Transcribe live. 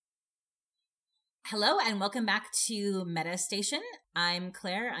Hello and welcome back to Meta Station. I'm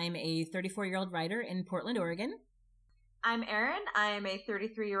Claire. I'm a 34-year-old writer in Portland, Oregon. I'm Erin. I'm a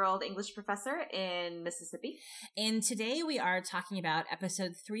 33-year-old English professor in Mississippi. And today we are talking about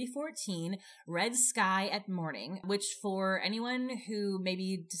episode 314, Red Sky at Morning, which for anyone who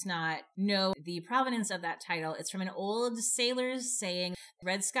maybe does not know the provenance of that title, it's from an old sailor's saying,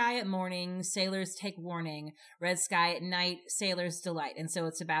 Red sky at morning, sailors take warning. Red sky at night, sailors delight. And so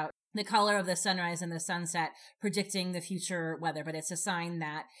it's about the color of the sunrise and the sunset predicting the future weather, but it's a sign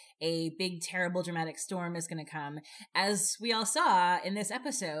that a big, terrible, dramatic storm is going to come. As we all saw in this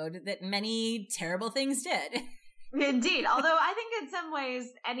episode, that many terrible things did. Indeed. Although I think in some ways,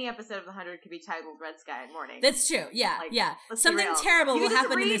 any episode of The 100 could be titled Red Sky at Morning. That's true. Yeah. Something terrible will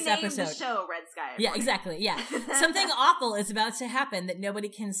happen in this episode. The show Red Sky at Morning. Yeah, exactly. Yeah. Something awful is about to happen that nobody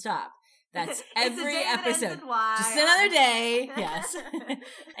can stop. That's every episode. Just another day. Yes.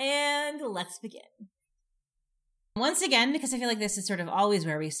 And let's begin. Once again, because I feel like this is sort of always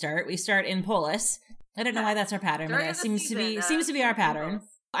where we start in Polis. I don't know why that's our pattern, but it seems to be our pattern.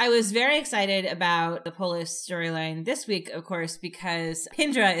 I was very excited about the Polis storyline this week, of course, because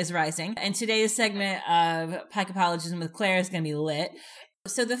Pindra is rising, and today's segment of Pike Apologism with Claire is going to be lit.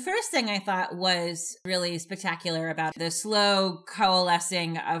 So the first thing I thought was really spectacular about the slow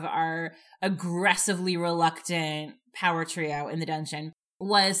coalescing of our aggressively reluctant power trio in the dungeon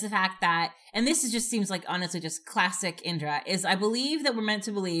was the fact that, and this just seems like honestly just classic Indra, is I believe that we're meant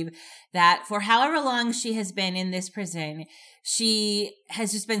to believe that for however long she has been in this prison, she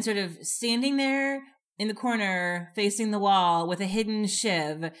has just been sort of standing there in the corner facing the wall with a hidden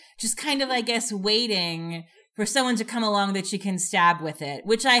Shiv, just kind of, I guess, waiting for someone to come along that she can stab with it,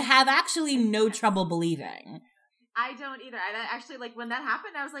 which I have actually no trouble believing. I don't either. I actually, like, when that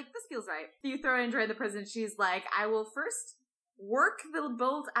happened, I was like, this feels right. You throw Indra in the prison, she's like, I will first work the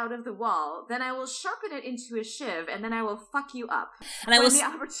bolt out of the wall, then I will sharpen it into a Shiv, and then I will fuck you up and when the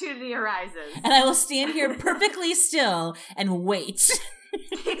opportunity arises. And I will stand here perfectly still and wait.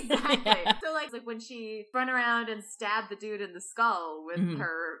 Exactly. Yeah. So like when she run around and stabbed the dude in the skull with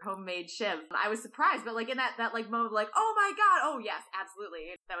her homemade Shiv, I was surprised, but like in that like moment, like, oh my god, oh yes,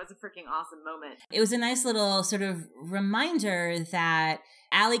 absolutely. That was a freaking awesome moment. It was a nice little sort of reminder that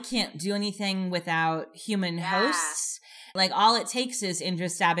ALIE can't do anything without human hosts. Like, all it takes is Indra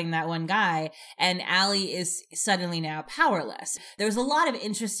stabbing that one guy, and ALIE is suddenly now powerless. There was a lot of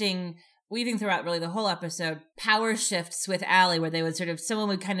interesting, weaving throughout really the whole episode, power shifts with ALIE, where they would someone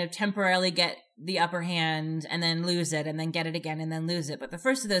would kind of temporarily get the upper hand and then lose it and then get it again and then lose it. But the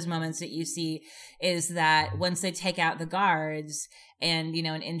first of those moments that you see is that once they take out the guards and,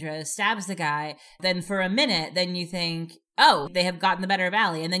 and Indra stabs the guy, then for a minute, then you think, oh, they have gotten the better of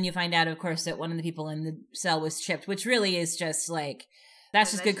ALIE. And then you find out, of course, that one of the people in the cell was chipped, which really is just like,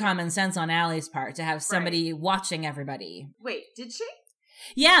 that's just good common sense on ALIE's part to have somebody watching everybody. Wait, did she?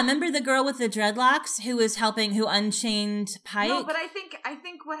 Yeah, remember the girl with the dreadlocks who was helping, who unchained Pike? No, but I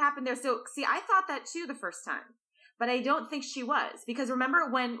think what happened there, so, see, I thought that too the first time, but I don't think she was, because remember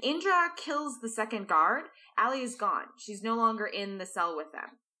when Indra kills the second guard, ALIE is gone. She's no longer in the cell with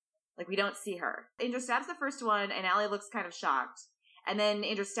them. Like, we don't see her. Indra stabs the first one, and ALIE looks kind of shocked, and then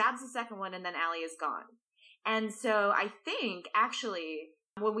Indra stabs the second one, and then ALIE is gone. And so I think, actually,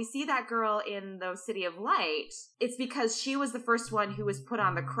 when we see that girl in the City of Light, it's because she was the first one who was put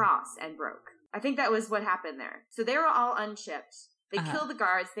on the cross and broke. I think that was what happened there. So they were all unchipped. They kill the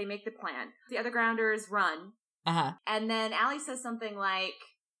guards. They make the plan. The other grounders run. And then ALIE says something like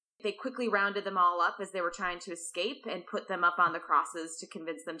they quickly rounded them all up as they were trying to escape and put them up on the crosses to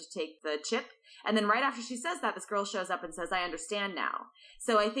convince them to take the chip. And then right after she says that, this girl shows up and says, I understand now.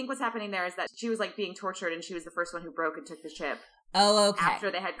 So I think what's happening there is that she was like being tortured and she was the first one who broke and took the chip. Oh, okay.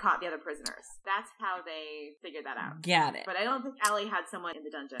 After they had caught the other prisoners. That's how they figured that out. Got it. But I don't think ALIE had someone in the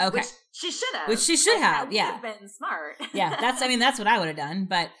dungeon. Okay. Which she should have. That would have been smart. Yeah, that's what I would have done,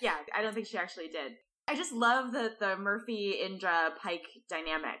 but... Yeah, I don't think she actually did. I just love the Murphy, Indra, Pike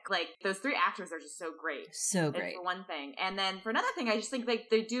dynamic. Like, those three actors are just so great. So great. For one thing. And then for another thing, I just think like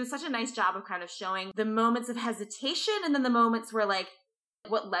they do such a nice job of kind of showing the moments of hesitation and then the moments where like,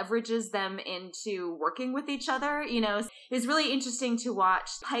 what leverages them into working with each other, It was really interesting to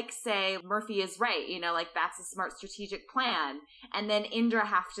watch Pike say, Murphy is right, like that's a smart strategic plan. And then Indra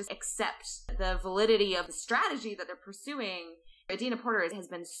have to accept the validity of the strategy that they're pursuing. Adina Porter has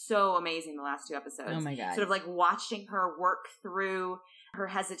been so amazing the last two episodes. Oh my God. Sort of like watching her work through her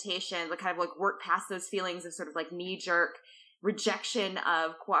hesitation, like kind of like work past those feelings of sort of like knee-jerk rejection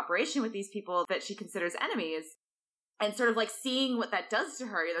of cooperation with these people that she considers enemies. And sort of like seeing what that does to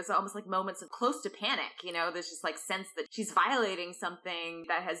her, there's almost like moments of close to panic, there's just like sense that she's violating something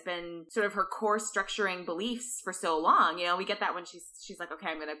that has been sort of her core structuring beliefs for so long. We get that when she's like, okay,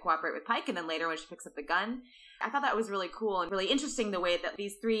 I'm going to cooperate with Pike. And then later when she picks up the gun, I thought that was really cool and really interesting the way that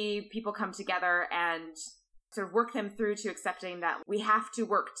these three people come together and sort of work them through to accepting that we have to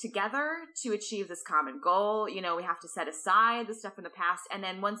work together to achieve this common goal. We have to set aside the stuff in the past. And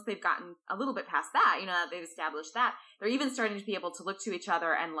then once they've gotten a little bit past that, they've established that, they're even starting to be able to look to each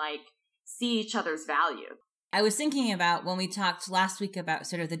other and like see each other's value. I was thinking about when we talked last week about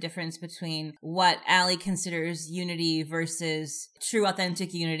sort of the difference between what ALIE considers unity versus true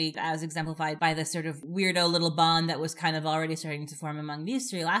authentic unity, as exemplified by the sort of weirdo little bond that was kind of already starting to form among these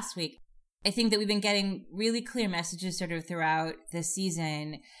three last week. I think that we've been getting really clear messages sort of throughout this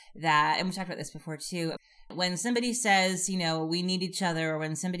season that, and we talked about this before too, when somebody says, we need each other, or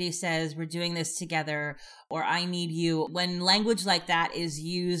when somebody says we're doing this together, or I need you, when language like that is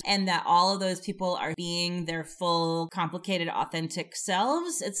used and that all of those people are being their full, complicated, authentic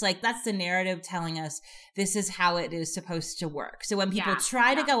selves, it's like that's the narrative telling us this is how it is supposed to work. So when people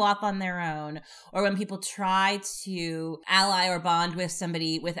try to go off on their own, or when people try to ally or bond with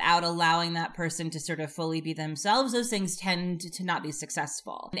somebody without allowing that person to sort of fully be themselves, those things tend to not be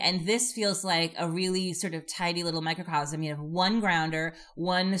successful. And this feels like a really sort of tidy little microcosm. You have one grounder,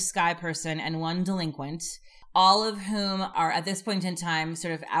 one sky person, and one delinquent, all of whom are at this point in time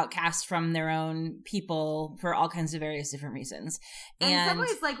sort of outcast from their own people for all kinds of various different reasons. And in some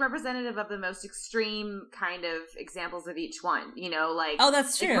ways, like, representative of the most extreme kind of examplers of each one, like... Oh,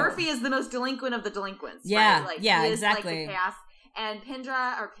 that's true. Like Murphy is the most delinquent of the delinquents, yeah, right? Like, yeah, he is, exactly. like, the chaos. And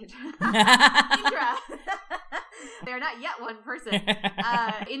Pindra, they're not yet one person.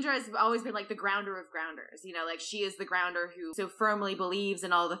 Indra has always been like the grounder of grounders, like she is the grounder who so firmly believes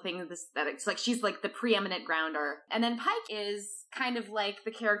in all the things that it's like she's like the preeminent grounder. And then Pike is kind of like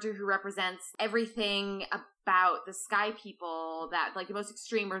the character who represents everything about the Sky People, that like the most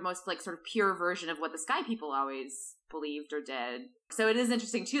extreme or most like sort of pure version of what the Sky People always believed or did. So it is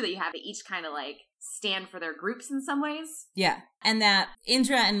interesting too that you have each kind of like stand for their groups in some ways. Yeah. And that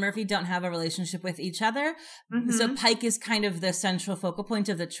Indra and Murphy don't have a relationship with each other. Mm-hmm. So Pike is kind of the central focal point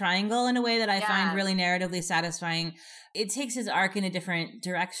of the triangle in a way that I find really narratively satisfying. It takes his arc in a different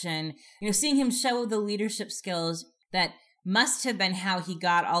direction. Seeing him show the leadership skills that must have been how he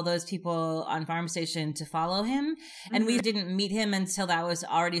got all those people on Farm Station to follow him. And we didn't meet him until that was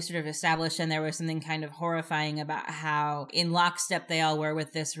already sort of established, and there was something kind of horrifying about how in lockstep they all were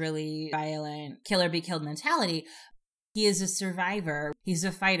with this really violent kill or be killed mentality. He is a survivor. He's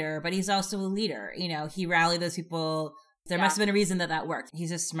a fighter, but he's also a leader. He rallied those people. There must have been a reason that worked.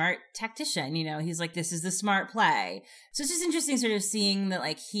 He's a smart tactician. He's like, this is the smart play. So it's just interesting sort of seeing that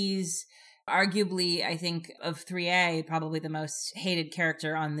like he's arguably, I think, of 3A, probably the most hated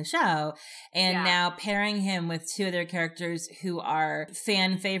character on the show. And now pairing him with two other characters who are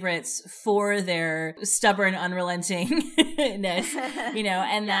fan favorites for their stubborn unrelentingness,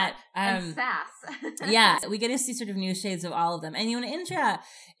 and that... and sass. Yeah, we get to see sort of new shades of all of them. And,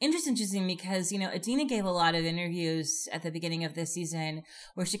 Indra's interesting because, Adina gave a lot of interviews at the beginning of this season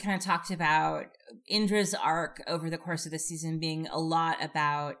where she kind of talked about Indra's arc over the course of the season being a lot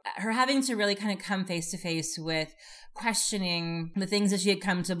about her having to really kind of come face to face with questioning the things that she had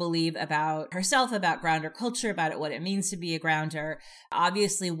come to believe about herself, about grounder culture, about what it means to be a grounder.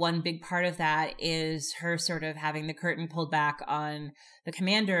 Obviously, one big part of that is her sort of having the curtain pulled back on the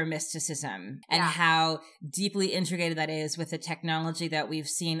commander mysticism and how deeply integrated that is with the technology that we've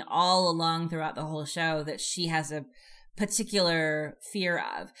seen all along throughout the whole show that she has a particular fear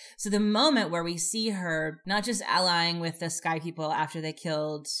of. So the moment where we see her not just allying with the Sky People after they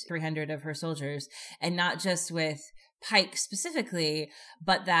killed 300 of her soldiers, and not just with Pike specifically,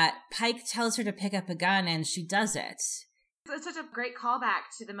 but that Pike tells her to pick up a gun and she does it. It's such a great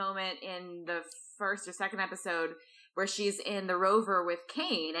callback to the moment in the first or second episode where she's in the rover with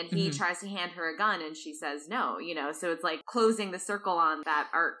Kane and he tries to hand her a gun and she says no, so it's like closing the circle on that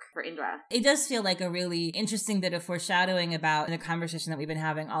arc for Indra. It does feel like a really interesting bit of foreshadowing about the conversation that we've been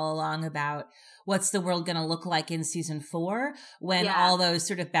having all along about what's the world going to look like in season 4 when all those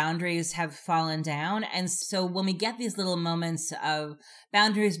sort of boundaries have fallen down. And so when we get these little moments of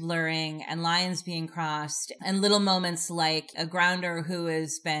boundaries blurring and lines being crossed and little moments like a grounder who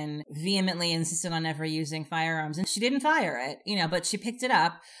has been vehemently insistent on never using firearms, and she didn't fire it, but she picked it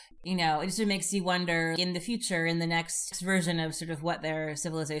up. It just makes you wonder in the future, in the next version of sort of what their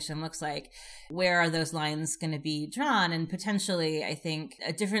civilization looks like, where are those lines going to be drawn? And potentially, I think,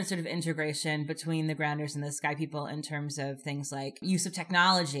 a different sort of integration between the grounders and the Sky People in terms of things like use of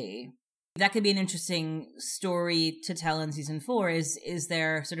technology. That could be an interesting story to tell in season 4. Is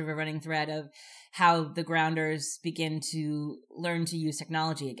there sort of a running thread of how the Grounders begin to learn to use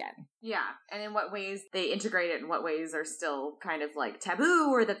technology again? Yeah, and in what ways they integrate it, and what ways are still kind of like taboo,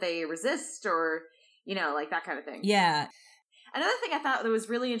 or that they resist, or, you know, like that kind of thing. Yeah. Another thing I thought that was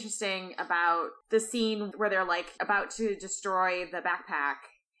really interesting about the scene where they're like about to destroy the backpack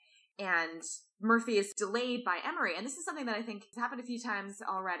and Murphy is delayed by Emori. And this is something that I think has happened a few times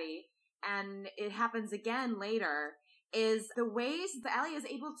already, and it happens again later, is the ways that ALIE is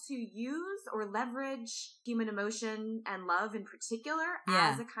able to use or leverage human emotion and love in particular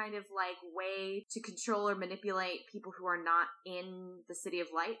as a kind of like way to control or manipulate people who are not in the City of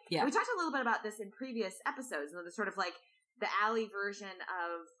Light. Yeah. And we talked a little bit about this in previous episodes, and the sort of like the ALIE version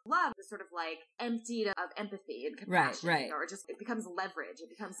of love is sort of like emptied of empathy and compassion. Right. Or just, it becomes leverage. It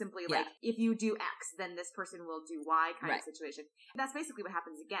becomes simply like, if you do X, then this person will do Y kind of situation. That's basically what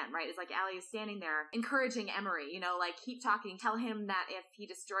happens again, right? It's like ALIE is standing there encouraging Emori, you know, like, keep talking, tell him that if he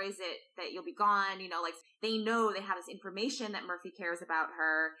destroys it, that you'll be gone, you know, like, they know they have this information that Murphy cares about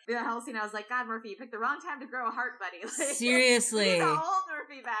her. The whole scene, I was like, God, Murphy, you picked the wrong time to grow a heart, buddy. Like, seriously. You need the old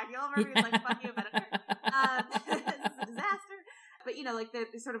Murphy back. The old Murphy was like, fuck you, better. This is a disaster. But, you know, like, they're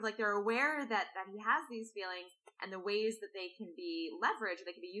sort of like, they're aware that he has these feelings and the ways that they can be leveraged,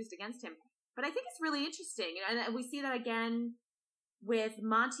 they can be used against him. But I think it's really interesting. You know, and we see that again with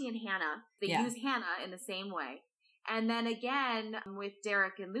Monty and Hannah. They use Hannah in the same way. And then again with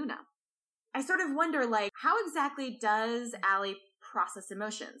Derrick and Luna. I sort of wonder, like, how exactly does ALIE process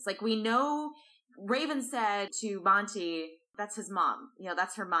emotions? Like, we know Raven said to Monty, that's his mom. You know,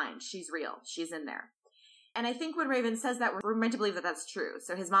 that's her mind. She's real. She's in there. And I think when Raven says that, we're meant to believe that that's true.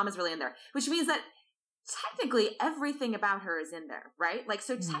 So his mom is really in there, which means that technically everything about her is in there, right? Like,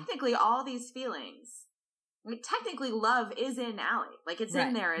 so technically all these feelings, like, technically love is in ALIE. Like, it's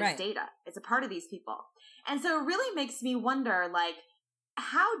in there as data. It's a part of these people. And so it really makes me wonder, like,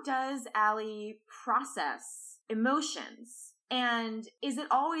 how does ALIE process emotions? And is it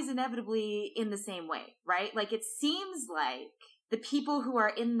always inevitably in the same way, right? Like, it seems like the people who are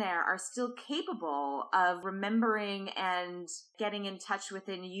in there are still capable of remembering and getting in touch with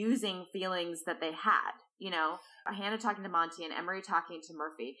and using feelings that they had. You know, Hannah talking to Monty and Emori talking to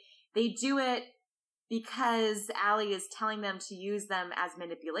Murphy. They do it because ALIE is telling them to use them as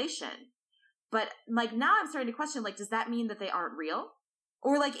manipulation. But, like, now I'm starting to question, like, does that mean that they aren't real?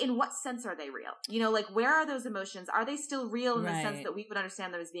 Or, like, in what sense are they real? You know, like, where are those emotions? Are they still real in the sense that we would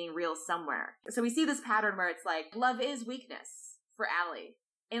understand them as being real somewhere? So we see this pattern where it's like, love is weakness for ALIE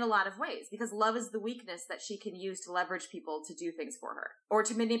in a lot of ways, because love is the weakness that she can use to leverage people to do things for her, or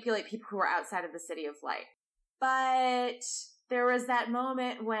to manipulate people who are outside of the City of Light. But there was that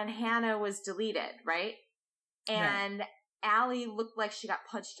moment when Hannah was deleted, right? And ALIE looked like she got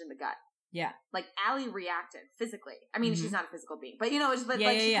punched in the gut. Yeah. Like, ALIE reacted physically. I mean, she's not a physical being, but, you know, it's like,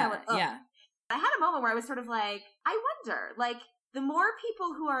 she kind of went, ugh. Yeah. I had a moment where I was sort of like, I wonder, like, the more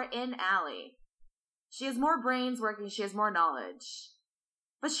people who are in ALIE, she has more brains working, she has more knowledge,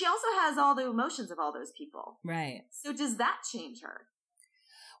 but she also has all the emotions of all those people. Right. So does that change her?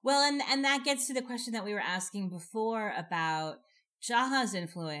 Well, and that gets to the question that we were asking before about Jaha's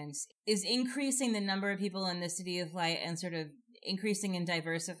influence. Is increasing the number of people in the City of Light and sort of increasing and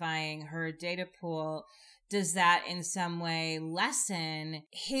diversifying her data pool, does that in some way lessen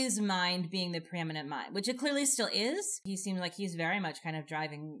his mind being the preeminent mind, which it clearly still is? He seems like he's very much kind of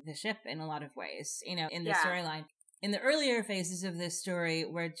driving the ship in a lot of ways, you know, in the storyline. In the earlier phases of this story,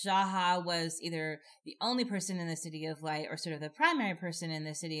 where Jaha was either the only person in the City of Light or sort of the primary person in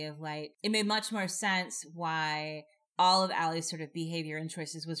the City of Light, it made much more sense why all of ALIE's sort of behavior and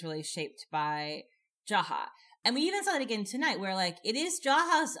choices was really shaped by Jaha. And we even saw it again tonight, where, like, it is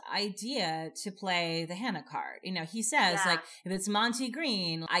Jaha's idea to play the Hannah card. You know, he says, like, if it's Monty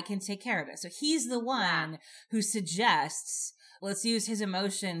Green, I can take care of it. So he's the one who suggests, let's use his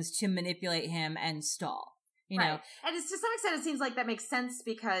emotions to manipulate him and stall. You know? And it's, to some extent, it seems like that makes sense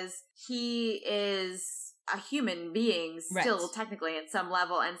because he is a human being still technically at some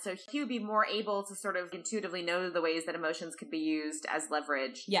level. And so he would be more able to sort of intuitively know the ways that emotions could be used as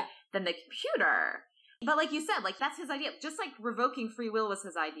leverage than the computer. But like you said, like, that's his idea. Just like revoking free will was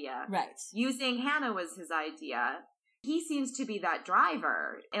his idea. Right. Using Hannah was his idea. He seems to be that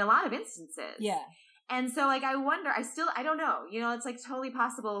driver in a lot of instances. Yeah. And so, like, I wonder, I don't know. You know, it's, like, totally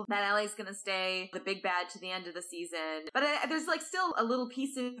possible that ALIE's gonna stay the big bad to the end of the season. But there's, like, still a little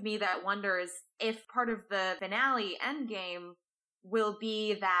piece of me that wonders if part of the finale endgame will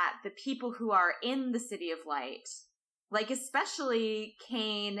be that the people who are in the City of Light Like, especially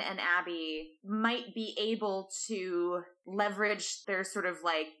Kane and Abby might be able to leverage their sort of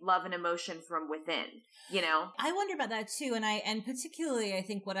like love and emotion from within, you know? I wonder about that too. And particularly, I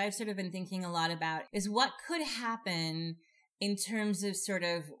think what I've sort of been thinking a lot about is what could happen in terms of sort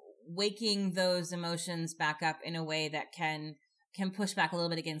of waking those emotions back up in a way that can push back a little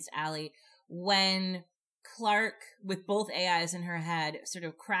bit against ALIE when Clarke, with both AIs in her head, sort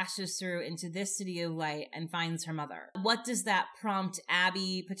of crashes through into this city of light and finds her mother. What does that prompt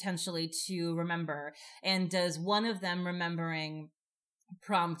Abby potentially to remember? And does one of them remembering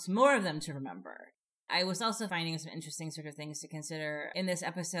prompt more of them to remember? I was also finding some interesting sort of things to consider in this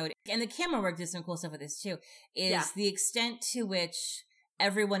episode. And the camera work did some cool stuff with this too, is the extent to which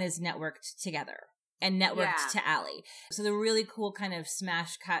everyone is networked together. And networked to ALIE. So the really cool kind of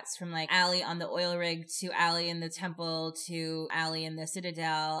smash cuts from like ALIE on the oil rig to ALIE in the temple to ALIE in the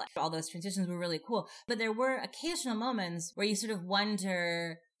Citadel. All those transitions were really cool. But there were occasional moments where you sort of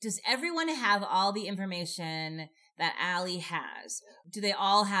wonder, does everyone have all the information that ALIE has? Do they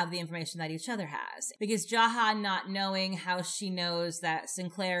all have the information that each other has? Because Jaha not knowing how she knows that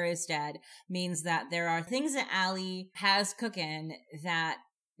Sinclair is dead means that there are things that ALIE has cooking that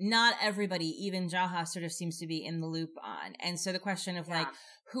not everybody, even Jaha, sort of seems to be in the loop on. And so the question of like,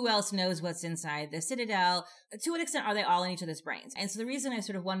 who else knows what's inside the Citadel? To what extent are they all in each other's brains? And so the reason I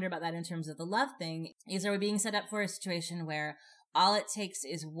sort of wonder about that in terms of the love thing is, are we being set up for a situation where all it takes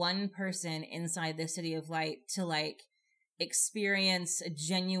is one person inside the City of Light to like experience a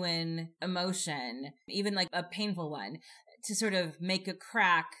genuine emotion, even like a painful one, to sort of make a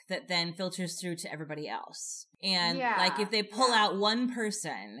crack that then filters through to everybody else. And like if they pull out one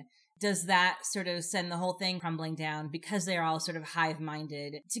person, does that sort of send the whole thing crumbling down because they're all sort of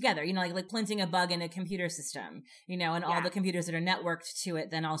hive-minded together? You know, like planting a bug in a computer system, you know, and all the computers that are networked to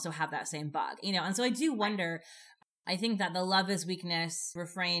it then also have that same bug, you know? And so I do wonder, I think that the love is weakness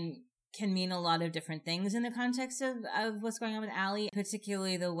refrain can mean a lot of different things in the context of what's going on with ALIE,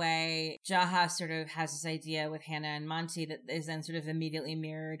 particularly the way Jaha sort of has this idea with Hannah and Monty that is then sort of immediately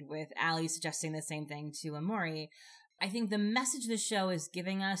mirrored with ALIE suggesting the same thing to Emori. I think the message the show is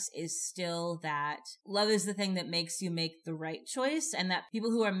giving us is still that love is the thing that makes you make the right choice, and that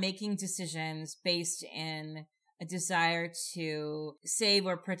people who are making decisions based in a desire to save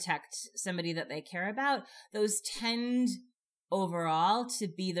or protect somebody that they care about, those tend overall to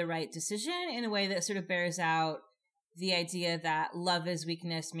be the right decision in a way that sort of bears out the idea that love is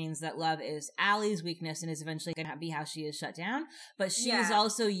weakness means that love is ALIE's weakness and is eventually going to be how she is shut down. But she is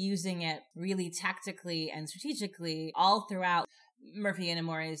also using it really tactically and strategically all throughout Murphy and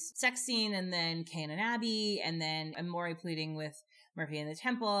Emori's sex scene, and then Kane and Abby, and then Emori pleading with Murphy in the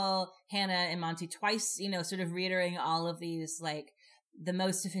temple, Hannah and Monty twice, you know, sort of reiterating all of these, like, the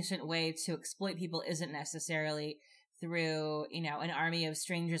most efficient way to exploit people isn't necessarily through, you know, an army of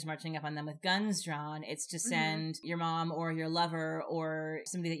strangers marching up on them with guns drawn. It's to send your mom or your lover or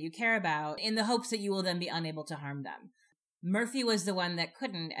somebody that you care about in the hopes that you will then be unable to harm them. Murphy was the one that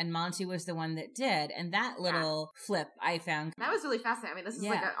couldn't, and Monty was the one that did. And that little flip I found. That was really fascinating. I mean, this is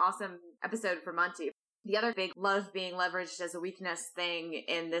like an awesome episode for Monty. The other big love being leveraged as a weakness thing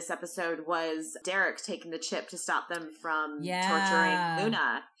in this episode was Derrick taking the chip to stop them from torturing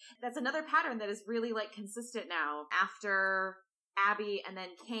Luna. That's another pattern that is really like consistent now after Abby and then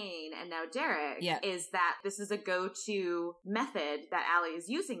Kane and now Derrick, is that this is a go-to method that ALIE is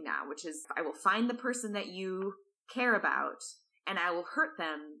using now, which is I will find the person that you care about and I will hurt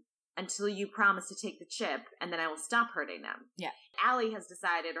them until you promise to take the chip, and then I will stop hurting them. Yeah. ALIE has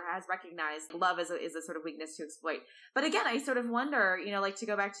decided or has recognized love is a sort of weakness to exploit. But again, I sort of wonder, you know, like to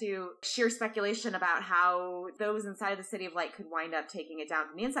go back to sheer speculation about how those inside of the City of Light could wind up taking it down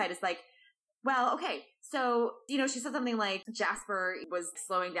from the inside is like, well, okay, so, you know, she said something like Jasper was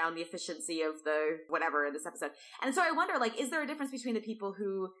slowing down the efficiency of the whatever in this episode. And so I wonder, like, is there a difference between the people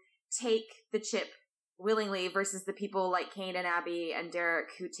who take the chip willingly versus the people like Kane and Abby and Derrick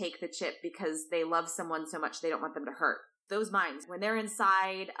who take the chip because they love someone so much they don't want them to hurt? Those minds, when they're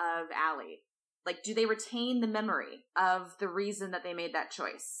inside of ALIE, like, do they retain the memory of the reason that they made that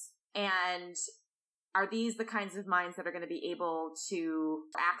choice? And are these the kinds of minds that are going to be able to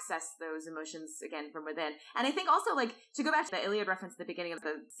access those emotions again from within? And I think also, like, to go back to the Iliad reference at the beginning of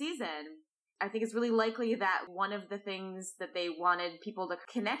the season, I think it's really likely that one of the things that they wanted people to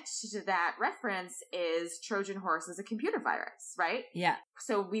connect to that reference is Trojan horse as a computer virus, right? Yeah.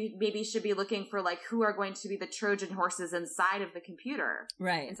 So we maybe should be looking for, like, who are going to be the Trojan horses inside of the computer,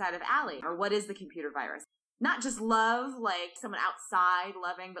 right? Inside of ALIE, or what is the computer virus? Not just love, like someone outside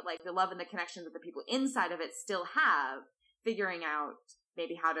loving, but like the love and the connection that the people inside of it still have, figuring out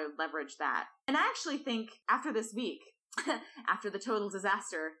maybe how to leverage that. And I actually think after this week, after the total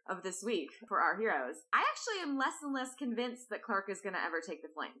disaster of this week for our heroes. I actually am less and less convinced that Clarke is going to ever take the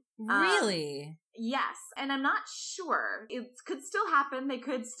flame. Really? Yes. And I'm not sure. It could still happen. They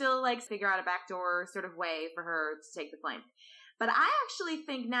could still figure out a backdoor sort of way for her to take the flame. But I actually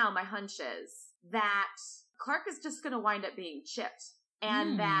think now my hunch is that Clarke is just going to wind up being chipped.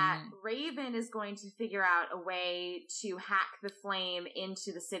 And that Raven is going to figure out a way to hack the flame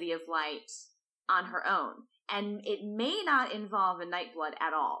into the City of Light on her own. And it may not involve a Nightblood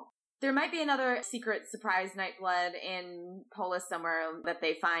at all. There might be another secret surprise Nightblood in Polis somewhere that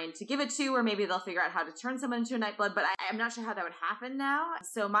they find to give it to, or maybe they'll figure out how to turn someone into a Nightblood, but I'm not sure how that would happen now.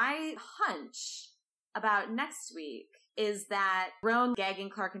 So my hunch about next week is that Roan gagging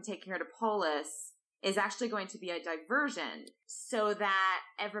Clarke and taking her to Polis is actually going to be a diversion so that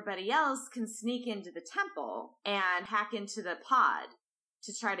everybody else can sneak into the temple and hack into the pod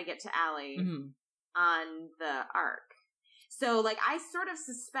to try to get to ALIE on the Ark. So, I sort of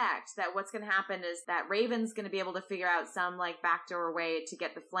suspect that what's going to happen is that Raven's going to be able to figure out some, backdoor way to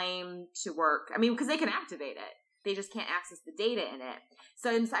get the flame to work. I mean, because they can activate it. They just can't access the data in it.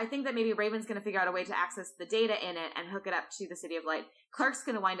 So I think that maybe Raven's going to figure out a way to access the data in it and hook it up to the City of Light. Clarke's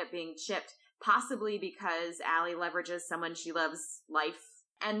going to wind up being chipped, possibly because ALIE leverages someone she loves' life.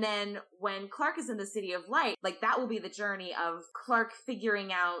 And then when Clarke is in the City of Light, that will be the journey of Clarke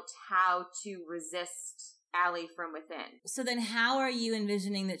figuring out how to resist ALIE from within. So then how are you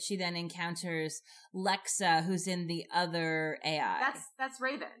envisioning that she then encounters Lexa, who's in the other AI? That's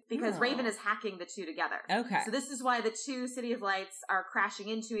Raven, because Raven is hacking the two together. Okay. So this is why the two City of Lights are crashing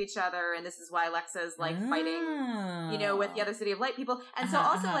into each other, and this is why Lexa is fighting, with the other City of Light people. And so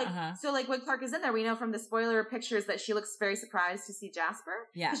also when Clarke is in there, we know from the spoiler pictures that she looks very surprised to see Jasper.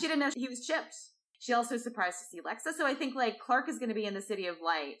 Yeah. Because she didn't know he was chipped. She also is surprised to see Lexa. So I think Clarke is going to be in the City of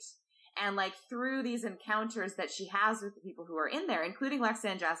Light. And through these encounters that she has with the people who are in there, including Lexa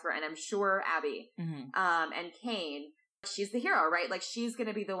and Jasper, and I'm sure Abby, and Kane, she's the hero, right? She's going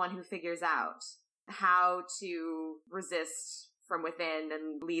to be the one who figures out how to resist from within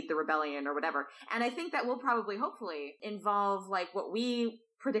and lead the rebellion or whatever. And I think that will probably, hopefully, involve what we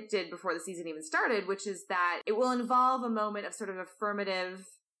predicted before the season even started, which is that it will involve a moment of sort of affirmative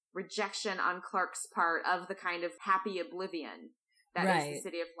rejection on Clarke's part of the kind of happy oblivion that is the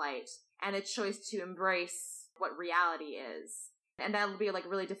City of Light, and a choice to embrace what reality is. And that'll be a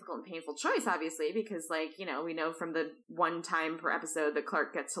really difficult and painful choice, obviously, because we know from the one time per episode that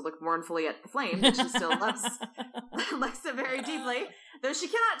Clarke gets to look mournfully at the flame, that she still loves Lexa very deeply, though she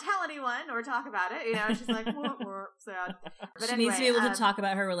cannot tell anyone or talk about it. She's sad. But she needs to be able to talk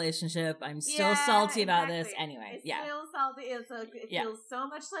about her relationship. I'm still salty about this. Anyway, it's still salty. It feels so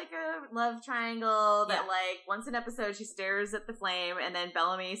much like a love triangle that once an episode she stares at the flame, and then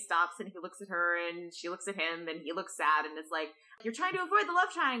Bellamy stops and he looks at her and she looks at him and he looks sad, and it's you're trying to avoid the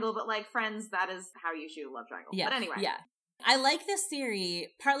love triangle, but friends, that is how you shoot a love triangle. Yeah. But anyway. Yeah. I like this theory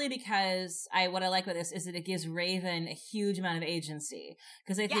partly because what I like about this is that it gives Raven a huge amount of agency.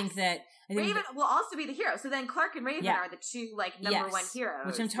 Because I think that Raven will also be the hero. So then Clarke and Raven are the two number one heroes,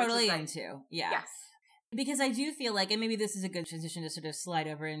 which I'm totally into. Yeah. Yes. Because I do feel and maybe this is a good transition to sort of slide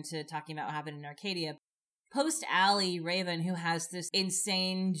over into talking about what happened in Arcadia. Post ALIE, Raven, who has this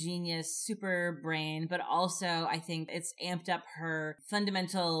insane genius super brain, but also I think it's amped up her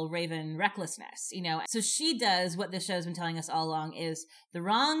fundamental Raven recklessness, So she does what this show's been telling us all along is the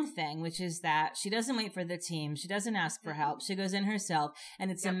wrong thing, which is that she doesn't wait for the team. She doesn't ask for help. She goes in herself,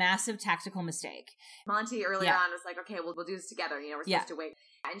 and it's a massive tactical mistake. Monty earlier on was okay, we'll do this together. We're supposed to wait.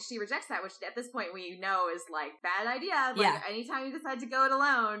 And she rejects that, which at this point we know is bad idea. Anytime you decide to go it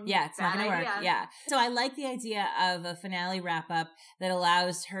alone, it's not going to work. Yeah. So I like the idea of a finale wrap up that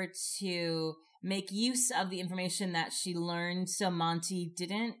allows her to make use of the information that she learned so Monty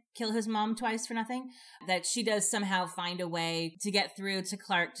didn't kill his mom twice for nothing, that she does somehow find a way to get through to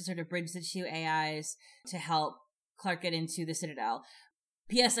Clarke to sort of bridge the two AIs to help Clarke get into the Citadel.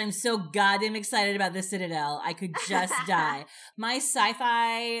 P.S. I'm so goddamn excited about the Citadel. I could just die. My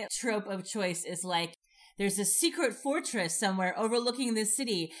sci-fi trope of choice is there's a secret fortress somewhere overlooking this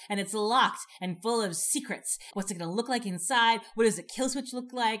city, and it's locked and full of secrets. What's it going to look like inside? What does the kill switch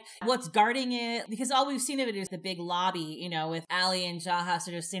look like? What's guarding it? Because all we've seen of it is the big lobby, with ALIE and Jaha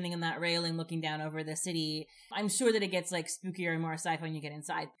sort of standing on that railing looking down over the city. I'm sure that it gets spookier and more sci-fi when you get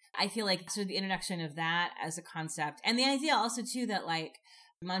inside. I feel sort of the introduction of that as a concept, and the idea also too that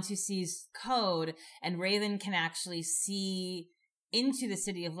Monty sees code and Raven can actually see into the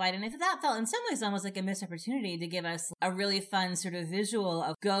City of Light. And I thought that felt in some ways almost like a missed opportunity to give us a really fun sort of visual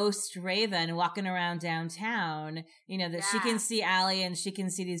of Ghost Raven walking around downtown, that she can see ALIE and she can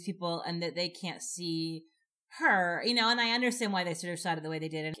see these people and that they can't see her, and I understand why they sort of shot it the way they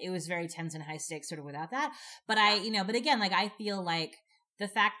did. And it was very tense and high stakes sort of without that. But but again, like, I feel like the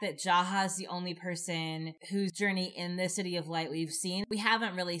fact that Jaha's the only person whose journey in the City of Light we've seen, we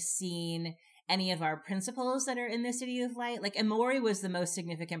haven't really seen any of our principals that are in the City of Light. Like, Emori was the most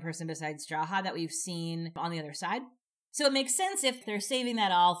significant person besides Jaha that we've seen on the other side. So it makes sense if they're saving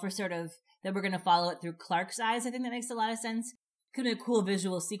that all for sort of that we're going to follow it through Clarke's eyes. I think that makes a lot of sense. Could be a cool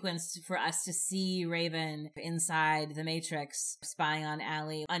visual sequence for us to see Raven inside the Matrix spying on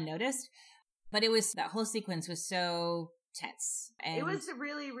ALIE unnoticed. But that whole sequence was so tense. And it was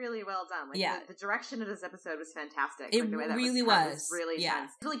really, really well done. Like, the direction of this episode was fantastic. It like, the way that really was really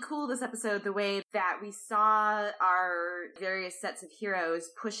tense. It's really cool, this episode, the way that we saw our various sets of heroes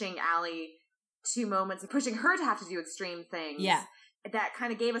pushing ALIE to moments, pushing her to have to do extreme things. Yeah. That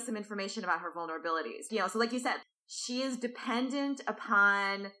kind of gave us some information about her vulnerabilities. So like you said, she is dependent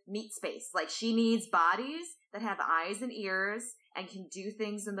upon meat space. Like, she needs bodies that have eyes and ears and can do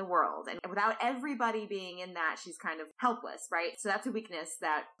things in the world. And without everybody being in that, she's kind of helpless, right? So that's a weakness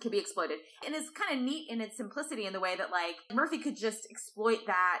that can be exploited. And it's kind of neat in its simplicity in the way that, like, Murphy could just exploit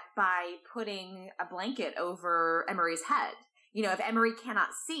that by putting a blanket over Emori's head. If Emori cannot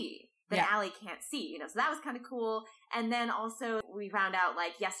see, then ALIE can't see, so that was kind of cool. And then also we found out,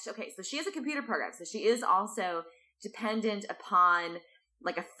 like, yes, okay, so she is a computer program. So she is also dependent upon,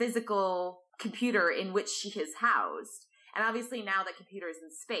 like, a physical computer in which she is housed. And obviously now that computer is in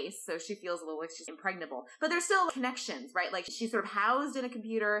space, so she feels a little like she's impregnable. But there's still connections, right? Like, she's sort of housed in a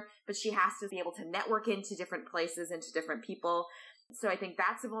computer, but she has to be able to network into different places, into different people. So I think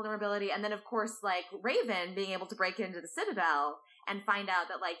that's a vulnerability. And then, of course, like, Raven being able to break into the Citadel and find out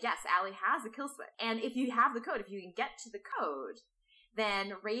that, like, yes, ALIE has a kill switch. And if you have the code, if you can get to the code,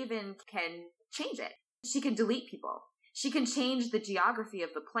 then Raven can change it. She can delete people. She can change the geography of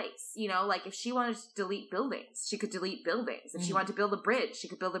the place. Like, if she wanted to delete buildings, she could delete buildings. If she wanted to build a bridge, she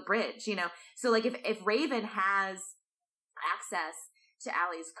could build a bridge, So, like, if Raven has access to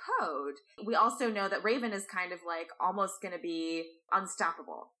ALIE's code, we also know that Raven is kind of, like, almost going to be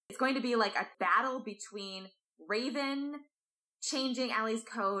unstoppable. It's going to be like a battle between Raven changing ALIE's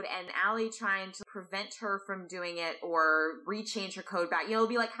code and ALIE trying to prevent her from doing it or rechange her code back. It'll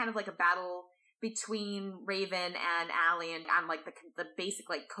be like kind of like a battle between Raven and ALIE and on, like, the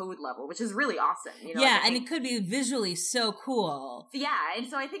basic, like, code level, which is really awesome. And it could be visually so cool. Yeah, and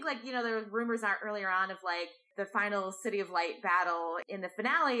so I think, like, there were rumors out earlier on of, like, the final City of Light battle in the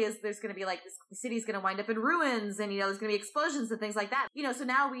finale is there's going to be, like, the city's going to wind up in ruins and, there's going to be explosions and things like that. So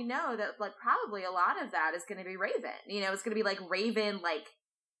now we know that, like, probably a lot of that is going to be Raven. It's going to be, like, Raven, like,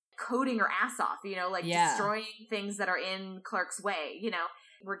 coding her ass off, destroying things that are in Clarke's way,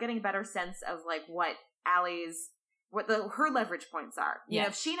 We're getting a better sense of, like, what her leverage points are.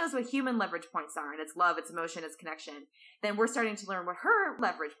 If she knows what human leverage points are, and it's love, it's emotion, it's connection, then we're starting to learn what her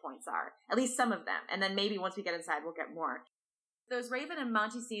leverage points are. At least some of them. And then maybe once we get inside, we'll get more. Those Raven and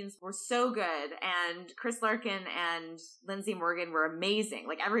Monty scenes were so good, and Chris Larkin and Lindsay Morgan were amazing.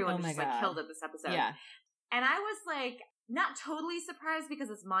 Like, everyone just, like, killed it this episode. Yeah. And I was, like, not totally surprised because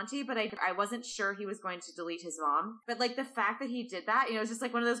it's Monty, but I wasn't sure he was going to delete his mom. But, like, the fact that he did that, it was just,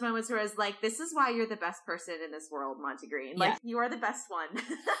 like, one of those moments where I was like, this is why you're the best person in this world, Monty Green. Like, you are the best one.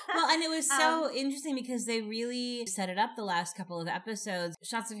 Well, and it was so interesting because they really set it up the last couple of episodes.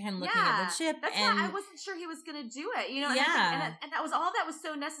 Shots of him looking at the ship. That's why I wasn't sure he was going to do it, And that was all that was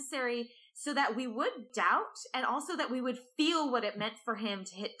so necessary so that we would doubt and also that we would feel what it meant for him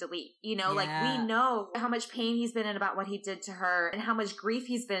to hit delete. Like, we know how much pain he's been in about what he did to her and how much grief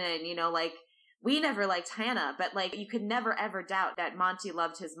he's been in, like, we never liked Hannah, but, like, you could never ever doubt that Monty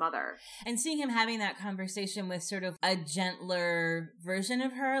loved his mother. And seeing him having that conversation with sort of a gentler version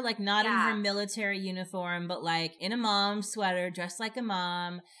of her, like, not in her military uniform, but, like, in a mom sweater, dressed like a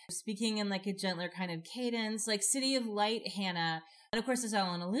mom, speaking in, like, a gentler kind of cadence, like City of Light Hannah. And of course, it's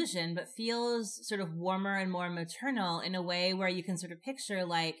all an illusion, but feels sort of warmer and more maternal in a way where you can sort of picture,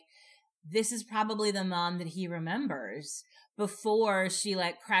 like, this is probably the mom that he remembers before she,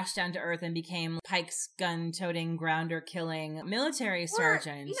 like, crashed down to earth and became Pike's gun-toting, grounder-killing military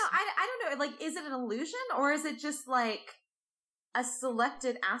sergeant. I don't know, like, is it an illusion or is it just, like, a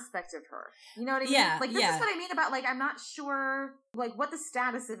selected aspect of her? You know what I mean? Yeah, like, this is what I mean about, like, I'm not sure, like, what the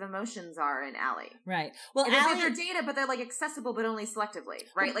status of emotions are in ALIE. Right. Well, they're data, but they're, like, accessible, but only selectively,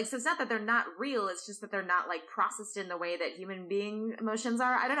 right? Like, so it's not that they're not real, it's just that they're not, like, processed in the way that human being emotions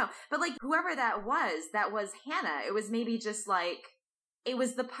are. I don't know. But, like, whoever that was Hannah. It was maybe just, like, it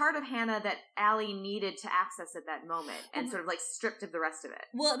was the part of Hannah that ALIE needed to access at that moment and sort of, like, stripped of the rest of it.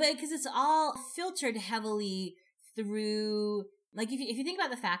 Well, because it's all filtered heavily through, like, if you think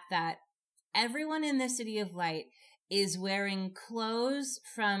about the fact that everyone in the City of Light is wearing clothes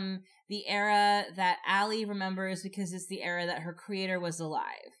from the era that ALIE remembers because it's the era that her creator was alive.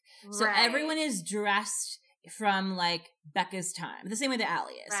 So everyone is dressed from like Becca's time, the same way that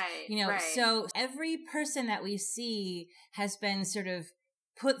ALIE is. So every person that we see has been sort of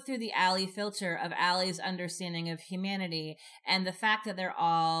put through the ALIE filter of ALIE's understanding of humanity, and the fact that they're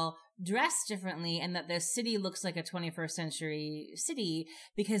all dressed differently and that the city looks like a 21st century city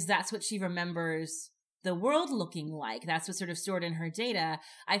because that's what she remembers the world looking like. That's what's sort of stored in her data.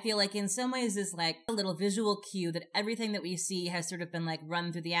 I feel like in some ways is like a little visual cue that everything that we see has sort of been like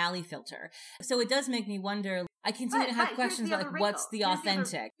run through the ALIE filter. So it does make me wonder. I continue to have questions about like what's the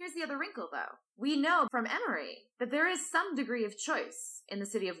authentic. Here's the other wrinkle though. We know from Emori that there is some degree of choice in the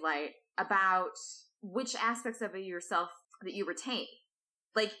City of Light about which aspects of yourself that you retain.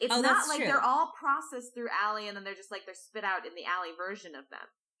 Like, it's not like they're all processed through ALIE and then they're just like, they're spit out in the ALIE version of them.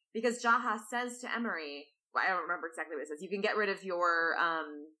 Because Jaha says to Emori, well, I don't remember exactly what it says, you can get rid of your,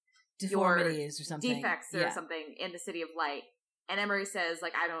 deformities or something. Defects or something in the City of Light. And Emori says,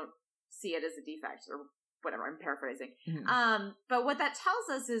 like, I don't see it as a defect or whatever, I'm paraphrasing. Mm-hmm. But what that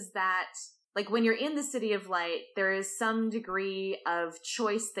tells us is that, like, when you're in the City of Light, there is some degree of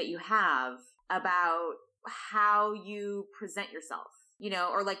choice that you have about how you present yourself, you know,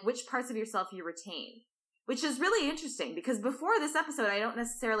 or like which parts of yourself you retain, which is really interesting because before this episode, I don't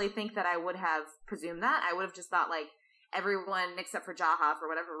necessarily think that I would have presumed that. I would have just thought like everyone except for Jaha, for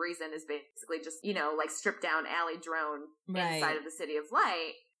whatever reason, is basically just, you know, like stripped down ALIE drone inside of the City of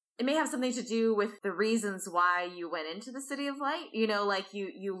Light. It may have something to do with the reasons why you went into the City of Light. You know, like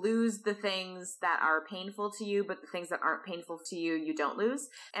you lose the things that are painful to you, but the things that aren't painful to you, you don't lose.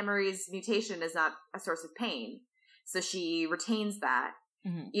 Emori's mutation is not a source of pain, so she retains that.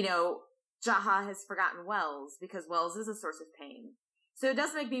 Mm-hmm. You know, Jaha has forgotten Wells because Wells is a source of pain. So it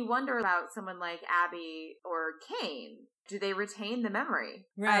does make me wonder about someone like Abby or Kane. Do they retain the memory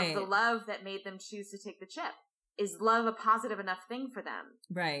of the love that made them choose to take the chip? Is love a positive enough thing for them?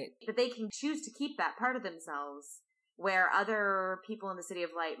 Right. That they can choose to keep that part of themselves where other people in the City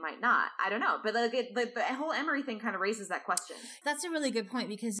of Light might not. I don't know. But the whole Emori thing kind of raises that question. That's a really good point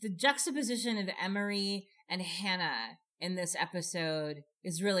because the juxtaposition of Emori and Hannah in this episode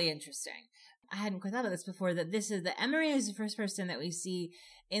is really interesting. I hadn't quite thought of this before, that Emori is the first person that we see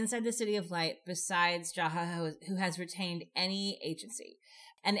inside the City of Light besides Jaha who has retained any agency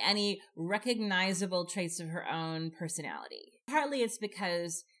and any recognizable traits of her own personality. Partly it's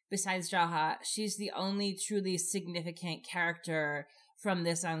because, besides Jaha, she's the only truly significant character from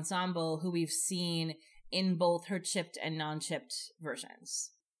this ensemble who we've seen in both her chipped and non-chipped versions.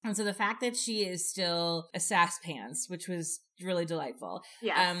 And so the fact that she is still a sass pants, which was really delightful.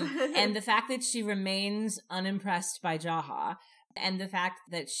 Yes. And the fact that she remains unimpressed by Jaha, and the fact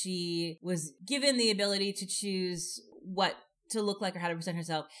that she was given the ability to choose what to look like or how to present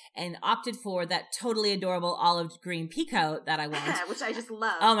herself and opted for that totally adorable olive green peacoat that I want. Which I just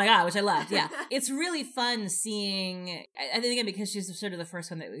love. Oh my God, which I loved. Yeah. It's really fun seeing, I think again, because she's sort of the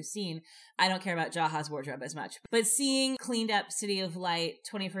first one that we've seen, I don't care about Jaha's wardrobe as much, but seeing cleaned up City of Light,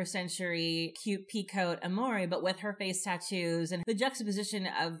 21st century, cute peacoat Emori, but with her face tattoos and the juxtaposition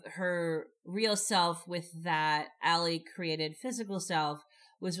of her real self with that ALIE created physical self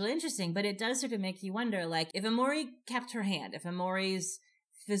was really interesting, but it does sort of make you wonder, like, if Emori kept her hand, if Emori's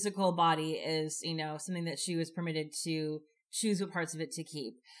physical body is, you know, something that she was permitted to choose what parts of it to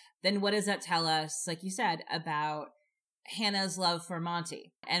keep, then what does that tell us, like you said, about Hannah's love for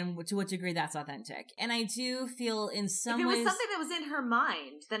Monty and to what degree that's authentic? And I do feel in some ways... If it was something that was in her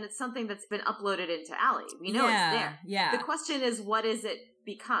mind, then it's something that's been uploaded into ALIE. We know it's there. Yeah. The question is, what does it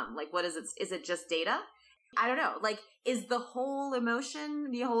become? Like, what is it? Is it just data? I don't know. Like, is the whole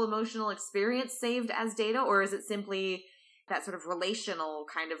emotional experience saved as data, or is it simply that sort of relational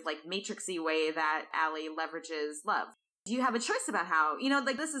kind of like matrixy way that ALIE leverages love? Do you have a choice about how, you know,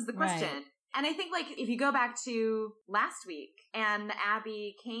 like this is the question. Right. And I think like if you go back to last week and the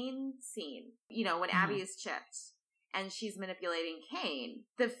Abby Kane scene, you know, when Abby is chipped and she's manipulating Kane,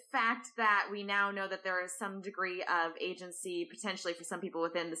 the fact that we now know that there is some degree of agency potentially for some people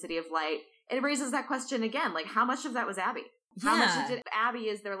within the City of Light, it raises that question again, like how much of that was Abby? Yeah. How much of Abby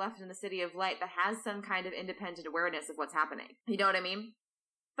is there left in the City of Light that has some kind of independent awareness of what's happening? You know what I mean?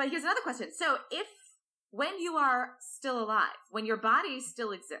 But here's another question. So when you are still alive, when your body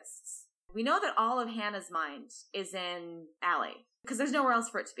still exists, we know that all of Hannah's mind is in ALIE because there's nowhere else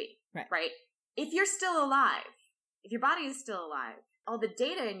for it to be, right? If you're still alive, if your body is still alive, all the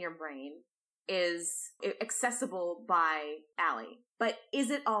data in your brain is accessible by ALIE. But is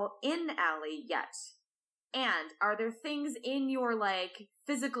it all in ALIE yet? And are there things in your, like,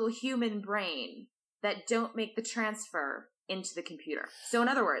 physical human brain that don't make the transfer into the computer? So in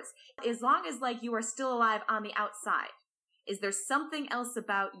other words, as long as, like, you are still alive on the outside, is there something else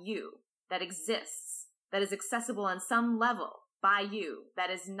about you that exists, that is accessible on some level by you, that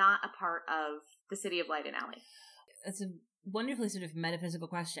is not a part of the City of Light and ALIE? That's a wonderfully sort of metaphysical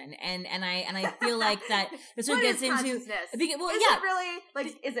question, and I feel like that this sort of gets into it really, like,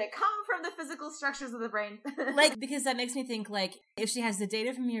 is it come from the physical structures of the brain? Like, because that makes me think, like, if she has the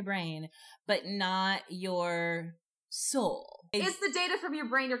data from your brain but not your soul, is the data from your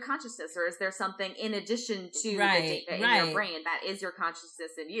brain your consciousness, or is there something in addition to the data in your brain that is your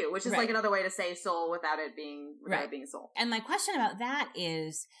consciousness in you, which is like another way to say soul without it being a soul? And my question about that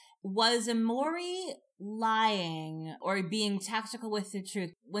is, was Emori lying or being tactical with the truth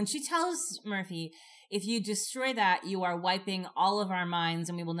when she tells Murphy, if you destroy that, you are wiping all of our minds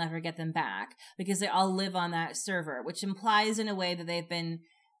and we will never get them back because they all live on that server, which implies in a way that they've been,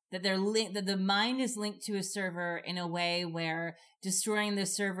 that they're linked, that the mind is linked to a server in a way where destroying the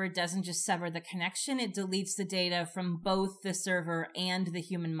server doesn't just sever the connection, it deletes the data from both the server and the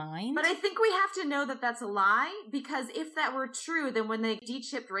human mind. But I think we have to know that that's a lie, because if that were true, then when they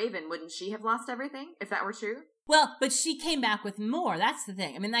de-chipped Raven, wouldn't she have lost everything, if that were true? Well, but she came back with more. That's the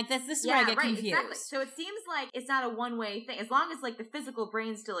thing. I mean, like, this is where I get confused. Exactly. So it seems like it's not a one-way thing. As long as, like, the physical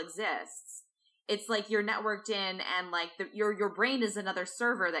brain still exists, it's like you're networked in, and like your brain is another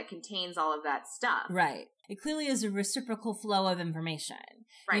server that contains all of that stuff. Right. It clearly is a reciprocal flow of information.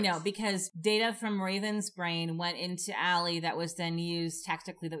 Right. You know, because data from Raven's brain went into ALIE that was then used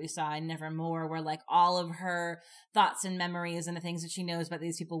tactically, that we saw in Nevermore, where like all of her thoughts and memories and the things that she knows about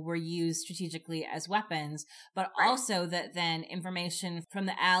these people were used strategically as weapons, but also that then information from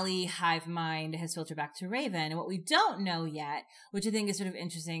the ALIE hive mind has filtered back to Raven. And what we don't know yet, which I think is sort of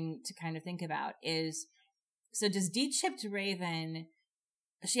interesting to kind of think about, is, so does de-chipped Raven,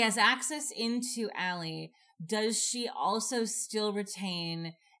 she has access into ALIE, does she also still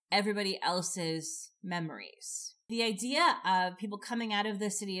retain everybody else's memories? The idea of people coming out of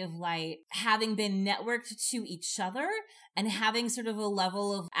the City of Light having been networked to each other and having sort of a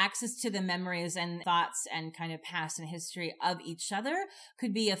level of access to the memories and thoughts and kind of past and history of each other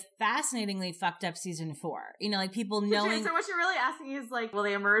could be a fascinatingly fucked up season 4. You know, like people knowing. So what you're really asking is, like, will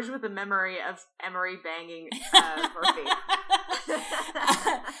they emerge with a memory of Emori banging Murphy?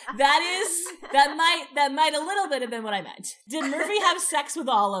 That might a little bit have been what I meant. Did Murphy have sex with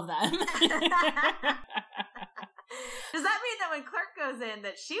all of them? Does that mean that when Clarke goes in,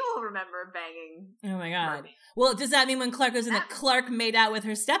 that she will remember banging? Oh my god. Murphy? Well, does that mean when Clarke goes in that Clarke made out with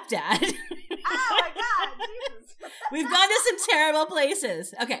her stepdad? Oh my god, Jesus. We've gone to some terrible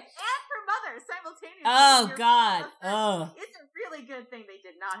places. Okay. And her mother simultaneously. Oh god. Oh. It's a really good thing they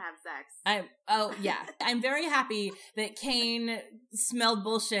did not have sex. I'm very happy that Kane smelled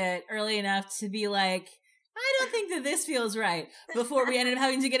bullshit early enough to be like, I don't think that this feels right, before we ended up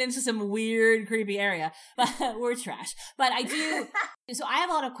having to get into some weird, creepy area. But we're trash. But I do. So I have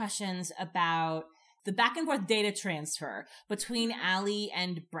a lot of questions about the back and forth data transfer between ALIE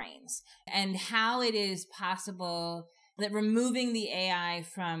and brains, and how it is possible that removing the AI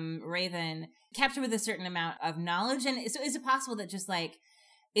from Raven kept her with a certain amount of knowledge. And so is it possible that just like,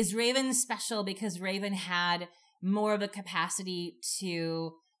 is Raven special because Raven had more of a capacity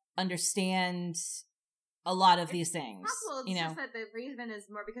to understand a lot of these things? Possible. It's just that the Raven is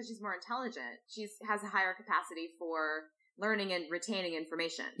more, because she's more intelligent. She has a higher capacity for learning and retaining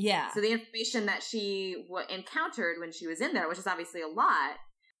information. Yeah. So the information that she encountered when she was in there, which is obviously a lot,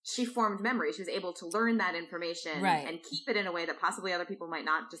 she formed memory. She was able to learn that information and keep it in a way that possibly other people might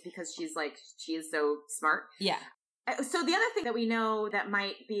not, just because she is so smart. Yeah. So the other thing that we know that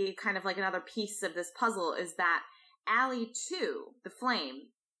might be kind of like another piece of this puzzle is that ALIE 2, the flame,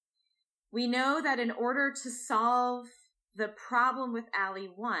 we know that in order to solve the problem with ALIE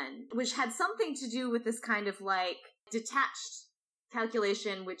 1, which had something to do with this kind of like detached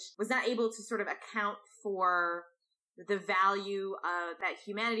calculation, which was not able to sort of account for the value that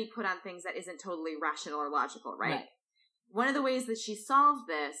humanity put on things that isn't totally rational or logical, right? One of the ways that she solved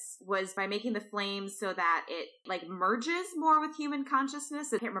this was by making the flame so that it like merges more with human consciousness.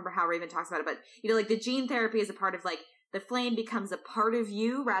 I can't remember how Raven talks about it, but you know, like the gene therapy is a part of like the flame becomes a part of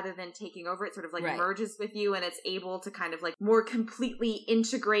you rather than taking over. It sort of like merges with you, and it's able to kind of like more completely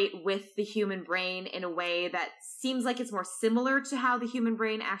integrate with the human brain in a way that seems like it's more similar to how the human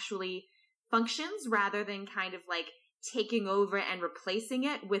brain actually functions, rather than kind of like taking over and replacing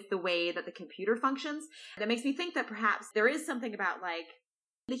it with the way that the computer functions. That makes me think that perhaps there is something about like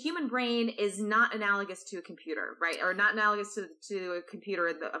the human brain is not analogous to a computer, right? Or not analogous to a computer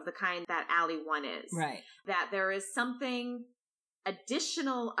of the kind that ALIE 1 is. Right. That there is something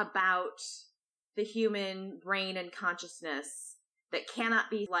additional about the human brain and consciousness that cannot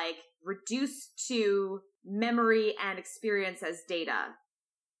be like reduced to memory and experience as data.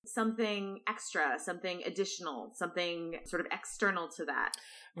 Something extra, something additional, something sort of external to that.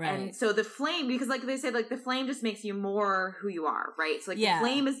 Right. And so the flame, because like they said, like the flame just makes you more who you are, right? So like the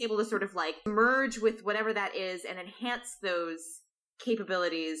flame is able to sort of like merge with whatever that is and enhance those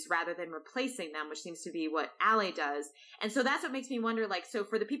capabilities rather than replacing them, which seems to be what ALIE does. And so that's what makes me wonder, like, so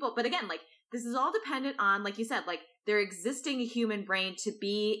for the people, but again, like this is all dependent on, like you said, like their existing human brain to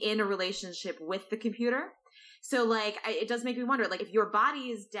be in a relationship with the computer. So, like, it does make me wonder, like, if your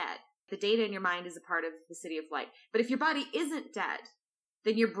body is dead, the data in your mind is a part of the City of Light. But if your body isn't dead,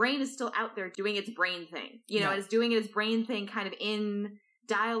 then your brain is still out there doing its brain thing. You know, it's doing its brain thing kind of in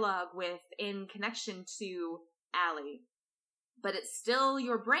dialogue with, in connection to ALIE. But it's still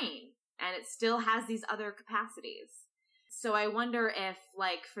your brain, and it still has these other capacities. So I wonder if,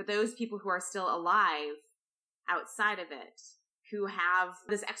 like, for those people who are still alive outside of it, who have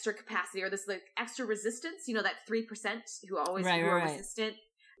this extra capacity or this like extra resistance, you know, that 3% who always are resistant,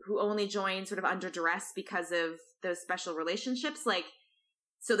 who only join sort of under duress because of those special relationships. Like,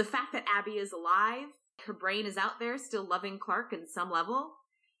 so the fact that Abby is alive, her brain is out there still loving Clarke in some level.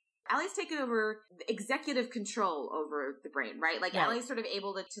 ALIE's taken over executive control over the brain, right? Like ALIE's sort of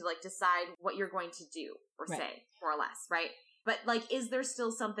able to like decide what you're going to do or say, more or less, right? But like, is there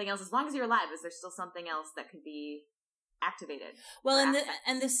still something else? As long as you're alive, is there still something else that could be activated? Well,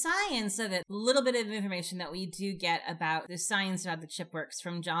 and the science of it, a little bit of information that we do get about the science about the chip works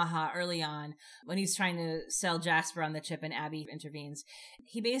from Jaha early on when he's trying to sell Jasper on the chip and Abby intervenes.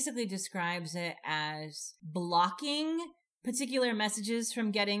 He basically describes it as blocking particular messages from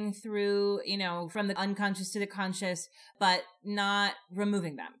getting through, you know, from the unconscious to the conscious, but not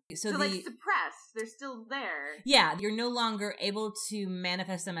removing them. So like suppressed, they're still there. Yeah, you're no longer able to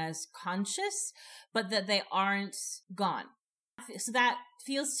manifest them as conscious, but that they aren't gone. So that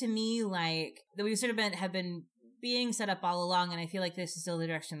feels to me like that we sort of have been being set up all along, and I feel like this is still the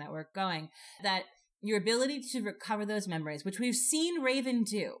direction that we're going, that your ability to recover those memories, which we've seen Raven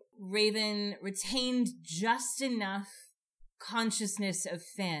do. Raven retained just enough consciousness of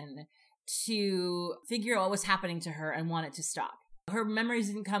Finn to figure out what was happening to her and want it to stop. Her memories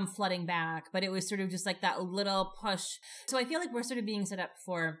didn't come flooding back, but it was sort of just like that little push. So I feel like we're sort of being set up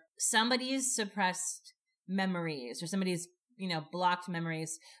for somebody's suppressed memories or somebody's, you know, blocked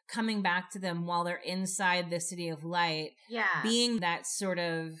memories coming back to them while they're inside the City of Light. Yeah. Being that sort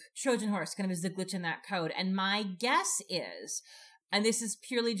of Trojan horse, kind of is the glitch in that code. And my guess is, and this is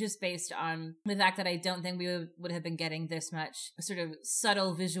purely just based on the fact that I don't think we would have been getting this much sort of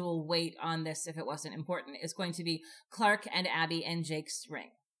subtle visual weight on this if it wasn't important, is going to be Clarke and Abby and Jake's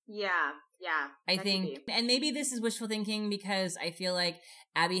ring. Yeah. I think, and maybe this is wishful thinking because I feel like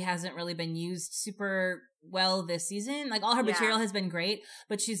Abby hasn't really been used super well this season. Like all her material has been great,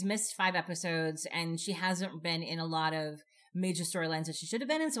 but she's missed 5 episodes and she hasn't been in a lot of major storylines that she should have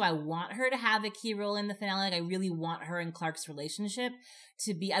been in. So I want her to have a key role in the finale. Like I really want her and Clarke's relationship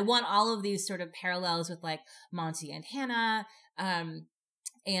to be, I want all of these sort of parallels with like Monty and Hannah,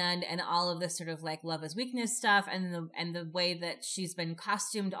 and all of this sort of like love as weakness stuff and the way that she's been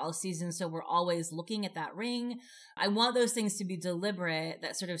costumed all season. So we're always looking at that ring. I want those things to be deliberate.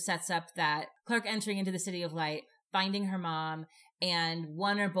 That sort of sets up that Clarke entering into the City of Light, finding her mom, and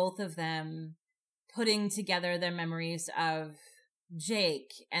one or both of them putting together their memories of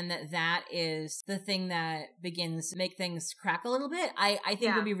Jake, and that is the thing that begins to make things crack a little bit. I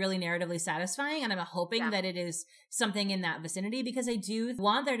think would be really narratively satisfying, and I'm hoping that it is something in that vicinity, because I do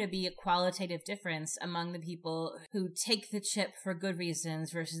want there to be a qualitative difference among the people who take the chip for good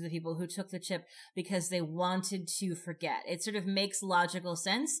reasons versus the people who took the chip because they wanted to forget. It sort of makes logical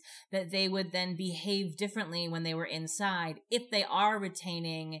sense that they would then behave differently when they were inside if they are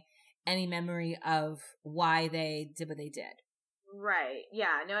retaining any memory of why they did what they did. Right.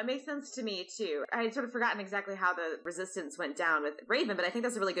 Yeah. No, it makes sense to me too. I had sort of forgotten exactly how the resistance went down with Raven, but I think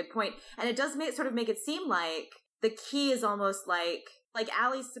that's a really good point. And it does make it seem like the key is almost like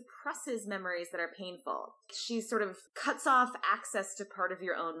ALIE suppresses memories that are painful. She sort of cuts off access to part of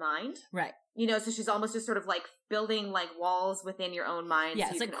your own mind. Right. You know, so she's almost just sort of like building like walls within your own mind. Yeah,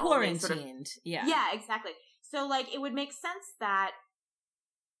 so it's like quarantined. Yeah. Yeah, exactly. So like it would make sense that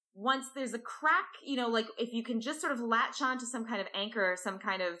once there's a crack, you know, like if you can just sort of latch on to some kind of anchor, some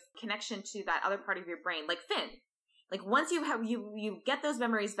kind of connection to that other part of your brain, like Finn. Like once you get those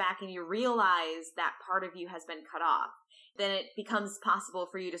memories back and you realize that part of you has been cut off, then it becomes possible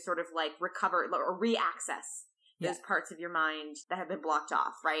for you to sort of like recover or re-access those parts of your mind that have been blocked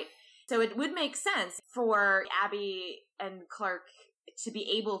off, right? So it would make sense for Abby and Clarke to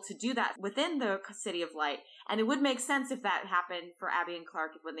be able to do that within the City of Light. And it would make sense if that happened for Abby and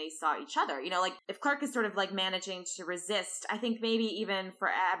Clarke when they saw each other. You know, like if Clarke is sort of like managing to resist, I think maybe even for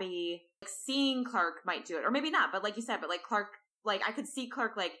Abby, like seeing Clarke might do it. Or maybe not, but like you said, but like Clarke, like I could see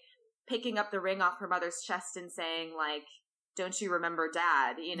Clarke like picking up the ring off her mother's chest and saying like, don't you remember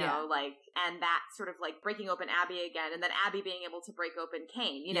Dad? You know, like, and that sort of like breaking open Abby again, and then Abby being able to break open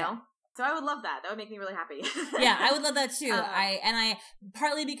Kane, you know? So I would love that. That would make me really happy. Yeah, I would love that too. I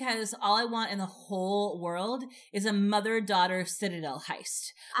partly because all I want in the whole world is a mother-daughter Citadel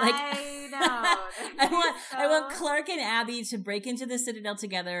heist. Like, I know. I want Clarke and Abby to break into the Citadel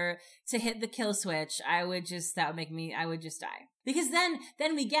together to hit the kill switch. I would just die. Because then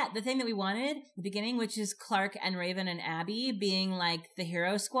we get the thing that we wanted at the beginning, which is Clarke and Raven and Abby being like the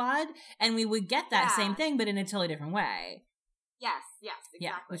hero squad, and we would get that same thing, but in a totally different way. Yes, exactly.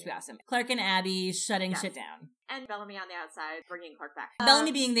 Yeah, which would be awesome. Clarke and Abby shutting shit down. And Bellamy on the outside, bringing Clarke back.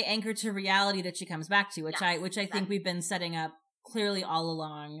 Bellamy being the anchor to reality that she comes back to, which I think we've been setting up clearly all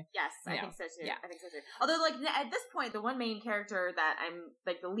along. Yes, I think so too. Yeah. I think so too. Although, like, at this point, the one main character that I'm,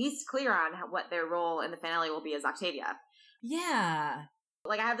 like, the least clear on what their role in the finale will be is Octavia. Yeah.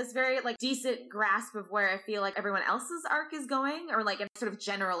 Like, I have this very, like, decent grasp of where I feel like everyone else's arc is going, or, like, sort of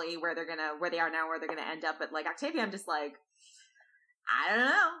generally where they are now, where they're gonna end up. But, like, Octavia, I'm just like, I don't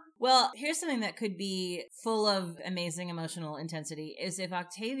know. Well, here's something that could be full of amazing emotional intensity is if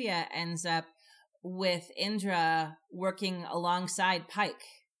Octavia ends up with Indra working alongside Pike.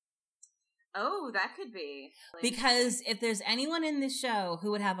 Oh, that could be. Because if there's anyone in this show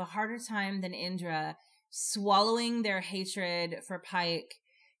who would have a harder time than Indra swallowing their hatred for Pike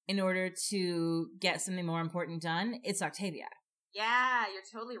in order to get something more important done, it's Octavia. Yeah, you're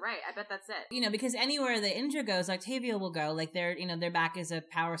totally right. I bet that's it. You know, because anywhere that Indra goes, Octavia will go. Like, they're back as a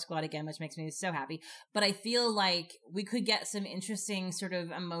power squad again, which makes me so happy. But I feel like we could get some interesting sort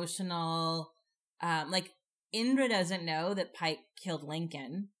of emotional, like, Indra doesn't know that Pike killed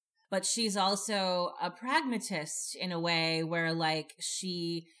Lincoln, but she's also a pragmatist in a way where, like,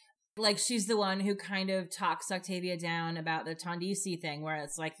 she's the one who kind of talks Octavia down about the Tondisi thing, where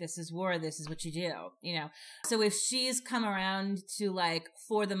it's like, this is war, this is what you do, you know? So if she's come around to, like,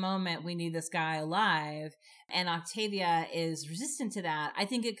 for the moment, we need this guy alive, and Octavia is resistant to that, I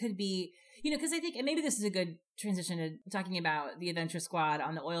think it could be, you know, because I think, and maybe this is a good transition to talking about the adventure squad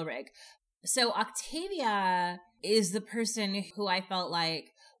on the oil rig. So Octavia is the person who I felt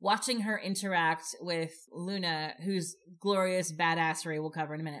like watching her interact with Luna, whose glorious badassery we'll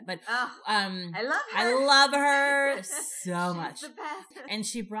cover in a minute. But I love her. I love her so much. She's the best. And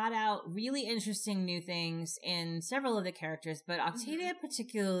she brought out really interesting new things in several of the characters, but Octavia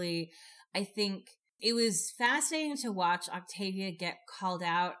particularly, I think it was fascinating to watch Octavia get called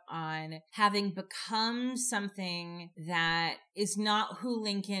out on having become something that is not who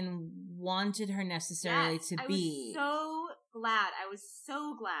Lincoln wanted her necessarily to be. I was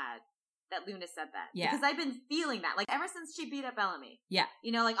so glad that Luna said that. Yeah. Because I've been feeling that, like, ever since she beat up Bellamy. Yeah.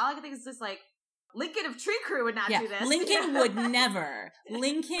 You know, like, all I can think is just, like, Lincoln of Tree Crew would not do this. Lincoln would never.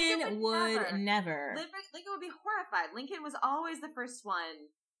 Lincoln would never. Lincoln would be horrified. Lincoln was always the first one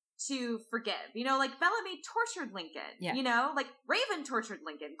to forgive. You know, like, Bellamy tortured Lincoln. Yeah. You know, like, Raven tortured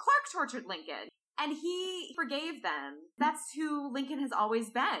Lincoln. Clarke tortured Lincoln. And he forgave them. That's who Lincoln has always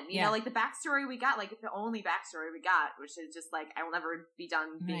been. You know, like the backstory we got, like the only backstory we got, which is just like, I will never be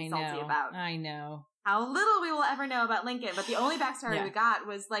done being salty about. I know. How little we will ever know about Lincoln. But the only backstory we got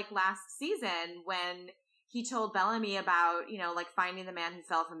was like last season when he told Bellamy about, you know, like finding the man who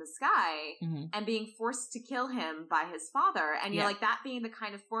fell from the sky and being forced to kill him by his father. And you're like, that being the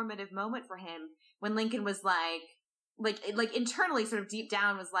kind of formative moment for him when Lincoln was like internally sort of deep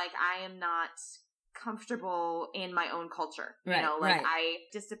down was like, I am not comfortable in my own culture. You know, like I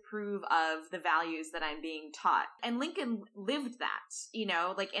disapprove of the values that I'm being taught. And Lincoln lived that, you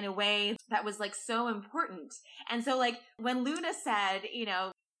know, like in a way that was like so important. And so like when Luna said, you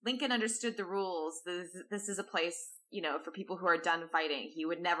know, Lincoln understood the rules. This is a place, you know, for people who are done fighting. He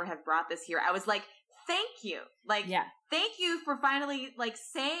would never have brought this here. I was like, thank you. Like, thank you for finally like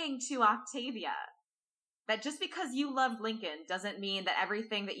saying to Octavia that just because you loved Lincoln doesn't mean that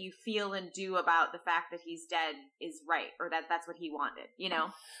everything that you feel and do about the fact that he's dead is right, or that that's what he wanted, you know?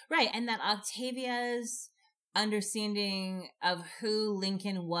 Right. And that Octavia's understanding of who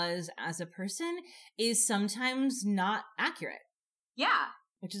Lincoln was as a person is sometimes not accurate. Yeah.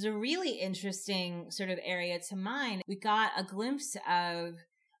 which is a really interesting sort of area to mine. We got a glimpse of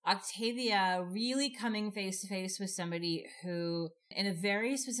Octavia really coming face to face with somebody who, in a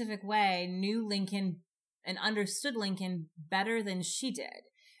very specific way, knew Lincoln and understood Lincoln better than she did.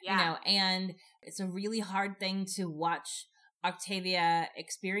 Yeah. You know, and it's a really hard thing to watch Octavia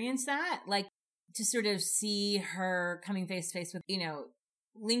experience that, like to sort of see her coming face to face with, you know,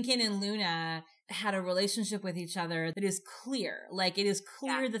 Lincoln and Luna had a relationship with each other that is clear. Like it is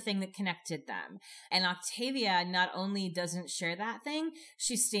clear the thing that connected them. And Octavia not only doesn't share that thing,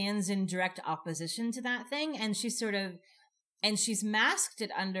 she stands in direct opposition to that thing. And she's sort of, and she's masked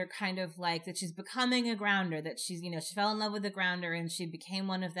it under kind of like that she's becoming a grounder, that she's, you know, she fell in love with the grounder and she became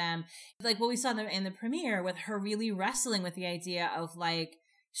one of them. Like what we saw in the premiere with her really wrestling with the idea of like,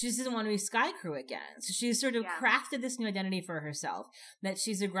 she just doesn't want to be sky crew again. So she's sort of crafted this new identity for herself, that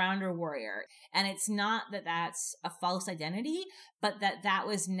she's a grounder warrior. And it's not that that's a false identity, but that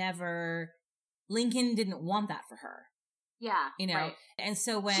was never, Lincoln didn't want that for her. Yeah. You know? Right. And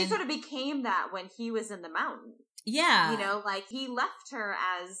so when she sort of became that when he was in the mountain. Yeah. You know, like he left her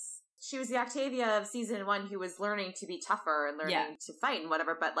as, she was the Octavia of season 1 who was learning to be tougher and learning to fight and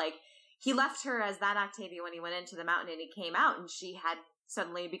whatever. But like he left her as that Octavia when he went into the mountain and he came out and she had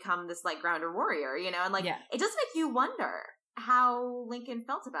suddenly become this like grounder warrior, you know, and like it does make you wonder how Lincoln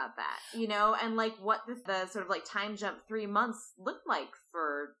felt about that, you know, and like what the sort of like time jump 3 months looked like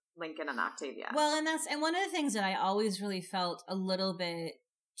for Lincoln and Octavia. Well, and one of the things that I always really felt a little bit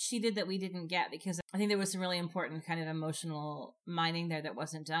cheated that we didn't get, because I think there was some really important kind of emotional mining there that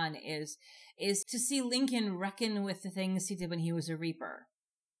wasn't done, is to see Lincoln reckon with the things he did when he was a Reaper.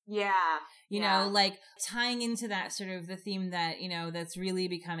 Yeah. You know, like tying into that sort of the theme that, you know, that's really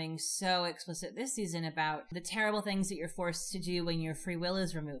becoming so explicit this season about the terrible things that you're forced to do when your free will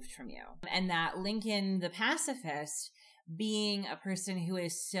is removed from you. And that Lincoln, the pacifist, being a person who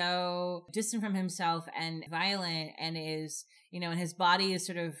is so distant from himself and violent and is, you know, and his body is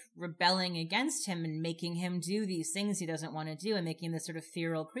sort of rebelling against him and making him do these things he doesn't want to do and making this sort of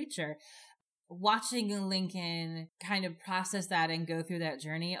feral creature. Watching Lincoln kind of process that and go through that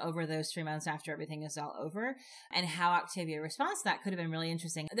journey over those 3 months after everything is all over, and how Octavia responds to that could have been really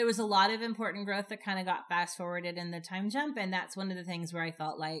interesting. There was a lot of important growth that kind of got fast forwarded in the time jump, and that's one of the things where I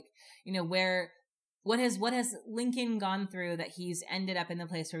felt like, you know, what has Lincoln gone through that he's ended up in the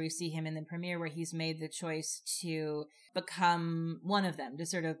place where we see him in the premiere, where he's made the choice to become one of them, to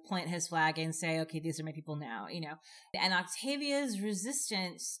sort of plant his flag and say, okay, these are my people now, you know. And Octavia's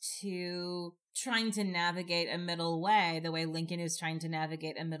resistance to trying to navigate a middle way, the way Lincoln is trying to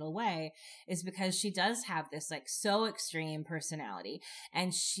navigate a middle way, is because she does have this like so extreme personality,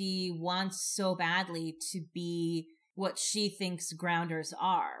 and she wants so badly to be what she thinks grounders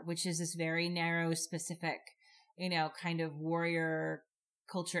are, which is this very narrow, specific, you know, kind of warrior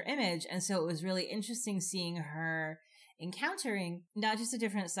culture image. And so it was really interesting seeing her encountering not just a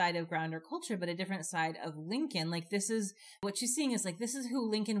different side of grounder culture, but a different side of Lincoln. Like this is what she's seeing is like, this is who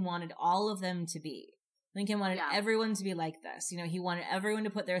Lincoln wanted all of them to be. Lincoln wanted everyone to be like this. You know, he wanted everyone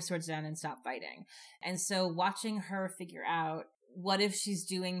to put their swords down and stop fighting. And so watching her figure out what if she's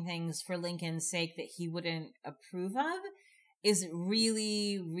doing things for Lincoln's sake that he wouldn't approve of is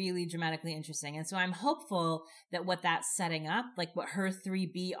really, really dramatically interesting. And so I'm hopeful that what that's setting up, like what her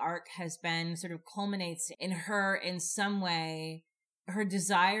 3B arc has been, sort of culminates in her in some way, her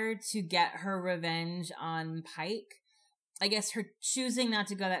desire to get her revenge on Pike. I guess her choosing not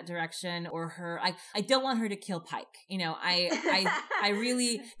to go that direction, or her, I don't want her to kill Pike. You know, I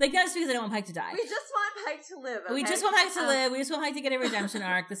really, like, that's because I don't want Pike to die. We just want Pike to live. Okay? We just want Pike to live. We just want Pike to get a redemption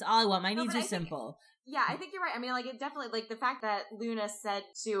arc. That's all I want. My needs are simple. Yeah, I think you're right. I mean, like, it definitely, like, the fact that Luna said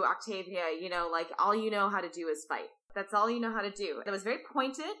to Octavia, you know, like, all you know how to do is fight. That's all you know how to do. That was very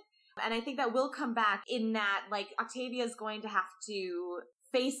pointed. And I think that will come back in that, like, Octavia is going to have to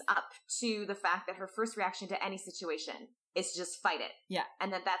face up to the fact that her first reaction to any situation is to just fight it. Yeah.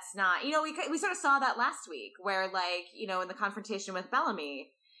 And that's not, you know, we sort of saw that last week where, like, you know, in the confrontation with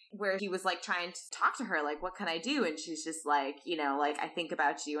Bellamy, where he was like trying to talk to her, like, what can I do? And she's just like, you know, like, I think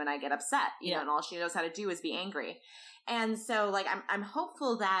about you and I get upset, you know, and all she knows how to do is be angry. And so, like, I'm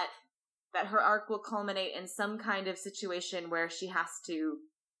hopeful that her arc will culminate in some kind of situation where she has to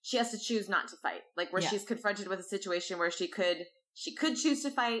choose not to fight. Like, where she's confronted with a situation where she could choose to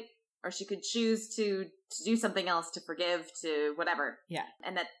fight, or she could choose to do something else, to forgive, to whatever. Yeah.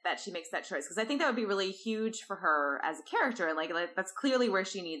 And that she makes that choice. Because I think that would be really huge for her as a character. And like that's clearly where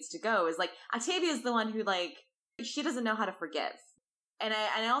she needs to go, is like, Octavia is the one who, like, she doesn't know how to forgive. And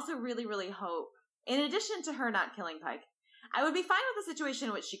I also really, really hope, in addition to her not killing Pike, I would be fine with a situation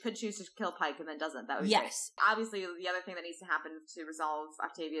in which she could choose to kill Pike and then doesn't. That would be great. Obviously, the other thing that needs to happen to resolve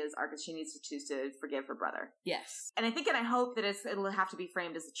Octavia's arc is she needs to choose to forgive her brother. Yes. And I think and I hope that it'll have to be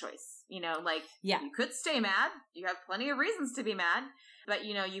framed as a choice. You know, like, you could stay mad. You have plenty of reasons to be mad. But,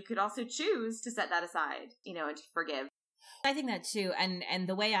 you know, you could also choose to set that aside, you know, and to forgive. I think that too. And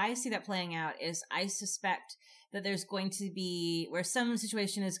the way I see that playing out is I suspect that there's going to be where some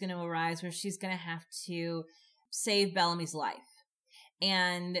situation is going to arise where she's going to have to save Bellamy's life.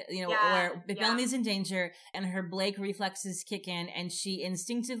 And, you know, or if Bellamy's in danger and her Blake reflexes kick in and she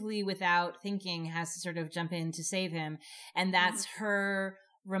instinctively, without thinking, has to sort of jump in to save him. And that's her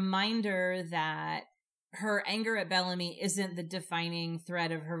reminder that her anger at Bellamy isn't the defining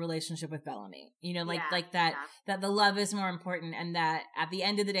thread of her relationship with Bellamy. You know, like that the love is more important and that at the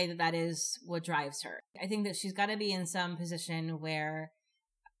end of the day that is what drives her. I think that she's got to be in some position where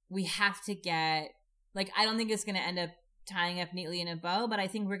we have to get, like, I don't think it's going to end up tying up neatly in a bow, but I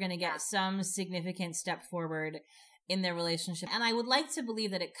think we're going to get some significant step forward in their relationship. And I would like to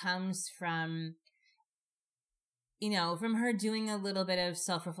believe that it comes from, you know, from her doing a little bit of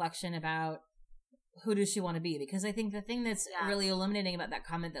self-reflection about who does she want to be? Because I think the thing that's really illuminating about that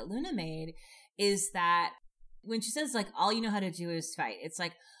comment that Luna made is that when she says, like, all you know how to do is fight, it's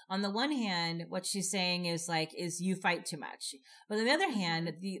like, on the one hand, what she's saying is, like, is you fight too much. But on the other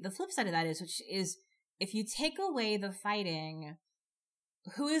hand, the flip side of that is, which is, if you take away the fighting,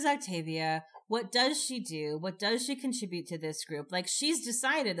 who is Octavia? What does she do? What does she contribute to this group? Like, she's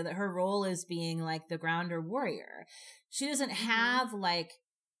decided that her role is being, like, the grounder warrior. She doesn't have, like,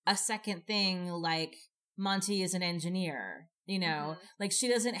 a second thing like Monty is an engineer, you know, like she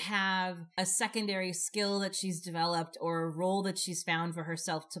doesn't have a secondary skill that she's developed or a role that she's found for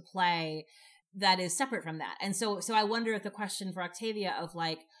herself to play that is separate from that. And so I wonder if the question for Octavia of,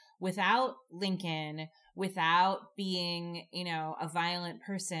 like, without Lincoln, without being, you know, a violent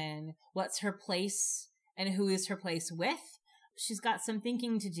person, what's her place and who is her place with? She's got some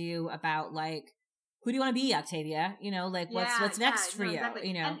thinking to do about, like, who do you want to be, Octavia? You know, like, what's next for you? Exactly.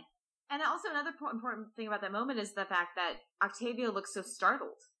 You know, and also another important thing about that moment is the fact that Octavia looks so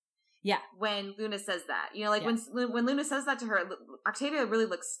startled. Yeah, when Luna says that, you know, like when Luna says that to her, Octavia really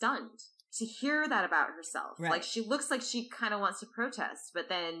looks stunned to hear that about herself. Right. Like, she looks like she kind of wants to protest, but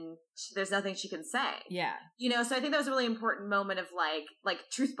then there's nothing she can say. Yeah. You know, so I think that was a really important moment of, like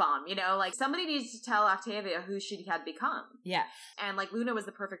truth bomb, you know, like, somebody needs to tell Octavia who she had become. Yeah. And, like, Luna was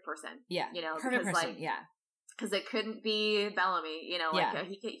the perfect person. Yeah. You know, perfect because, person. like, because it couldn't be Bellamy, you know, like,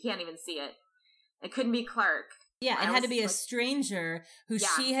 he can't even see it. It couldn't be Clarke. Yeah, it had to be a stranger who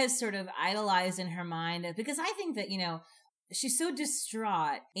she has sort of idolized in her mind. Because I think that, you know, she's so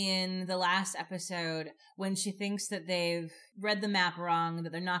distraught in the last episode when she thinks that they've read the map wrong,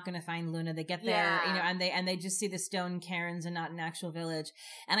 that they're not going to find Luna. They get there, you know, and they just see the stone cairns and not an actual village.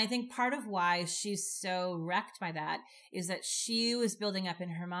 And I think part of why she's so wrecked by that is that she was building up in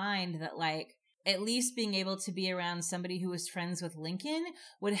her mind that, like, at least being able to be around somebody who was friends with Lincoln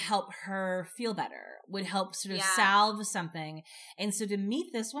would help her feel better, would help sort of salve something. And so to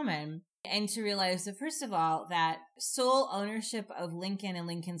meet this woman and to realize that, first of all, that sole ownership of Lincoln and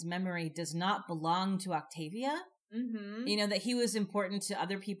Lincoln's memory does not belong to Octavia. Mm-hmm. You know, that he was important to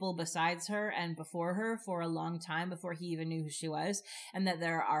other people besides her and before her for a long time before he even knew who she was. And that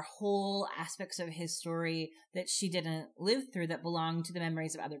there are whole aspects of his story that she didn't live through that belong to the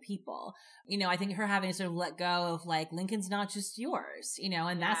memories of other people. You know, I think her having to sort of let go of, like, Lincoln's not just yours, you know,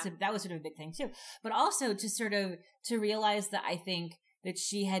 and that was sort of a big thing too. But also to sort of, to realize that I think that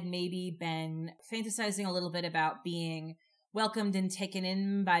she had maybe been fantasizing a little bit about being welcomed and taken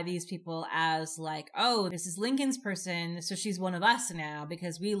in by these people as, like, oh, this is Lincoln's person, so she's one of us now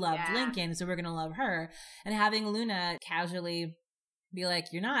because we loved Lincoln, so we're going to love her. And having Luna casually be like,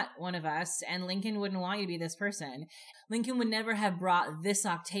 you're not one of us, and Lincoln wouldn't want you to be this person. Lincoln would never have brought this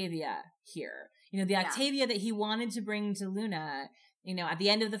Octavia here. You know, the Octavia that he wanted to bring to Luna, you know, at the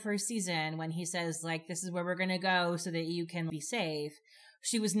end of the first season when he says, like, this is where we're going to go so that you can be safe.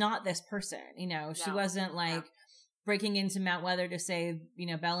 She was not this person, you know, she wasn't like breaking into Mount Weather to save, you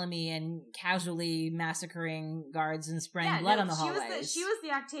know, Bellamy and casually massacring guards and spraying blood on the hallways. She was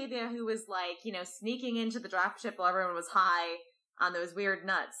the Octavia who was, like, you know, sneaking into the draft ship while everyone was high on those weird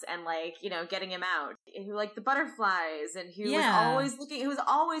nuts and, like, you know, getting him out. Who liked the butterflies and who was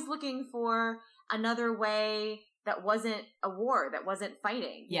always looking for another way that wasn't a war, that wasn't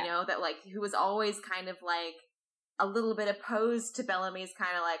fighting, you know, that, like, who was always kind of, like, a little bit opposed to Bellamy's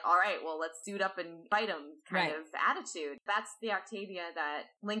kind of, like, all right, well, let's suit up and fight him kind of attitude. That's the Octavia that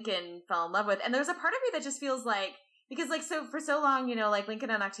Lincoln fell in love with. And there's a part of me that just feels like Because, like, so for so long, you know, like, Lincoln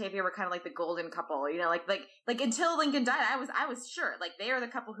and Octavia were kind of like the golden couple, you know, like until Lincoln died, I was sure, like, they are the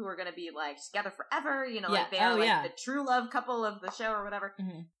couple who are going to be, like, together forever, you know, like, they are, like, the true love couple of the show or whatever.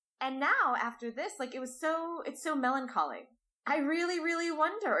 Mm-hmm. And now, after this, like, it's so melancholy. I really, really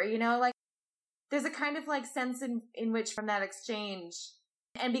wonder, you know, like, there's a kind of, like, sense in which from that exchange,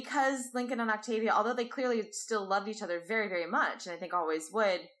 and because Lincoln and Octavia, although they clearly still loved each other very, very much, and I think always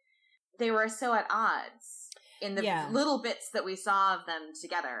would, they were so at odds. In the little bits that we saw of them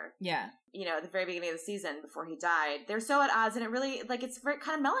together. Yeah. You know, at the very beginning of the season before he died. They're so at odds, and it really, like, it's very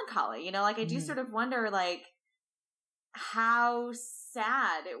kind of melancholy, you know? Like, I do sort of wonder, like, how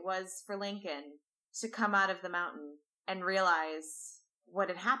sad it was for Lincoln to come out of the mountain and realize what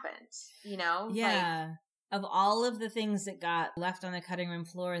had happened, you know? Yeah. Like, of all of the things that got left on the cutting room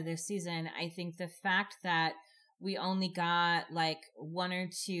floor this season, I think the fact that we only got like 1 or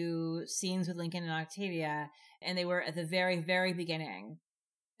 2 scenes with Lincoln and Octavia, and they were at the very, very beginning.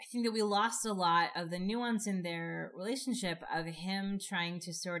 I think that we lost a lot of the nuance in their relationship of him trying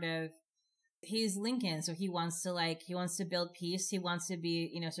to sort of, he's Lincoln, so he wants to build peace. He wants to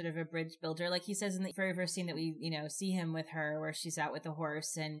be, you know, sort of a bridge builder. Like he says in the very first scene that we, you know, see him with her, where she's out with the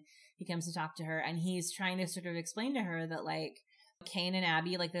horse and he comes to talk to her, and he's trying to sort of explain to her that, like, Kane and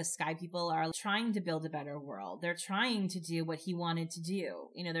Abby, like the Sky people, are trying to build a better world. They're trying to do what he wanted to do.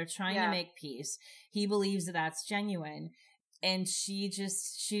 You know, they're trying to make peace. He believes that that's genuine. And she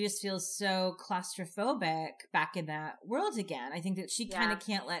just feels so claustrophobic back in that world again. I think that she kind of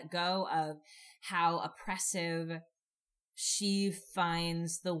can't let go of how oppressive she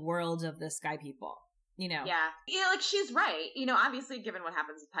finds the world of the Sky people. You know? Yeah, like, she's right. You know, obviously, given what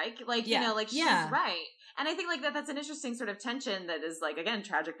happens with Pike, like, you know, like, she's right. And I think, like, that's an interesting sort of tension that is, like, again,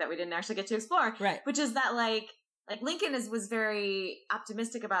 tragic that we didn't actually get to explore. Right. Which is that, like Lincoln was very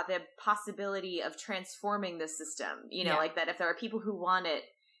optimistic about the possibility of transforming the system. You know, like, that if there are people who want it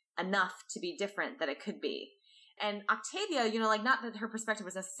enough to be different, that it could be. And Octavia, you know, like, not that her perspective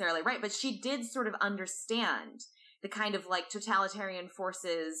was necessarily right, but she did sort of understand the kind of, like, totalitarian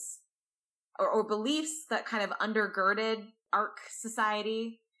forces or beliefs that kind of undergirded ARC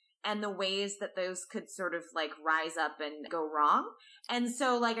society and the ways that those could sort of, like, rise up and go wrong. And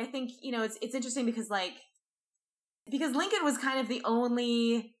so, like, I think, you know, it's interesting because Lincoln was kind of the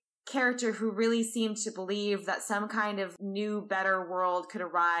only character who really seemed to believe that some kind of new, better world could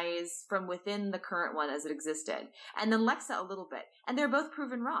arise from within the current one as it existed. And then Lexa a little bit. And they're both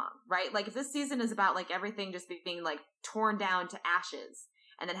proven wrong, right? Like, if this season is about, like, everything just being, like, torn down to ashes,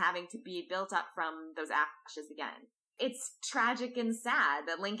 and then having to be built up from those ashes again. It's tragic and sad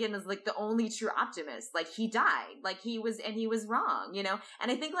that Lincoln is, like, the only true optimist. Like, he died. Like, he was wrong, you know?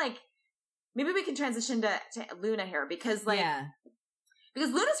 And I think, like, maybe we can transition to Luna here, because, like, because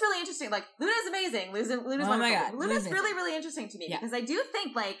Luna's really interesting. Like, Luna's amazing. Luna's wonderful. My God. Luna's really, really interesting to me, because I do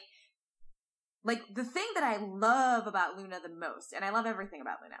think, like, the thing that I love about Luna the most, and I love everything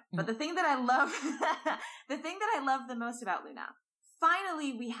about Luna, but the thing that I love the most about Luna,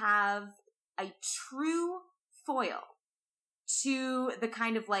 finally, we have a true foil to the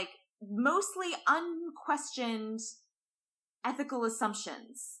kind of, like, mostly unquestioned ethical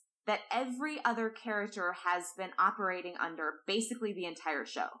assumptions that every other character has been operating under basically the entire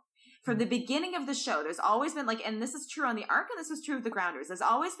show. From the beginning of the show, there's always been, like, and this is true on the ARC, and this was true of the Grounders, there's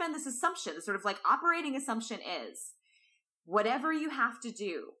always been this assumption, this sort of, like, operating assumption is, whatever you have to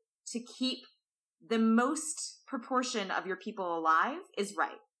do to keep the most proportion of your people alive is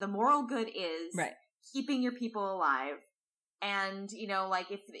right. The moral good is keeping your people alive. And, you know,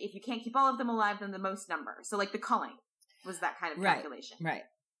 like, if you can't keep all of them alive, then the most number. So, like, the culling was that kind of calculation. Right.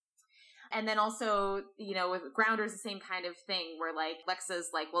 And then also, you know, with Grounders, the same kind of thing where, like, Lexa's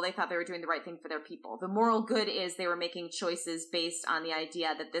like, well, they thought they were doing the right thing for their people. The moral good is they were making choices based on the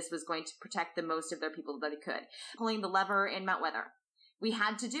idea that this was going to protect the most of their people that it could. Pulling the lever in Mount Weather. We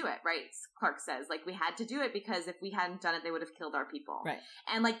had to do it, right? Clarke says, like, we had to do it because if we hadn't done it, they would have killed our people. Right.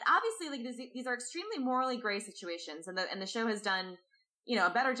 And, like, obviously, like, these are extremely morally gray situations, and the show has done, you know,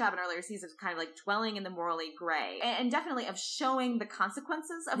 a better job in earlier seasons of kind of, like, dwelling in the morally gray, and definitely of showing the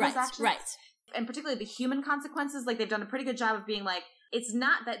consequences of those actions. Right. And particularly the human consequences. Like, they've done a pretty good job of being like, it's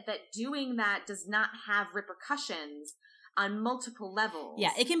not that doing that does not have repercussions on multiple levels.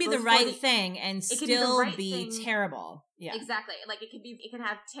 Yeah, it can be the right thing and still be terrible. Yeah. Exactly. Like, it can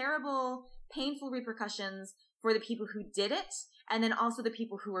have terrible, painful repercussions for the people who did it, and then also the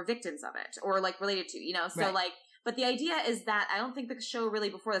people who were victims of it, or, like, related to, you know? So, like, but the idea is that I don't think the show really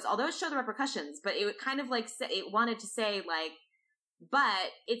before this, although it showed the repercussions, but it kind of, like, it wanted to say, like,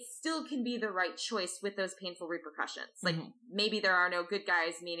 but it still can be the right choice with those painful repercussions. Like, maybe there are no good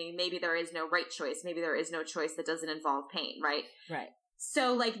guys, meaning maybe there is no right choice. Maybe there is no choice that doesn't involve pain, right? Right.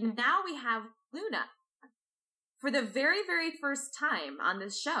 So, like, now we have Luna. For the very, very first time on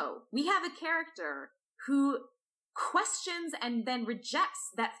this show, we have a character who questions and then rejects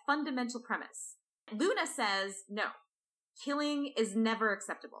that fundamental premise. Luna says, no, killing is never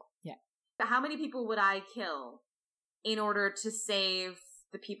acceptable. Yeah. How many people would I kill in order to save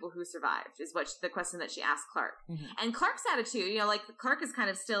the people who survived is what the question that she asked Clarke. And Clarke's attitude, you know, like Clarke is kind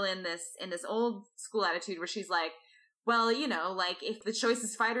of still in this old school attitude where she's like, well, you know, like if the choice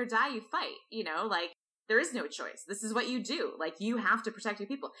is fight or die, you fight, you know, like there is no choice. This is what you do. Like you have to protect your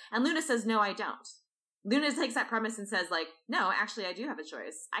people. And Luna says, no, I don't. Luna takes that premise and says like, no, actually I do have a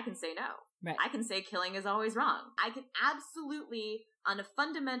choice. I can say no. Right. I can say killing is always wrong. I can absolutely on a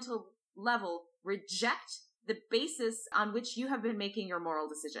fundamental level reject the basis on which you have been making your moral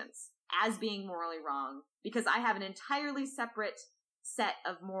decisions as being morally wrong because I have an entirely separate set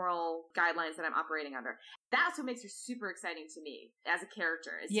of moral guidelines that I'm operating under. That's what makes her super exciting to me as a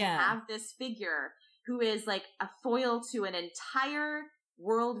character is to have this figure who is like a foil to an entire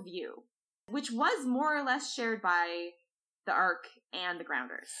worldview, which was more or less shared by the Ark and the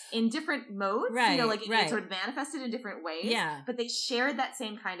Grounders in different modes, you know, like it sort of manifested in different ways, but they shared that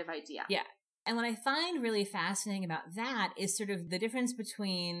same kind of idea. Yeah. And what I find really fascinating about that is sort of the difference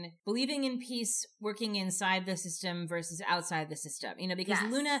between believing in peace, working inside the system versus outside the system, you know, because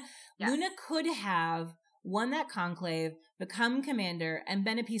Luna could have won that conclave, become commander, and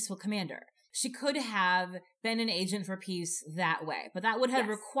been a peaceful commander. She could have been an agent for peace that way, but that would have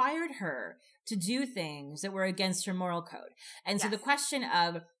required her to do things that were against her moral code. And so the question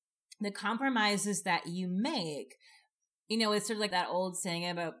of the compromises that you make, you know, it's sort of like that old saying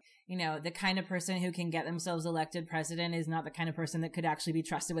about, you know, the kind of person who can get themselves elected president is not the kind of person that could actually be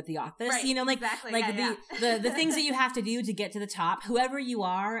trusted with the office. Right, you know, like, the things that you have to do to get to the top, whoever you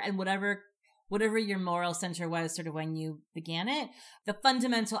are and whatever your moral center was sort of when you began it, the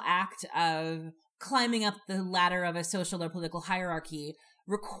fundamental act of climbing up the ladder of a social or political hierarchy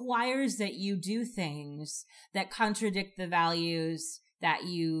requires that you do things that contradict the values that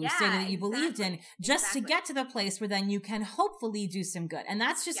you say that you believed in just to get to the place where then you can hopefully do some good. And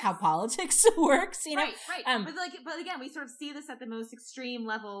that's just how politics works, you know? Right. But again, we sort of see this at the most extreme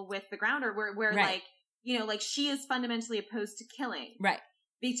level with the Grounder where like, you know, like she is fundamentally opposed to killing. Right.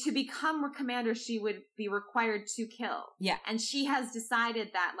 To become her commander, she would be required to kill. Yeah. And she has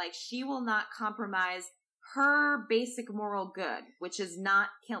decided that like she will not compromise her basic moral good, which is not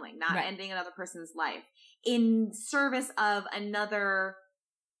killing, not ending another person's life, in service of another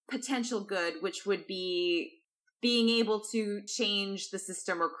potential good, which would be being able to change the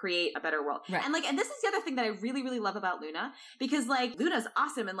system or create a better world. Right. And this is the other thing that I really, really love about Luna, because like Luna's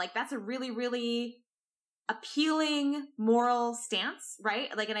awesome. And like, that's a really, really appealing moral stance,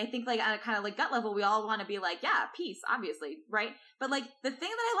 right? Like, and I think like on a kind of like gut level, we all want to be like, yeah, peace, obviously, right? But like the thing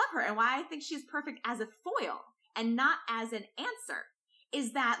that I love her and why I think she's perfect as a foil and not as an answer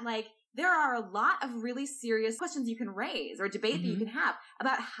is that like there are a lot of really serious questions you can raise or debate that you can have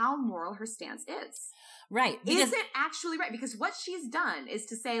about how moral her stance is. Right. Is it actually right? Because what she's done is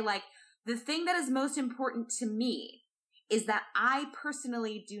to say like, the thing that is most important to me is that I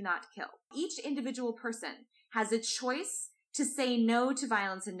personally do not kill. Each individual person has a choice to say no to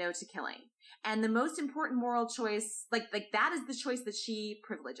violence and no to killing. And the most important moral choice, like that is the choice that she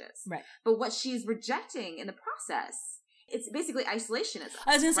privileges. Right. But what she's rejecting in the process, it's basically isolationism.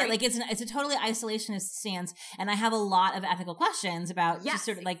 I was going to say, like, it's a totally isolationist stance. And I have a lot of ethical questions about just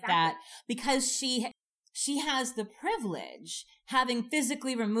sort of like that, because she has the privilege, having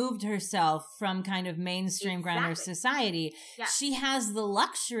physically removed herself from kind of mainstream Grounder society, she has the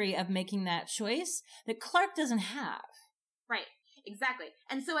luxury of making that choice that Clarke doesn't have. Right. Exactly.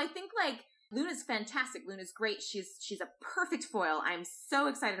 And so I think like Luna's fantastic. Luna's great. She's a perfect foil. I'm so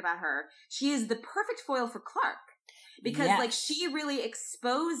excited about her. She is the perfect foil for Clarke because like she really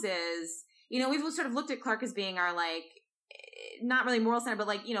exposes, you know, we've sort of looked at Clarke as being our like, not really moral center, but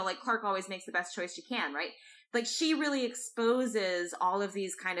like, you know, like Clarke always makes the best choice she can, right? Like she really exposes all of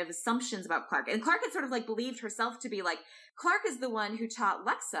these kind of assumptions about Clarke. And Clarke had sort of like believed herself to be like, Clarke is the one who taught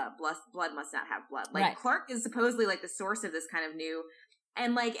Lexa blood must not have blood. Like Clarke is supposedly like the source of this kind of new,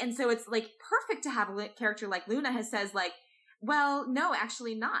 and so it's like perfect to have a character like Luna who says like, well, no,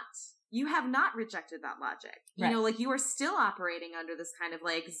 actually not. You have not rejected that logic. You know, like you are still operating under this kind of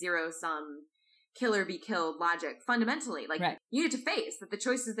like zero sum kill or be killed logic fundamentally. Like you need to face that the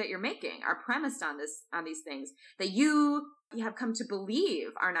choices that you're making are premised on these things that you have come to believe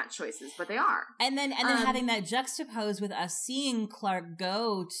are not choices, but they are. And then having that juxtaposed with us seeing Clarke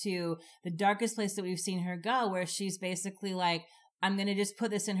go to the darkest place that we've seen her go, where she's basically like, I'm going to just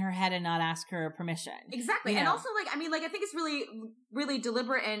put this in her head and not ask her permission. Exactly. And also I think it's really, really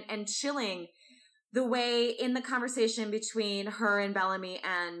deliberate and chilling the way in the conversation between her and Bellamy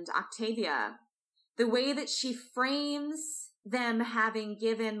and Octavia, the way that she frames them having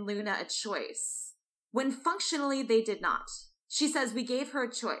given Luna a choice when functionally they did not. She says, we gave her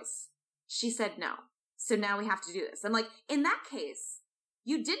a choice. She said no. So now we have to do this. I'm like, in that case,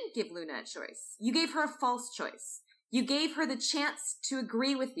 you didn't give Luna a choice. You gave her a false choice. You gave her the chance to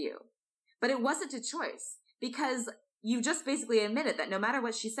agree with you, but it wasn't a choice because you just basically admitted that no matter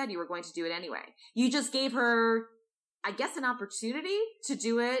what she said, you were going to do it anyway. You just gave her, I guess, an opportunity to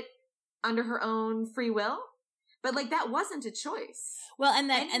do it under her own free will. But like, that wasn't a choice. Well,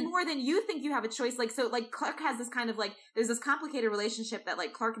 and more than you think you have a choice. Like, so like Clarke has this kind of like, there's this complicated relationship that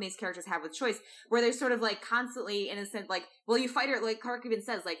like Clarke and these characters have with choice, where they're sort of like constantly in a sense, like, well, you fight or like Clarke even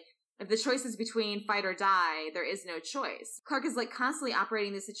says like, if the choice is between fight or die, there is no choice. Clarke is like constantly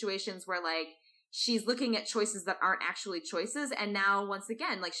operating these situations where like, she's looking at choices that aren't actually choices. And now, once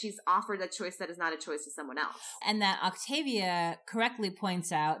again, like she's offered a choice that is not a choice to someone else. And that Octavia correctly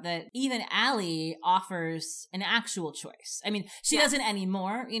points out that even ALIE offers an actual choice. I mean, she doesn't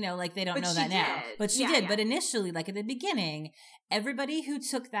anymore, like they don't know that now. But she did. But initially, like at the beginning, everybody who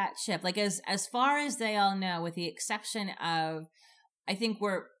took that ship, like as far as they all know, with the exception of, I think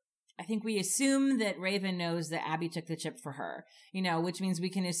we assume that Raven knows that Abby took the chip for her, which means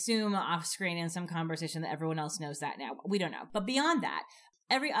we can assume off screen in some conversation that everyone else knows that now. We don't know. But beyond that,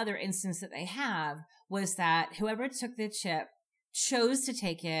 every other instance that they have was that whoever took the chip chose to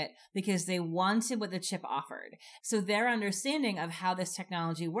take it because they wanted what the chip offered. So their understanding of how this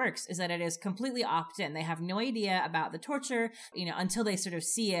technology works is that it is completely opt-in. They have no idea about the torture, until they sort of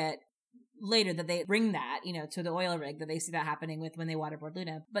see it later, that they bring that, to the oil rig, that they see that happening with when they waterboard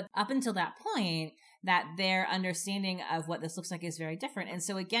Luna. But up until that point, that their understanding of what this looks like is very different. And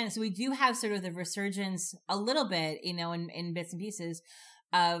so again, we do have sort of the resurgence a little bit, in bits and pieces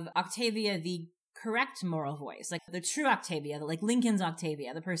of Octavia, the correct moral voice, like the true Octavia, like Lincoln's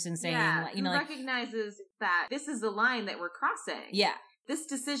Octavia, the person saying, who recognizes that this is the line that we're crossing. Yeah. This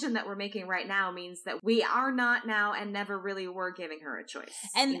decision that we're making right now means that we are not now and never really were giving her a choice.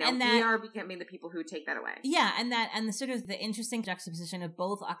 And that we are becoming the people who take that away. Yeah. And the sort of the interesting juxtaposition of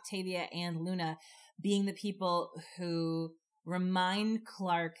both Octavia and Luna being the people who remind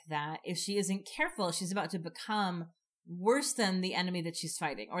Clarke that if she isn't careful, she's about to become worse than the enemy that she's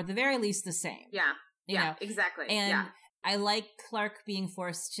fighting, or at the very least the same. Yeah. Exactly. And I like Clarke being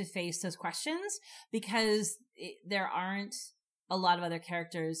forced to face those questions because there aren't a lot of other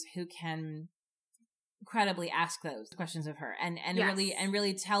characters who can credibly ask those questions of her and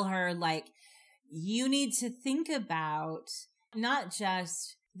really tell her, like, you need to think about not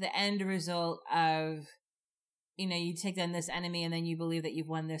just the end result of, you take down this enemy and then you believe that you've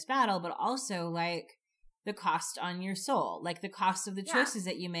won this battle, but also like the cost on your soul, like the cost of the choices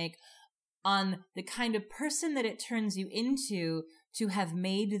that you make, on the kind of person that it turns you into to have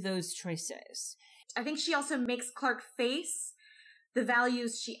made those choices. I think she also makes Clarke face the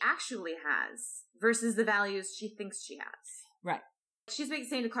values she actually has versus the values she thinks she has. Right. She's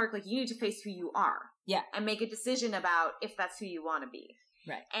saying to Clarke, like, you need to face who you are. Yeah. And make a decision about if that's who you want to be.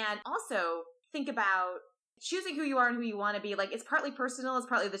 Right. And also think about choosing who you are and who you want to be. Like, it's partly personal, it's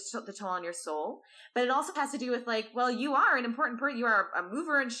partly the toll on your soul. But it also has to do with, like, well, you are an important person. You are a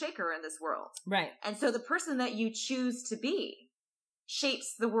mover and shaker in this world. Right. And so the person that you choose to be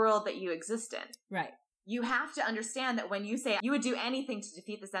shapes the world that you exist in. Right. You have to understand that when you say you would do anything to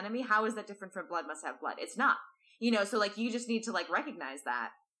defeat this enemy, how is that different from blood must have blood? It's not. So like you just need to like recognize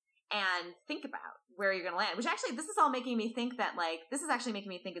that and think about where you're going to land. Which actually, this is all making me think that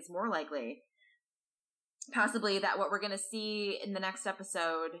it's more likely possibly that what we're going to see in the next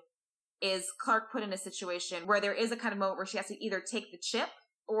episode is Clarke put in a situation where there is a kind of moment where she has to either take the chip,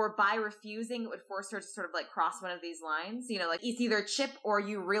 or by refusing, it would force her to sort of like cross one of these lines. Like it's either chip or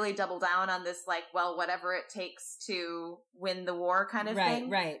you really double down on this, like, well, whatever it takes to win the war kind of thing.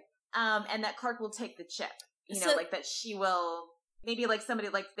 Right. And that Clarke will take the chip, like that she will, maybe like somebody,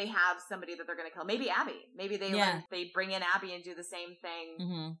 like they have somebody that they're going to kill. Maybe Abby. Maybe they they bring in Abby and do the same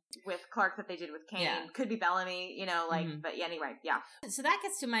thing with Clarke that they did with Kane. Yeah. Could be Bellamy, but anyway, yeah. So that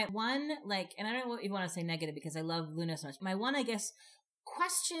gets to my one, like, and I don't even want to say negative because I love Luna so much. My one, I guess,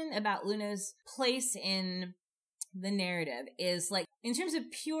 question about Luna's place in the narrative is like, in terms of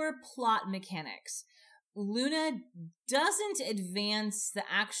pure plot mechanics, Luna doesn't advance the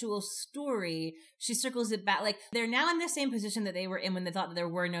actual story. She circles it back. Like, they're now in the same position that they were in when they thought that there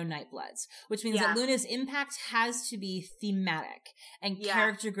were no Nightbloods, which means that Luna's impact has to be thematic and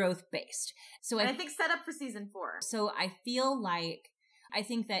character growth based. So I think set up for season 4. So I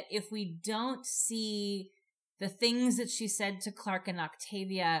think that if we don't see the things that she said to Clarke and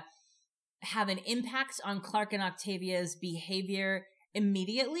Octavia have an impact on Clarke and Octavia's behavior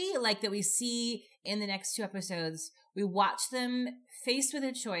immediately, like that we see in the next 2 episodes, we watch them faced with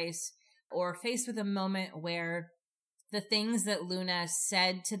a choice or faced with a moment where the things that Luna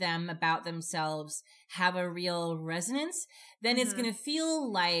said to them about themselves have a real resonance, then it's going to feel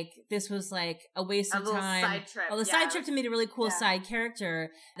like this was like a waste of time. Side trip. Well, the side trip to meet a really cool side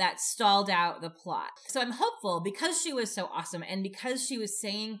character that stalled out the plot. So I'm hopeful, because she was so awesome and because she was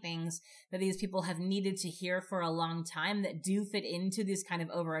saying things that these people have needed to hear for a long time that do fit into these kind of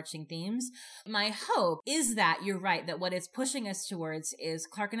overarching themes. My hope is that you're right, that what it's pushing us towards is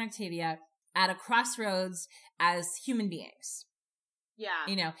Clarke and Octavia at a crossroads as human beings. Yeah.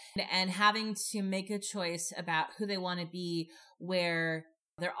 You know, and having to make a choice about who they want to be, where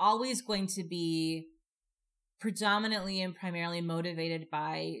they're always going to be predominantly and primarily motivated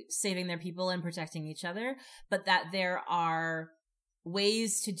by saving their people and protecting each other, but that there are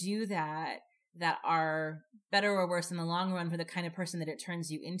ways to do that that are better or worse in the long run for the kind of person that it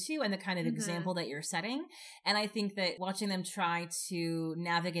turns you into and the kind of example that you're setting. And I think that watching them try to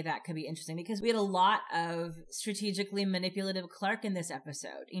navigate that could be interesting, because we had a lot of strategically manipulative Clarke in this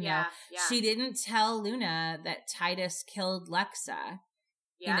episode. You know, she didn't tell Luna that Titus killed Lexa.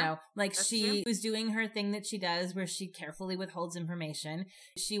 You know, like she was doing her thing that she does where she carefully withholds information.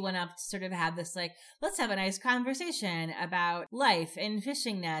 She went up to sort of have this like, let's have a nice conversation about life and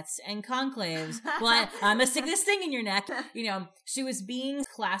fishing nets and conclaves. Well, I'm gonna stick this thing in your neck. You know, she was being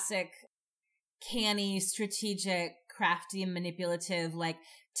classic, canny, strategic, crafty, and manipulative, like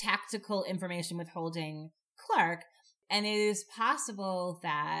tactical information withholding Clarke. And it is possible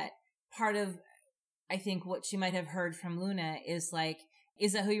that part of, I think, what she might have heard from Luna is like,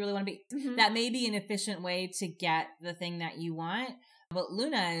 is that who you really want to be? That may be an efficient way to get the thing that you want. But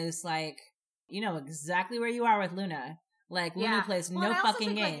Luna is like, you know exactly where you are with Luna. Like, Luna plays no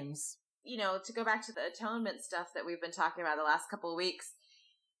fucking games. Like, you know, to go back to the atonement stuff that we've been talking about the last couple of weeks,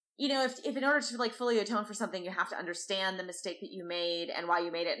 you know, if in order to like fully atone for something, you have to understand the mistake that you made and why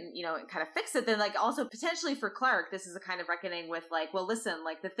you made it, and, you know, and kind of fix it, then like also potentially for Clarke, this is a kind of reckoning with like, well, listen,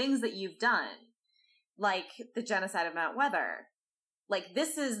 like the things that you've done, like the genocide of Mount Weather, like,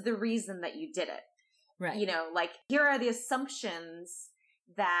 this is the reason that you did it. Right. You know, like, here are the assumptions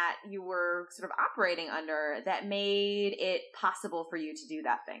that you were sort of operating under that made it possible for you to do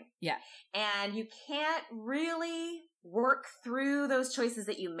that thing. Yeah. And you can't really work through those choices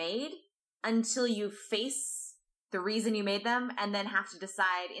that you made until you face the reason you made them, and then have to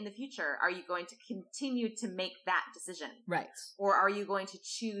decide in the future, are you going to continue to make that decision? Right. Or are you going to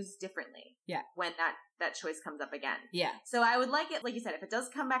choose differently? Yeah. When that choice comes up again. Yeah. So I would like it, like you said, if it does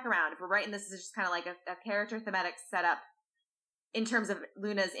come back around, if we're writing this is just kind of like a character thematic setup in terms of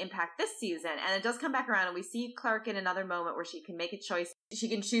Luna's impact this season, and it does come back around and we see Clarke in another moment where she can make a choice. She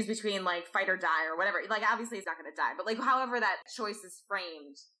can choose between like fight or die or whatever. Like, obviously he's not going to die, but like however that choice is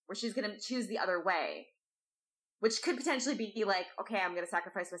framed, where she's going to choose the other way, which could potentially be like, okay, I'm going to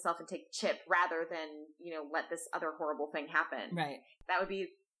sacrifice myself and take Chip rather than, you know, let this other horrible thing happen. Right. That would be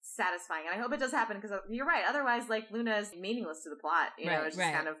satisfying. And I hope it does happen, because you're right. Otherwise, like, Luna is meaningless to the plot. You know, it's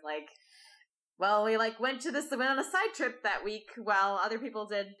just kind of like, well, we like went on a side trip that week while other people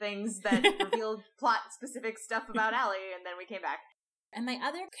did things that revealed plot specific stuff about ALIE, and then we came back. And my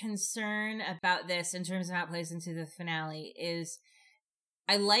other concern about this in terms of how it plays into the finale is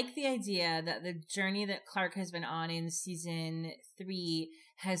I like the idea that the journey that Clarke has been on in season 3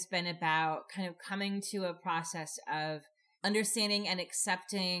 has been about kind of coming to a process of understanding and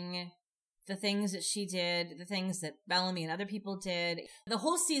accepting the things that she did, the things that Bellamy and other people did. The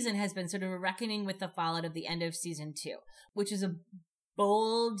whole season has been sort of a reckoning with the fallout of the end of season 2, which is a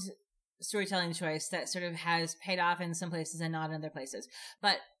bold storytelling choice that sort of has paid off in some places and not in other places.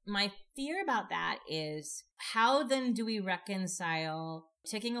 But my fear about that is, how then do we reconcile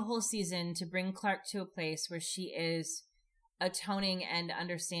taking a whole season to bring Clarke to a place where she is atoning and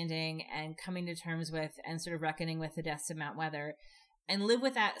understanding and coming to terms with and sort of reckoning with the deaths of Mount Weather, and live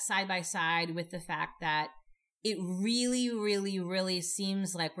with that side by side with the fact that it really, really, really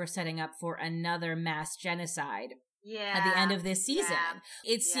seems like we're setting up for another mass genocide at the end of this season.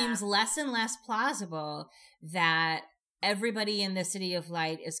 It seems less and less plausible that everybody in the City of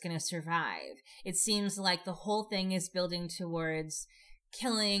Light is going to survive. It seems like the whole thing is building towards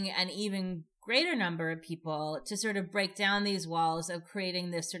killing an even greater number of people to sort of break down these walls of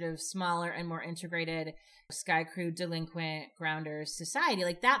creating this sort of smaller and more integrated Sky Crew delinquent grounders society.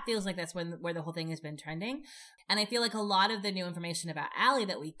 Like that feels like that's where the whole thing has been trending. And I feel like a lot of the new information about ALIE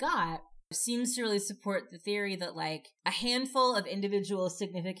that we got seems to really support the theory that like a handful of individual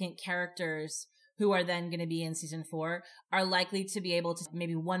significant characters who are then going to be in season 4 are likely to be able to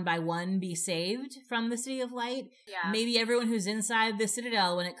maybe one by one be saved from the City of Light. Yeah. Maybe everyone who's inside the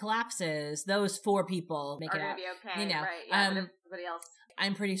Citadel when it collapses, those 4 people make it out. Are going to be okay, you know, right? Yeah, but everybody else.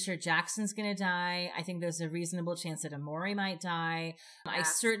 I'm pretty sure Jackson's going to die. I think there's a reasonable chance that Emori might die. Yeah. I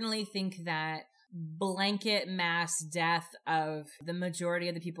certainly think that blanket mass death of the majority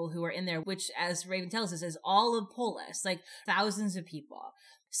of the people who are in there, which as Raven tells us is all of Polis, like thousands of people.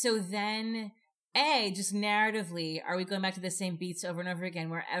 So then just narratively, are we going back to the same beats over and over again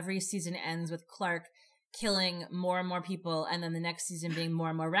where every season ends with Clarke killing more and more people and then the next season being more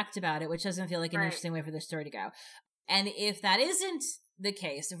and more wrecked about it, which doesn't feel like an interesting way for the story to go. And if that isn't the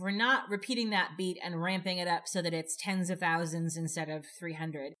case, if we're not repeating that beat and ramping it up so that it's tens of thousands instead of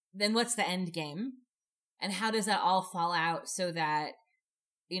 300, then what's the end game? And how does that all fall out so that,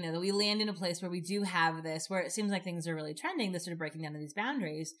 you know, that we land in a place where we do have this, where it seems like things are really trending, this sort of breaking down of these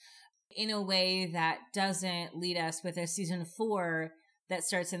boundaries in a way that doesn't lead us with a season 4 that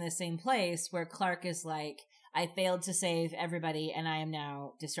starts in the same place where Clarke is like, I failed to save everybody and I am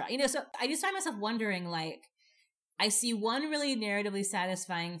now distraught. You know, so I just find myself wondering, like, I see one really narratively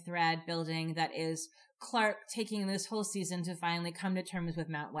satisfying thread building that is Clarke taking this whole season to finally come to terms with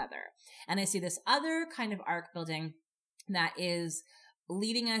Mount Weather. And I see this other kind of arc building that is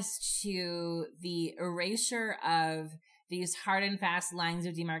leading us to the erasure of these hard and fast lines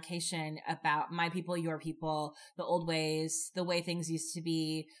of demarcation about my people, your people, the old ways, the way things used to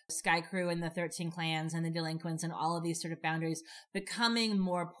be, Sky Crew and the 13 clans and the delinquents and all of these sort of boundaries becoming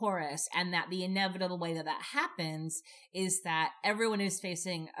more porous. And that the inevitable way that that happens is that everyone is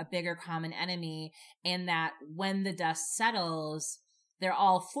facing a bigger common enemy, and that when the dust settles, they're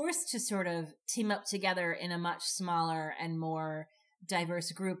all forced to sort of team up together in a much smaller and more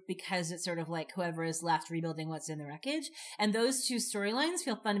diverse group, because it's sort of like whoever is left rebuilding what's in the wreckage. And those two storylines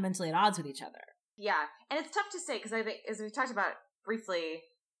feel fundamentally at odds with each other. Yeah. And it's tough to say because I think, as we talked about briefly,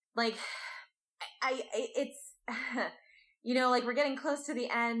 like, it's, you know, like we're getting close to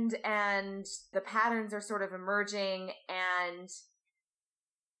the end and the patterns are sort of emerging, and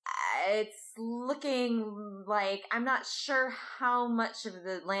it's looking like I'm not sure how much of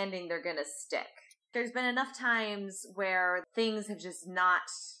the landing they're going to stick. There's been enough times where things have just not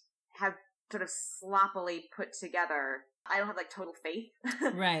have sort of sloppily put together. I don't have like total faith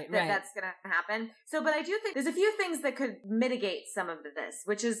right, that's going to happen. So, but I do think there's a few things that could mitigate some of this,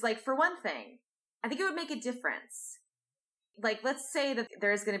 which is like, for one thing, I think it would make a difference. Like, let's say that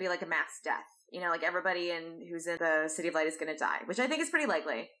there is going to be like a mass death, you know, like everybody who's in the City of Light is going to die, which I think is pretty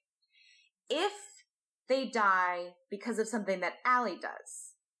likely. If they die because of something that ALIE does,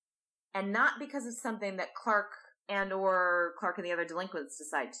 and not because of something that Clarke and the other delinquents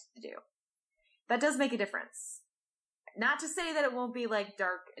decide to do, that does make a difference. Not to say that it won't be like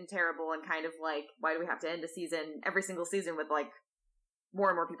dark and terrible and kind of like, why do we have to end a season, every single season, with like more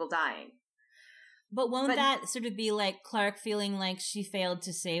and more people dying? But won't that sort of be like Clarke feeling like she failed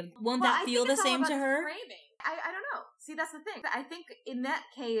to save? Won't that feel the same to her? Framing. I don't know. See, that's the thing. I think in that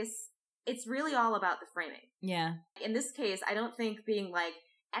case, it's really all about the framing. Yeah. In this case, I don't think being like,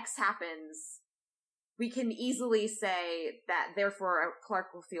 X happens, we can easily say that therefore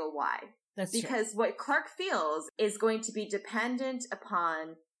Clarke will feel Y. That's because true. What Clarke feels is going to be dependent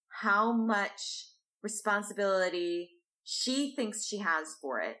upon how much responsibility she thinks she has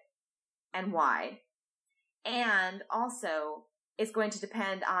for it and why. And also it's going to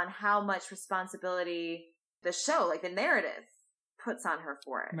depend on how much responsibility the show, like the narrative, puts on her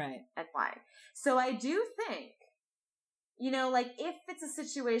for it. Right. And why. So I do think, you know, like, if it's a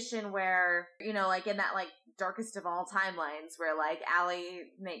situation where, you know, like in that, like, darkest of all timelines where, like, ALIE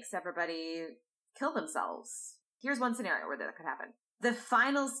makes everybody kill themselves. Here's one scenario where that could happen. The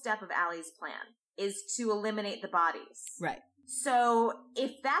final step of ALIE's plan is to eliminate the bodies. Right. So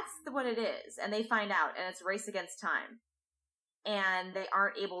if that's what it is, and they find out, and it's a race against time, and they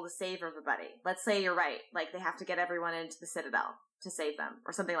aren't able to save everybody, let's say you're right, like, they have to get everyone into the Citadel to save them,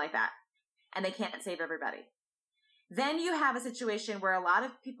 or something like that, and they can't save everybody. Then you have a situation where a lot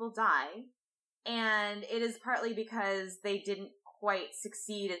of people die, and it is partly because they didn't quite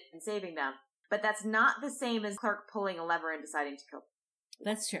succeed in saving them. But that's not the same as Clarke pulling a lever and deciding to kill them.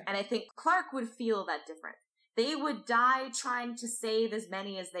 That's true. And I think Clarke would feel that different. they would die trying to save as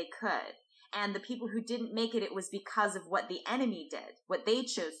many as they could. And the people who didn't make it, it was because of what the enemy did, what they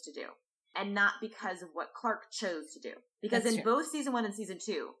chose to do, and not because of what Clarke chose to do. Because in both season 1 and season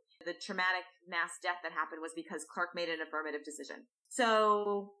 2, the traumatic mass death that happened was because Clarke made an affirmative decision.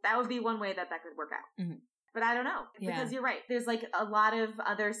 So that would be one way that could work out. Mm-hmm. But I don't know, because you're right. There's like a lot of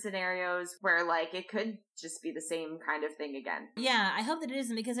other scenarios where like it could just be the same kind of thing again. Yeah, I hope that it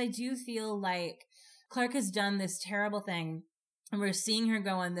isn't, because I do feel like Clarke has done this terrible thing, and we're seeing her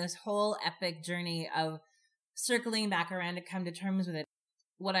go on this whole epic journey of circling back around to come to terms with it.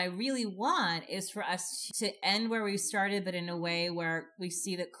 What I really want is for us to end where we started, but in a way where we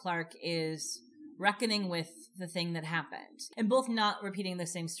see that Clarke is reckoning with the thing that happened, and both not repeating the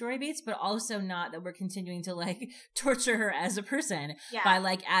same story beats, but also not that we're continuing to like torture her as a person by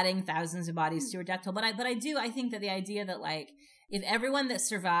like adding thousands of bodies to her death toll. But I think that the idea that like, if everyone that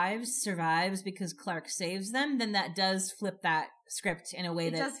survives because Clarke saves them, then that does flip that script in a way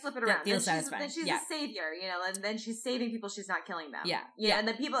that feels satisfying. Then she's a savior, and then she's saving people. She's not killing them. Yeah. And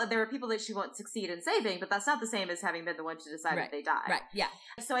then there are people that she won't succeed in saving, but that's not the same as having been the one to decide if they die. Right. Yeah.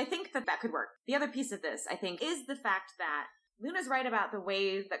 So I think that could work. The other piece of this, I think, is the fact that Luna's right about the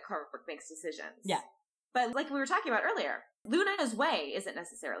way that Clarke makes decisions. Yeah. But like we were talking about earlier, Luna's way isn't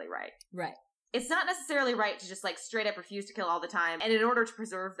necessarily right. Right. It's not necessarily right to just like straight up refuse to kill all the time. And in order to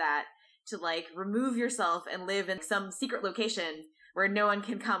preserve that, to like remove yourself and live in some secret location where no one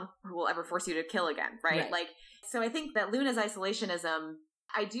can come who will ever force you to kill again. Right? Like, so I think that Luna's isolationism,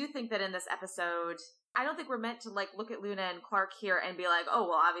 I do think that in this episode, I don't think we're meant to like look at Luna and Clarke here and be like, oh,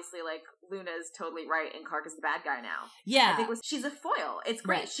 well, obviously like Luna's totally right and Clarke is the bad guy now. Yeah. I think she's a foil. It's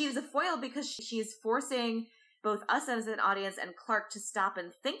great. Right. She's a foil because she's forcing both us as an audience and Clarke to stop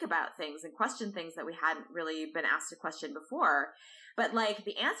and think about things and question things that we hadn't really been asked to question before. But like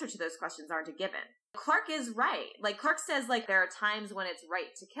the answer to those questions aren't a given. Clarke is right. Like Clarke says, like there are times when it's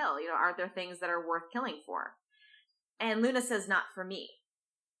right to kill. Aren't there things that are worth killing for? And Luna says, not for me.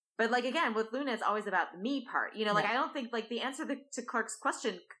 But like again, with Luna, it's always about the me part. Like I don't think like the answer to Clarke's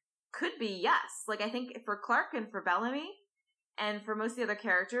question could be yes. Like I think for Clarke and for Bellamy and for most of the other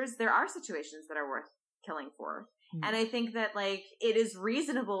characters, there are situations that are worth killing for. Mm-hmm. And I think that like it is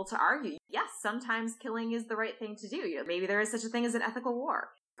reasonable to argue, yes, sometimes killing is the right thing to do. Maybe there is such a thing as an ethical war.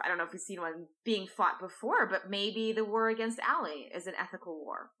 I don't know if we've seen one being fought before, but maybe the war against ALIE is an ethical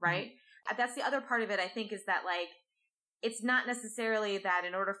war, right? Mm-hmm. That's the other part of it, I think, is that like it's not necessarily that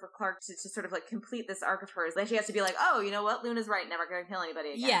in order for Clarke to sort of like complete this arc of hers, that she has to be like, oh, you know what, Luna's right, never gonna kill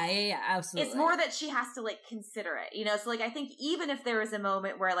anybody again. Yeah, absolutely. It's more that she has to like consider it, so like I think even if there is a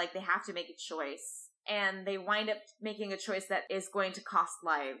moment where like they have to make a choice and they wind up making a choice that is going to cost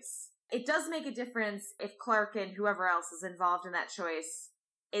lives, it does make a difference if Clarke and whoever else is involved in that choice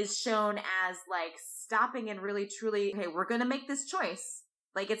is shown as like stopping and really truly, okay, we're gonna make this choice.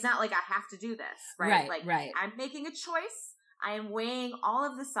 Like, it's not like I have to do this, right? Right. I'm making a choice. I am weighing all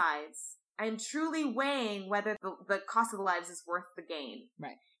of the sides. I am truly weighing whether the cost of the lives is worth the gain.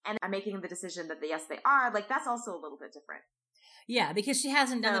 Right. And I'm making the decision that yes, they are. Like, that's also a little bit different. Yeah, because she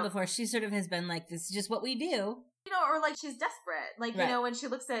hasn't done it before. She sort of has been like, this is just what we do. Or like she's desperate. Like, when she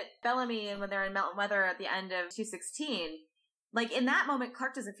looks at Bellamy and when they're in Melton Weather at the end of 216, like, in that moment,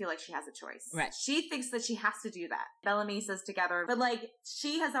 Clarke doesn't feel like she has a choice. Right. She thinks that she has to do that. Bellamy says together. But, like,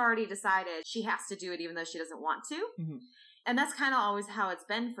 she has already decided she has to do it even though she doesn't want to. Mm-hmm. And that's kind of always how it's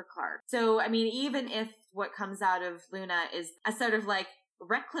been for Clarke. So, I mean, even if what comes out of Luna is a sort of, like,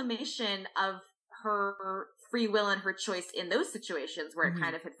 reclamation of her free will and her choice in those situations where it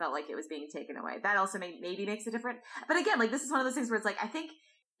kind of had felt like it was being taken away, that also maybe makes it different. But again, like, this is one of those things where it's like, I think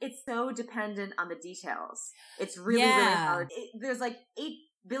it's so dependent on the details. It's really, really hard. There's like 8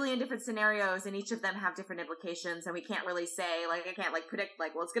 billion different scenarios and each of them have different implications. And we can't really say, like, I can't like predict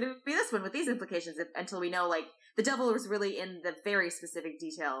like, well, it's going to be this one with these implications until we know like the devil was really in the very specific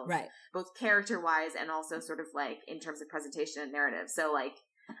details. Right. Both character wise and also sort of like in terms of presentation and narrative. So like,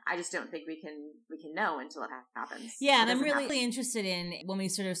 I just don't think we can know until it happens. Yeah, and I'm really interested in when we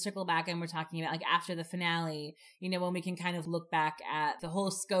sort of circle back and we're talking about like after the finale, when we can kind of look back at the whole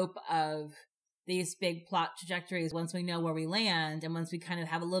scope of these big plot trajectories once we know where we land and once we kind of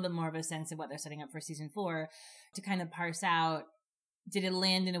have a little bit more of a sense of what they're setting up for season 4 to kind of parse out, did it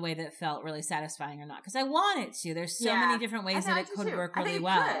land in a way that felt really satisfying or not? Because I want it to. There's so many different ways that it could work really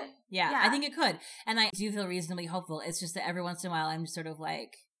well. Yeah, I think it could. And I do feel reasonably hopeful. It's just that every once in a while I'm sort of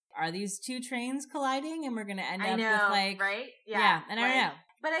like, are these two trains colliding and we're going to end up with like... right? Yeah, and I don't know.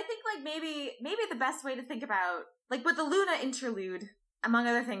 But I think like maybe the best way to think about, like with the Luna interlude, among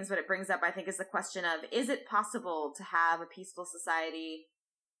other things, what it brings up, I think, is the question of, is it possible to have a peaceful society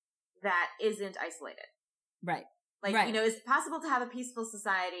that isn't isolated? Right. Like, right. you know, is it possible to have a peaceful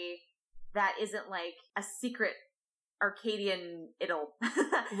society that isn't like a secret Arcadian idyll?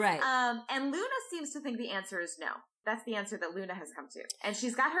 Right. And Luna seems to think the answer is no. That's the answer that Luna has come to. And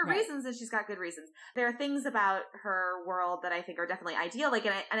she's got her reasons, and she's got good reasons. There are things about her world that I think are definitely ideal. Like,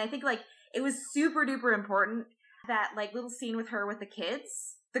 and I think, like, it was super duper important that, like, little scene with her with the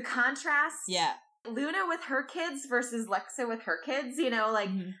kids. The contrast. Yeah. Luna with her kids versus Lexa with her kids, you know, like,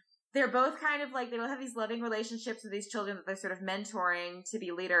 they're both kind of like, they both have these loving relationships with these children that they're sort of mentoring to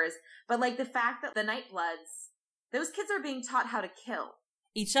be leaders. But, like, the fact that the Nightbloods, those kids are being taught how to kill.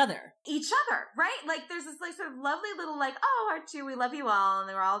 Each other, right? Like, there's this, like, sort of lovely little, like, oh, R2, we love you all, and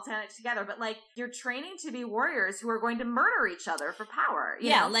they were all together. But, like, you're training to be warriors who are going to murder each other for power. You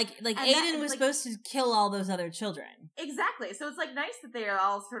know? like Aiden was supposed to kill all those other children. Exactly. So it's, like, nice that they are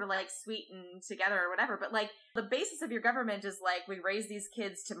all sort of, like, sweet and together or whatever. But, like, the basis of your government is, like, we raise these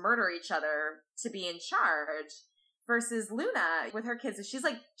kids to murder each other to be in charge. Versus Luna with her kids,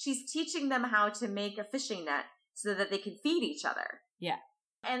 she's teaching them how to make a fishing net so that they can feed each other. Yeah.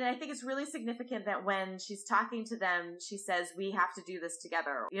 And I think it's really significant that when she's talking to them, she says, we have to do this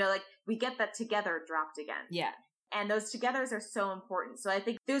together. You know, like, we get that together dropped again. Yeah. And those togethers are so important. So I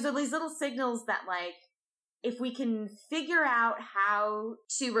think there's all these little signals that, like, if we can figure out how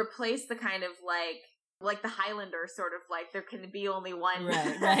to replace the kind of, like the Highlander sort of, like, there can be only one.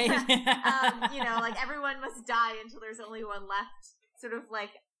 Right. You know, like, everyone must die until there's only one left. Sort of, like,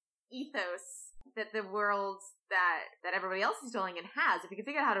 ethos that the world that everybody else is dwelling in has. If we can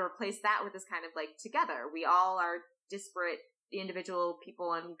figure out how to replace that with this kind of, like, together, we all are disparate individual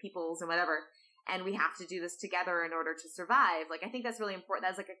people and peoples and whatever, and we have to do this together in order to survive. Like, I think that's really important.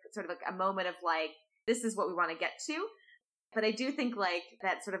 That's, like, a sort of, like, a moment of, like, this is what we want to get to. But I do think, like,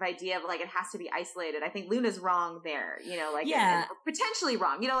 that sort of idea of, like, it has to be isolated. I think Luna's wrong there, you know, like, and potentially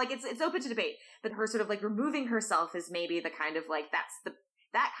wrong. You know, like, it's open to debate. But her sort of, like, removing herself is maybe the kind of, like,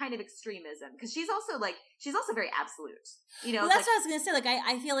 that kind of extremism, because she's also very absolute, you know. Well, that's what I was gonna say. Like,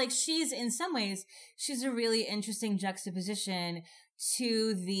 I feel like she's, in some ways, she's a really interesting juxtaposition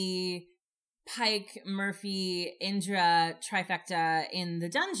to the Pike, Murphy, Indra trifecta in the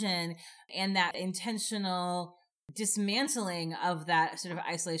dungeon, and that intentional dismantling of that sort of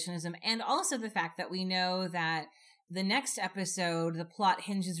isolationism, and also the fact that we know that the next episode, the plot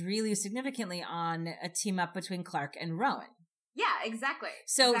hinges really significantly on a team up between Clarke and Roan. Yeah, exactly.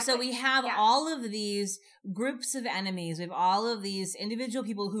 So we have all of these groups of enemies. We have all of these individual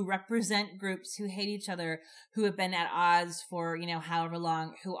people who represent groups who hate each other, who have been at odds for, you know, however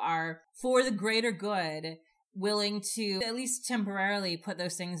long, who are, for the greater good, willing to at least temporarily put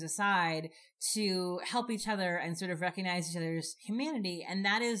those things aside to help each other and sort of recognize each other's humanity. And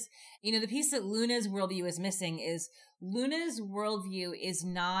that is, you know, the piece that Luna's worldview is missing is Luna's worldview is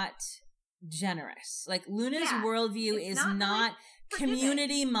not generous. Like, Luna's worldview is not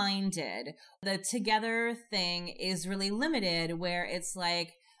community minded. The together thing is really limited, where it's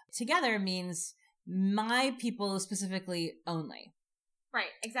like, together means my people specifically only.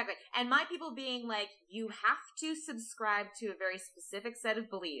 Right, exactly. And my people being like, you have to subscribe to a very specific set of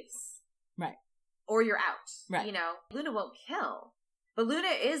beliefs. Right. Or you're out. Right. You know, Luna won't kill. But Luna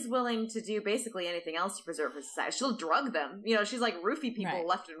is willing to do basically anything else to preserve her society. She'll drug them. You know, she's like roofie people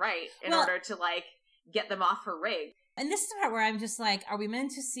left and right in order to, like, get them off her rig. And this is the part where I'm just like, are we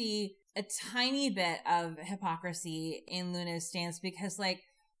meant to see a tiny bit of hypocrisy in Luna's stance? Because, like,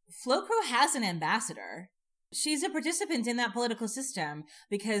 Floukru has an ambassador. She's a participant in that political system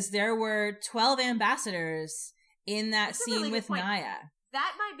because there were 12 ambassadors in that scene with Naya.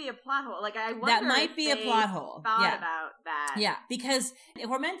 That might be a plot hole. Like, I wonder that might be a plot hole. Thought about that. Yeah, because if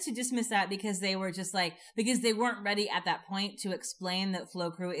we're meant to dismiss that because they were just like, because they weren't ready at that point to explain that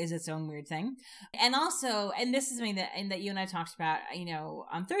Floukru is its own weird thing. And also, and this is something that you and I talked about, you know,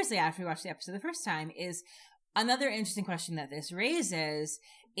 on Thursday after we watched the episode the first time, is another interesting question that this raises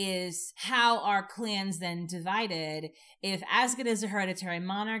is how are clans then divided if Asgard is a hereditary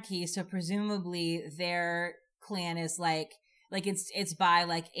monarchy, so presumably their clan is like it's by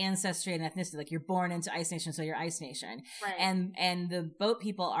like ancestry and ethnicity, like you're born into Ice Nation, so you're Ice Nation. Right. And the boat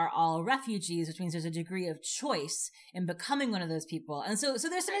people are all refugees, which means there's a degree of choice in becoming one of those people. And so there's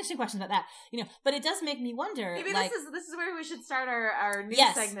some interesting questions about that, you know, but it does make me wonder. Maybe like, this is where we should start our news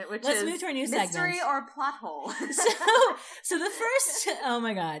segment, which let's is move to our news mystery segment. or plot hole. So the first, oh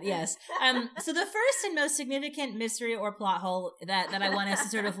my God, yes. So the first and most significant mystery or plot hole that I want us to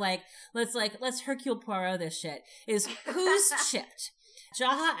sort of let's Hercule Poirot this shit is who's shipped.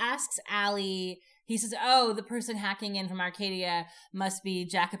 Jaha asks ALIE, he says, oh, the person hacking in from Arcadia must be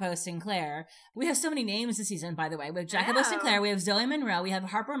Jacopo Sinclair. We have so many names this season, by the way. We have Jacopo Sinclair, we have Zoe Monroe, we have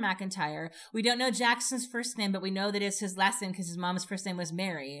Harper McIntyre. We don't know Jackson's first name, but we know that it's his last name because his mom's first name was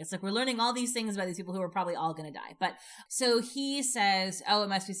Mary. It's like we're learning all these things about these people who are probably all going to die. But so he says, oh, it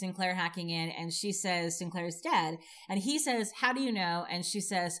must be Sinclair hacking in. And she says, Sinclair's dead. And he says, how do you know? And she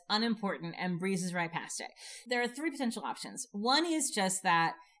says, unimportant, and breezes right past it. There are three potential options. One is just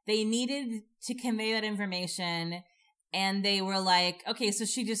that they needed to convey that information and they were like, okay, so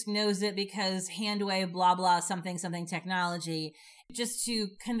she just knows it because handwave, blah, blah, something, something technology, just to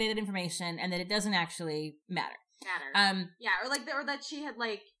convey that information and that it doesn't actually matter. Or that she had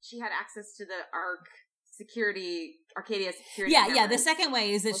access to the Arcadia security. Yeah. The second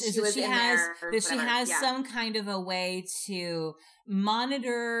way is that she has some kind of a way to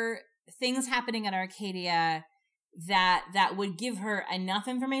monitor things happening at Arcadia that would give her enough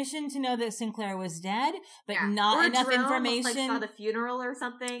information to know that Sinclair was dead, but not enough information. Like saw the funeral or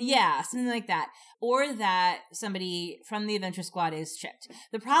something. Yeah, something like that. Or that somebody from the Adventure Squad is chipped.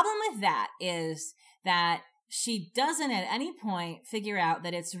 The problem with that is that she doesn't at any point figure out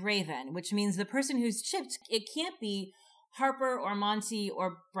that it's Raven, which means the person who's chipped, it can't be Harper or Monty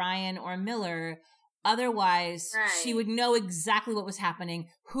or Brian or Miller. Otherwise, she would know exactly what was happening,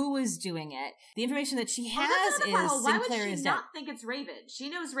 who was doing it. The information that she has is Sinclair is dead. Why would she not think it's Raven? She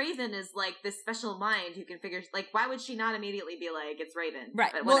knows Raven is like this special mind who can figure, like, why would she not immediately be like, it's Raven?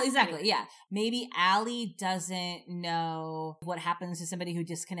 Right. Well, exactly. Yeah. Maybe ALIE doesn't know what happens to somebody who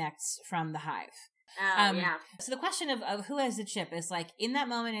disconnects from the hive. So the question of who has the chip is like, in that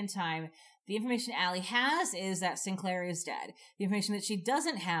moment in time, the information ALIE has is that Sinclair is dead. The information that she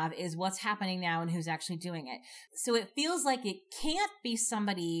doesn't have is what's happening now and who's actually doing it. So it feels like it can't be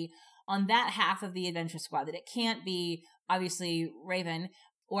somebody on that half of the Adventure Squad, that it can't be, obviously, Raven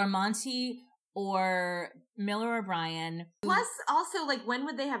or Monty or Miller or Brian. Plus, also, like, when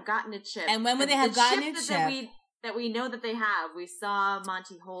would they have gotten a chip? And when would they have gotten a chip? That we know that they have. We saw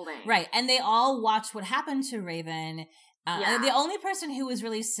Monty holding. Right. And they all watched what happened to Raven. The only person who was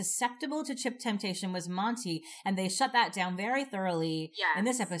really susceptible to chip temptation was Monty, and they shut that down very thoroughly in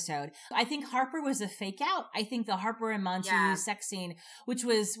this episode. I think Harper was a fake out. I think the Harper and Monty sex scene, which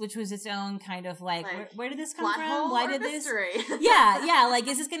was its own kind of like where did this come from? Why did this? Like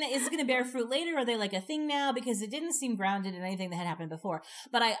is this gonna bear fruit later? Are they like a thing now? Because it didn't seem grounded in anything that had happened before.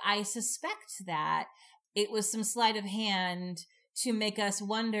 But I suspect that it was some sleight of hand to make us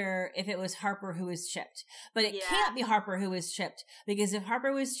wonder if it was Harper who was chipped. But it can't be Harper who was chipped, because if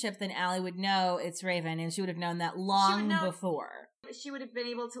Harper was chipped, then ALIE would know it's Raven, and she would have known that long before. She would have been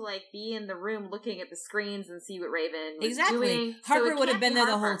able to like be in the room looking at the screens and see what Raven was doing. Harper would have been there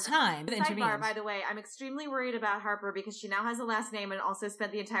the whole time. Sidebar, by the way, I'm extremely worried about Harper because she now has a last name and also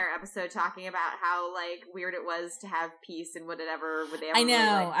spent the entire episode talking about how like weird it was to have peace and whatever. Would they ever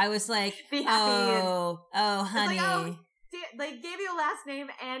I was like, be happy honey. Like, gave you a last name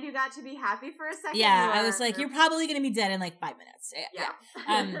and you got to be happy for a second. Yeah, I was like, you're probably going to be dead in like 5 minutes.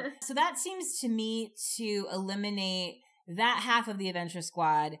 Yeah. So that seems to me to eliminate that half of the Adventure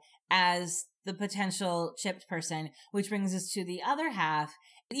Squad as the potential chipped person, which brings us to the other half.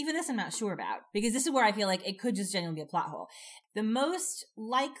 Even this I'm not sure about, because this is where I feel like it could just genuinely be a plot hole. The most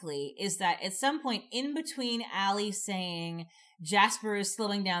likely is that at some point in between ALIE saying Jasper is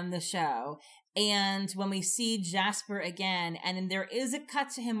slowing down the show, and when we see Jasper again, and then there is a cut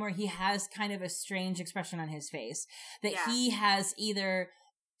to him where he has kind of a strange expression on his face, that he has either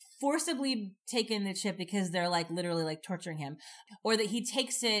forcibly taken the chip because they're like literally like torturing him, or that he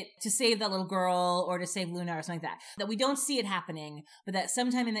takes it to save that little girl or to save Luna or something like that. That we don't see it happening, but that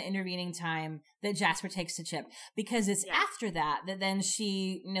sometime in the intervening time that Jasper takes the chip, because it's after that then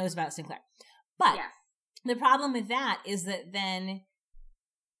she knows about Sinclair. But the problem with that is that then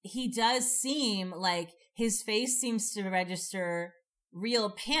he does seem like his face seems to register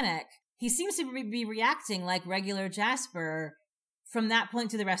real panic. He seems to be reacting like regular Jasper from that point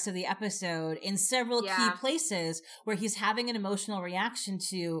to the rest of the episode in several key places where he's having an emotional reaction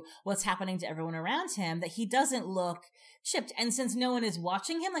to what's happening to everyone around him, that he doesn't look chipped. And since no one is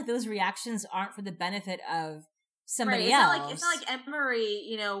watching him, like those reactions aren't for the benefit of somebody else. It's not like Emori,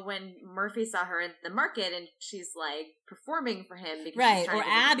 you know, when Murphy saw her in the market and she's like performing for him because she's trying to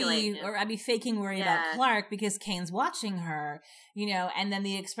manipulate him. Or Abby faking worry about Clarke because Kane's watching her, you know, and then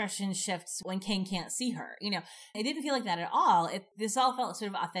the expression shifts when Kane can't see her, you know. It didn't feel like that at all. This all felt sort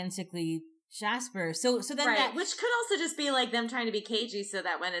of authentically Jasper. So then that, which could also just be like them trying to be cagey so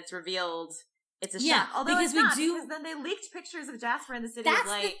that when it's revealed it's a shock. Although because because then they leaked pictures of Jasper in the City of Light.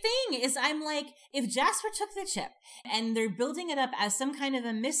 That's the thing, is I'm like, if Jasper took the chip, and they're building it up as some kind of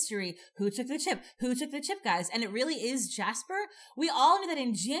a mystery, who took the chip? Who took the chip, guys? And it really is Jasper. We all knew that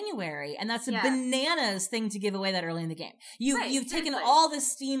in January, and that's a bananas thing to give away that early in the game. You've taken all the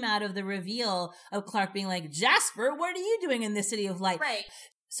steam out of the reveal of Clarke being like, Jasper, what are you doing in the City of Light? Right.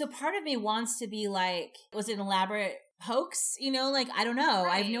 So part of me wants to be like, was it an elaborate hoax? Like, I don't know.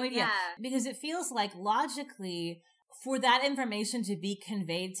 Right, I have no idea. Because it feels like logically, for that information to be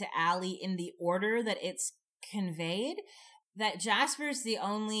conveyed to ALIE in the order that it's conveyed, that Jasper's the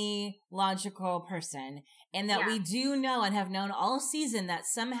only logical person, and that we do know and have known all season that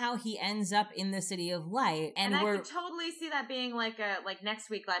somehow he ends up in the City of Light. And I could totally see that being like next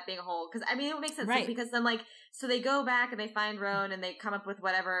week, that being a whole, because I mean, it would make sense, right? Because then so they go back and they find Roan and they come up with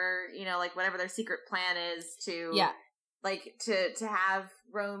whatever, whatever their secret plan is to, to have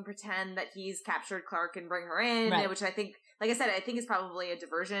Roan pretend that he's captured Clarke and bring her in, which I think, like I said, I think is probably a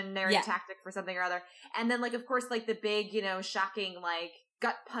diversionary tactic for something or other. And then, of course, the big, shocking,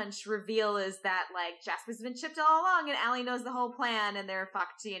 gut punch reveal is that, Jasper's been chipped all along and ALIE knows the whole plan and they're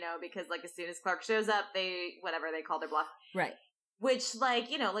fucked, because, as soon as Clarke shows up, they call their bluff. Right. Which, which I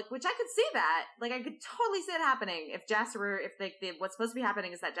could see that. I could totally see it happening if what's supposed to be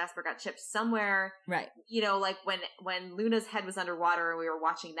happening is that Jasper got chipped somewhere. Right. When Luna's head was underwater and we were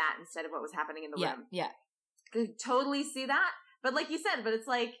watching that instead of what was happening in the room. Yeah. Could totally see that. But like you said, but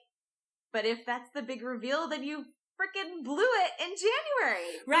if that's the big reveal, then you freaking blew it in January.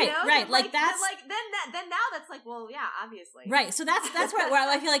 Right, right. That's then now that's well, yeah, obviously. Right. So that's where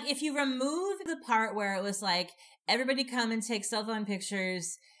I feel like if you remove the part where it was everybody come and take cell phone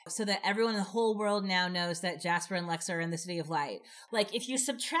pictures so that everyone in the whole world now knows that Jasper and Lexa are in the City of Light. If you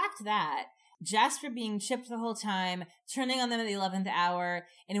subtract that, Jasper being chipped the whole time, turning on them at the 11th hour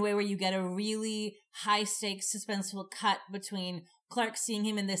in a way where you get a really high-stakes, suspenseful cut between Clarke seeing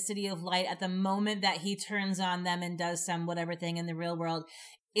him in the City of Light at the moment that he turns on them and does some whatever thing in the real world,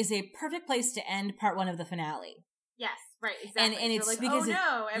 is a perfect place to end part one of the finale. Yes, right, exactly. And it's because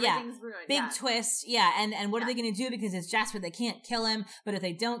everything's ruined. Big twist, and what are they going to do? Because it's Jasper, they can't kill him, but if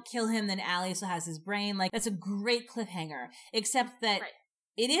they don't kill him, then ALIE still has his brain. That's a great cliffhanger, except that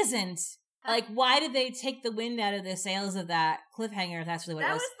it isn't. Why did they take the wind out of the sails of that cliffhanger if that's really what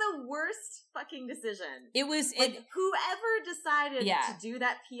it was? That was the worst fucking decision. It was... whoever decided to do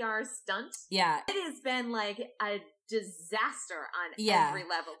that PR stunt, it has been a disaster on every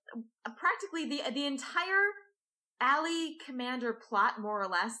level. Practically the entire ALIE commander plot, more or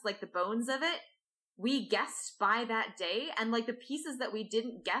less, the bones of it, we guessed by that day, and the pieces that we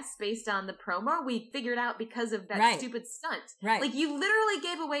didn't guess based on the promo, we figured out because of that stupid stunt. Right. You literally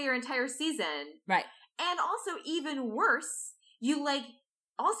gave away your entire season. Right. And also, even worse, you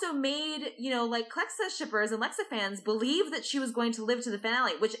also made, Clexa shippers and Lexa fans believe that she was going to live to the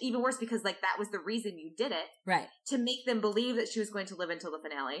finale, which even worse because that was the reason you did it. Right. To make them believe that she was going to live until the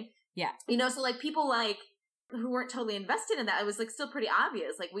finale. Yeah. So people who weren't totally invested in that, it was still pretty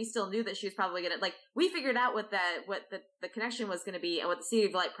obvious. We still knew that she was probably gonna we figured out what the connection was gonna be and what the City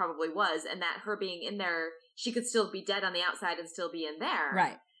of Light probably was, and that her being in there, she could still be dead on the outside and still be in there.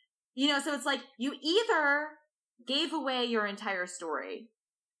 Right. So it's you either gave away your entire story,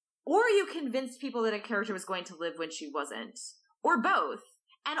 or you convinced people that a character was going to live when she wasn't, or both.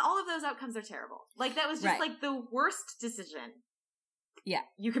 And all of those outcomes are terrible. That was just the worst decision. Yeah.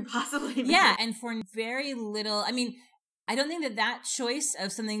 You could possibly make. Yeah, and for very little, I don't think that choice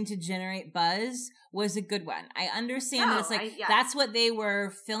of something to generate buzz was a good one. I understand that it's that's what they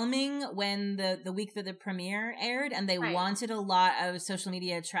were filming when the week that the premiere aired, and they wanted a lot of social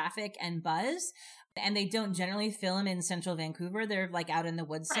media traffic and buzz. And they don't generally film in central Vancouver. They're out in the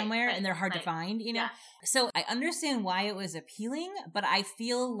woods somewhere, and they're hard to find, Yeah. So I understand why it was appealing, but I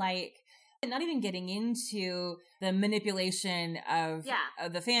feel not even getting into the manipulation of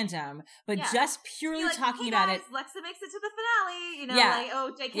the fandom, but just purely talking about it. Lexa makes it to the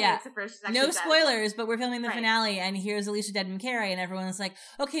finale, JK makes it first. No spoilers, but we're filming the finale, and here's Alicia dead and Carrie, and everyone's like,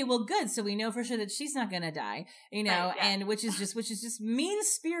 okay, well, good, so we know for sure that she's not gonna die, and which is just mean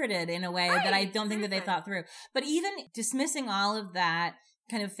spirited in a way that I don't think that they thought through. But even dismissing all of that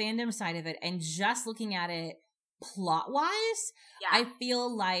kind of fandom side of it and just looking at it plot wise, I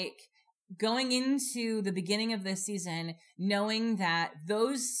feel going into the beginning of this season, knowing that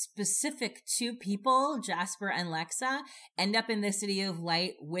those specific two people, Jasper and Lexa, end up in the City of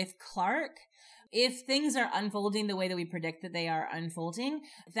Light with Clarke, if things are unfolding the way that we predict that they are unfolding,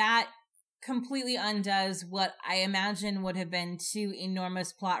 that completely undoes what I imagine would have been two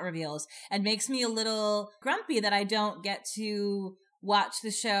enormous plot reveals and makes me a little grumpy that I don't get to watch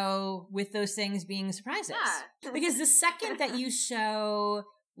the show with those things being surprises. Yeah. Because the second that you show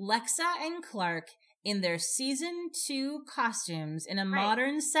Lexa and Clarke in their season 2 costumes in a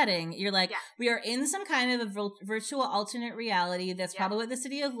modern setting, you're like, we are in some kind of a virtual alternate reality. That's probably the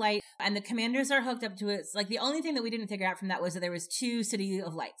City of Light, and the commanders are hooked up to it. It's like the only thing that we didn't figure out from that was that there was 2 City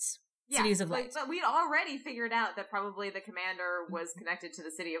of Lights. Cities of Light. But we'd already figured out that probably the commander was connected to the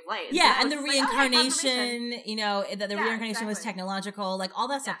City of Light. Yeah, and the reincarnation, that the reincarnation was technological, like all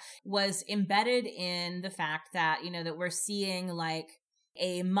that stuff was embedded in the fact that, that we're seeing like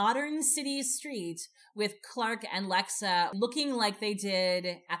a modern city street with Clarke and Lexa looking like they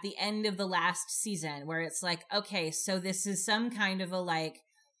did at the end of the last season, where it's like, okay, so this is some kind of a like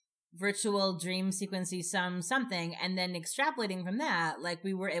virtual dream sequency something, and then extrapolating from that, like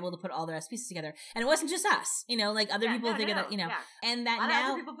we were able to put all the rest pieces together, and it wasn't just us, like other people figured that, and that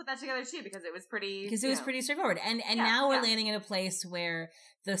now other people put that together too, because it was pretty straightforward, and now we're landing in a place where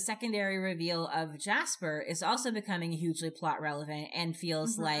the secondary reveal of Jasper is also becoming hugely plot relevant and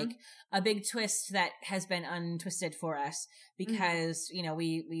feels like a big twist that has been untwisted for us because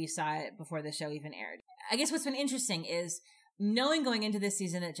we saw it before the show even aired. I guess what's been interesting is knowing going into this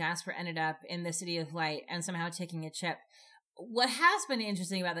season that Jasper ended up in the City of Light and somehow taking a chip. What has been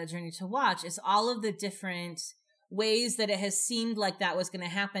interesting about that journey to watch is all of the different ways that it has seemed like that was going to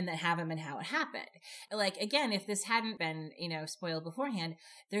happen that haven't been how it happened. Like, again, if this hadn't been, spoiled beforehand,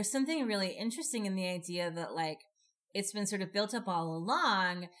 there's something really interesting in the idea that, like, it's been sort of built up all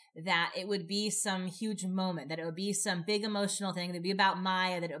along that it would be some huge moment, that it would be some big emotional thing, that it would be about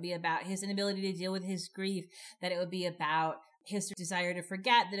Maya, that it would be about his inability to deal with his grief, that it would be about his desire to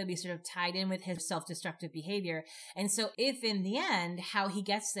forget, that it would be sort of tied in with his self-destructive behavior. And so if in the end, how he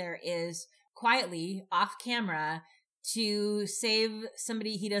gets there is quietly off camera to save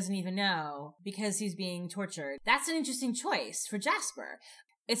somebody he doesn't even know because he's being tortured, that's an interesting choice for Jasper.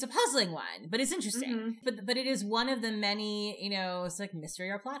 It's a puzzling one, but it's interesting. But it is one of the many, it's like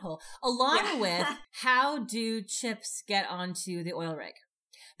mystery or plot hole, along with how do chips get onto the oil rig?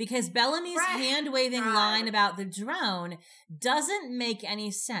 Because Bellamy's hand-waving line about the drone doesn't make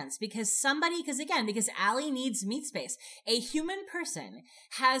any sense because ALIE needs meat space. A human person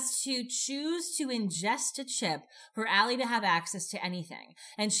has to choose to ingest a chip for ALIE to have access to anything.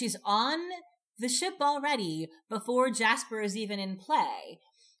 And she's on the ship already before Jasper is even in play.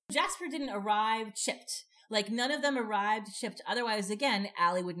 Jasper didn't arrive chipped. Like, none of them arrived chipped. Otherwise, again,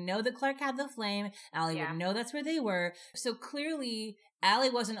 ALIE would know that Clarke had the flame. ALIE would know that's where they were. So clearly, ALIE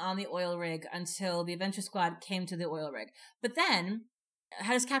wasn't on the oil rig until the Adventure Squad came to the oil rig. But then,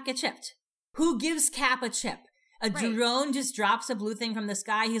 how does Cap get chipped? Who gives Cap a chip? A drone just drops a blue thing from the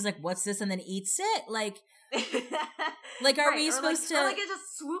sky. He's like, what's this? And then eats it? Like, are we supposed to? Or like it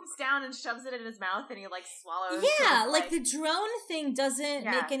just swoops down and shoves it in his mouth and he like swallows. Yeah, like the drone thing doesn't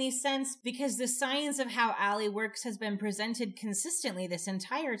make any sense because the science of how ALIE works has been presented consistently this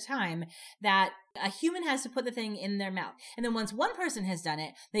entire time that a human has to put the thing in their mouth. And then once one person has done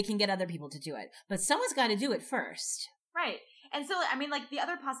it, they can get other people to do it. But someone's got to do it first. Right. And so, I mean, like the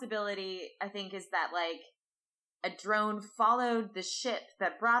other possibility, I think, is that like a drone followed the ship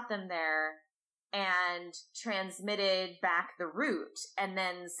that brought them there and transmitted back the route, and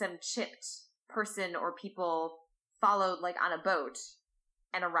then some chipped person or people followed like on a boat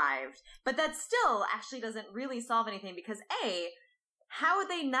and arrived. But that still actually doesn't really solve anything because how would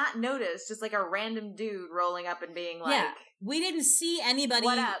they not notice just like a random dude rolling up and being like, we didn't see anybody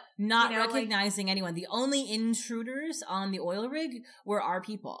not recognizing anyone. The only intruders on the oil rig were our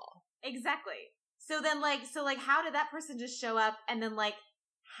people. Exactly. So then how did that person just show up and then like,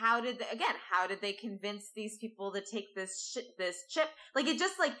 how did they convince these people to take this chip? Like, it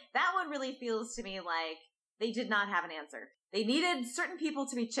just, like, that one really feels to me like they did not have an answer. They needed certain people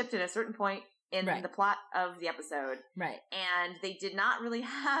to be chipped at a certain point in the plot of the episode. Right. And they did not really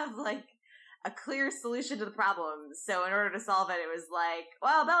have, like, a clear solution to the problem. So in order to solve it, it was like,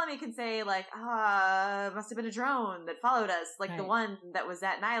 well, Bellamy can say, like, it must have been a drone that followed us, like the one that was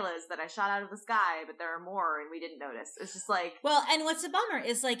at Nyla's that I shot out of the sky, but there are more and we didn't notice. It's just like... Well, and what's a bummer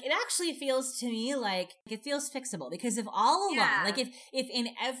is, like, it actually feels to me like it feels fixable, because if all along, like, if in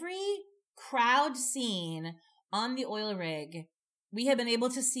every crowd scene on the oil rig, we have been able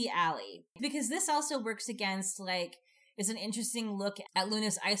to see ALIE, because this also works against, like, is an interesting look at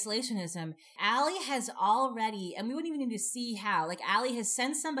Luna's isolationism. ALIE has already, and we wouldn't even need to see how, like, ALIE has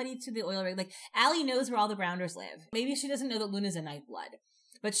sent somebody to the oil rig. Like, ALIE knows where all the grounders live. Maybe she doesn't know that Luna's a Nightblood,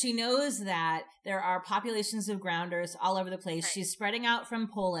 but she knows that there are populations of grounders all over the place. Right. She's spreading out from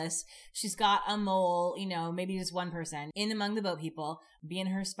Polis. She's got a mole, maybe just one person in among the boat people being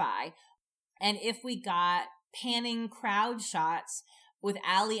her spy. And if we got panning crowd shots with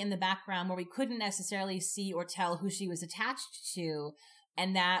ALIE in the background where we couldn't necessarily see or tell who she was attached to.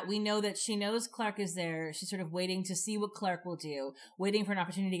 And that we know that she knows Clarke is there. She's sort of waiting to see what Clarke will do, waiting for an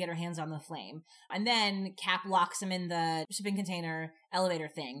opportunity to get her hands on the flame. And then Cap locks him in the shipping container elevator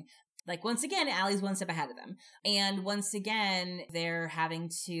thing. Like, once again, ALIE's one step ahead of them. And once again, they're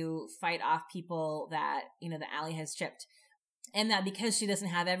having to fight off people that, that ALIE has chipped. And that because she doesn't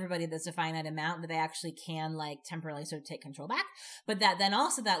have everybody that's a finite amount, that they actually can, temporarily sort of take control back. But that then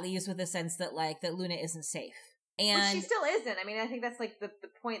also that leaves with a sense that, that Luna isn't safe. And which she still isn't. I mean, I think that's the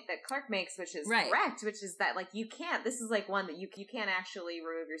point that Clarke makes, which is correct, which is that you can't, this is one that you can't actually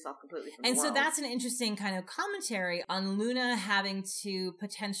remove yourself completely from the world. And so that's an interesting kind of commentary on Luna having to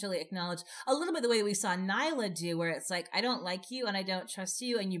potentially acknowledge a little bit the way that we saw Nyla do, where it's I don't like you and I don't trust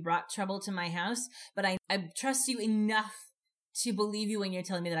you and you brought trouble to my house, but I trust you enough to believe you when you're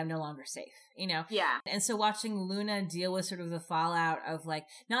telling me that I'm no longer safe, Yeah. And so watching Luna deal with sort of the fallout of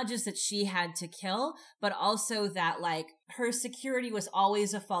not just that she had to kill, but also that her security was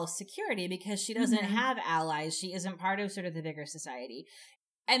always a false security because she doesn't have allies. She isn't part of sort of the bigger society.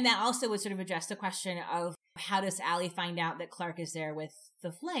 And that also would sort of address the question of how does ALIE find out that Clarke is there with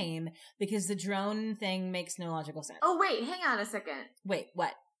the flame? Because the drone thing makes no logical sense. Oh, wait, hang on a second. Wait,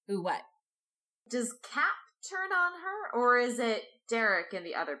 what? Ooh, what? Does Cap turn on her, or is it Derrick and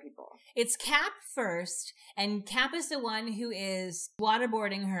the other people? It's Cap first, and Cap is the one who is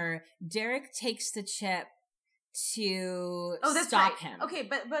waterboarding her. Derrick takes the chip to stop him. Okay,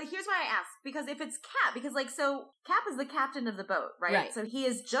 but here's why I ask. Because if it's Cap, so Cap is the captain of the boat, right? So he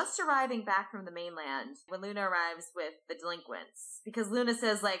is just arriving back from the mainland when Luna arrives with the delinquents. Because Luna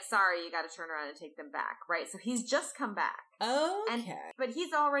says, sorry, you gotta turn around and take them back, right? So he's just come back. Okay. But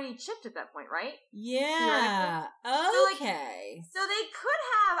he's already chipped at that point, right? Yeah. Okay. So they could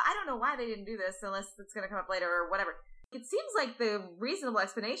have, I don't know why they didn't do this unless it's gonna come up later or whatever. It seems like the reasonable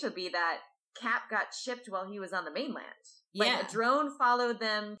explanation would be that Cap got chipped while he was on the mainland. A drone followed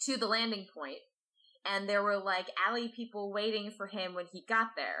them to the landing point, and there were ALIE people waiting for him when he got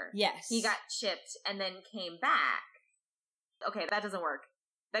there. Yes. He got chipped and then came back. Okay, that doesn't work.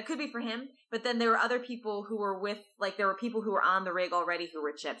 That could be for him, but then there were other people who were there were people who were on the rig already who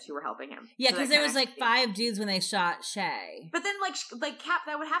were chipped who were helping him. Yeah, because there was 5 dudes when they shot Shay. But then Cap,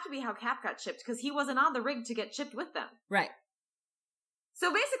 that would have to be how Cap got chipped, because he wasn't on the rig to get chipped with them. Right.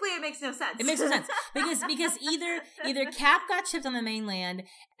 So basically, it makes no sense. It makes no sense because either Cap got chipped on the mainland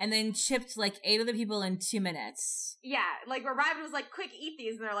and then chipped 8 other people in 2 minutes. Yeah, arrived and was quick, eat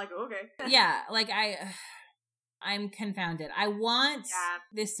these, and they're okay. Yeah, I'm confounded. I want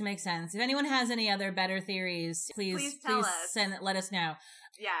this to make sense. If anyone has any other better theories, please tell us. Let us know.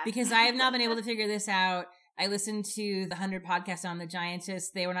 Yeah, because I have not been able to figure this out. I listened to the 100 podcast on the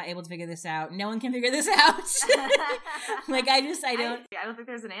Giantess. They were not able to figure this out. No one can figure this out. I don't think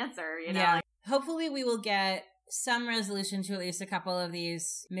there's an answer, Yeah. Hopefully we will get some resolution to at least a couple of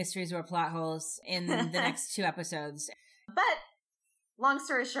these mysteries or plot holes in the next 2 episodes. But, long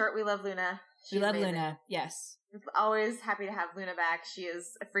story short, we love Luna. We love Luna, yes. Always happy to have Luna back. She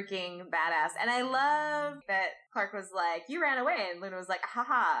is a freaking badass. And I love that Clarke was you ran away. And Luna was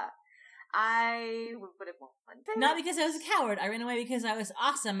haha. I would have won. Not because I was a coward. I ran away because I was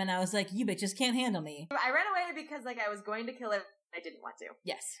awesome, and I was you bitches can't handle me. I ran away because I was going to kill him. I didn't want to.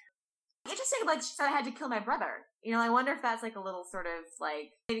 Yes. Interesting. So I had to kill my brother. I wonder if that's a little sort of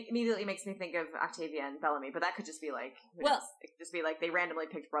it immediately makes me think of Octavia and Bellamy, but that could just be it could just be they randomly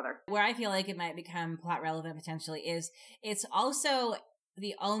picked brother. Where I feel it might become plot relevant potentially is it's also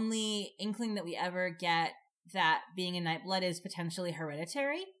the only inkling that we ever get that being a Nightblood is potentially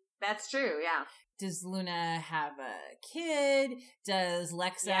hereditary. That's true, yeah. Does Luna have a kid? Does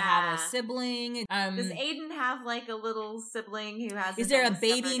Lexa have a sibling? Does Aiden have a little sibling who has? Is there a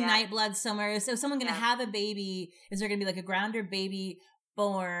baby Nightblood somewhere? So is someone going to have a baby? Is there going to be a grounder baby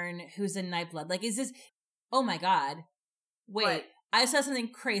born who's a Nightblood? Is this? Oh my God! Wait, what? I saw something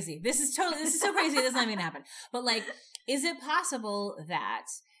crazy. This is so crazy. This is not even going to happen. But is it possible that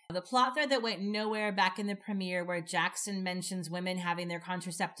the plot thread that went nowhere back in the premiere where Jackson mentions women having their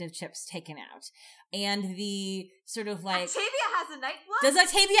contraceptive chips taken out and the sort of Octavia has a Nightblood? Does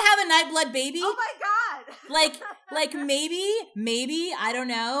Octavia have a Nightblood baby? Oh my God. maybe, I don't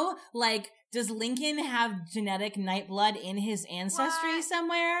know. Does Lincoln have genetic Nightblood in his ancestry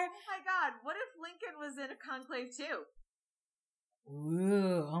somewhere? Oh my God. What if Lincoln was in a conclave too?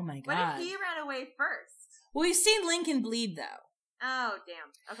 Ooh, oh my God. What if he ran away first? Well, we've seen Lincoln bleed though. Oh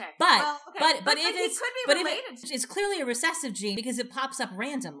damn! Okay, but if it's could be related. It's clearly a recessive gene because it pops up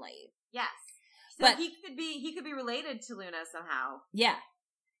randomly. Yes, so he could be related to Luna somehow. Yeah,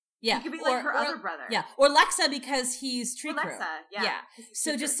 Yeah. He could be like her other brother. Yeah. Or Lexa because he's tree crew. Lexa, yeah.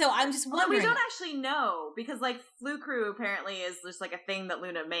 So I'm just wondering. We don't actually know because like Floukru apparently is just like a thing that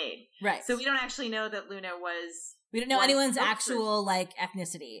Luna made. Right. So we don't actually know that Luna was... We don't know anyone's actual like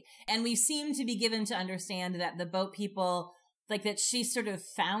ethnicity. And we seem to be given to understand that the boat people... Like that she sort of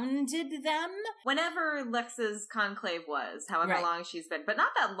founded them? Whenever Lexa's conclave was, however long she's been. But not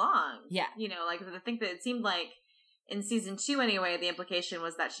that long. Yeah. You know, like I think that it seemed like in season 2 anyway, the implication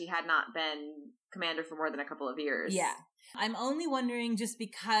was that she had not been commander for more than a couple of years. Yeah. I'm only wondering just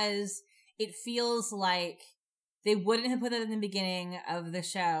because it feels like they wouldn't have put that in the beginning of the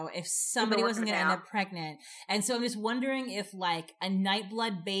show if somebody wasn't going to end up pregnant. And so I'm just wondering if like a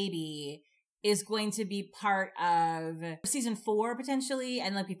Nightblood baby is going to be part of season 4 potentially,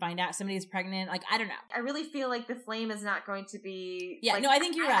 and like we find out somebody is pregnant. Like, I don't know. I really feel like the flame is not going to be... Yeah, like, no, I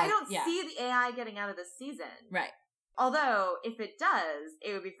think you're right. I don't see the AI getting out of this season. Right. Although, if it does,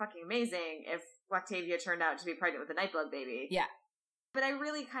 it would be fucking amazing if Octavia turned out to be pregnant with a Nightblood baby. Yeah. But I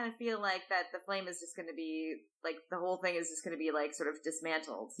really kind of feel like that the flame is just going to be, like, the whole thing is just going to be, like, sort of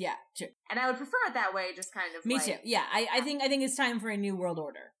dismantled. Yeah, true. And I would prefer it that way, just kind of Me too. Yeah, I think it's time for a new world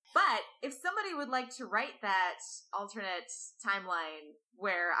order. But if somebody would like to write that alternate timeline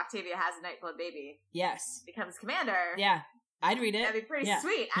where Octavia has a Nightblood baby, yes, becomes commander, I'd read it. That'd be pretty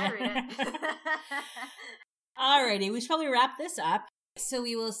sweet. I'd read it. Alrighty, we should probably wrap this up. So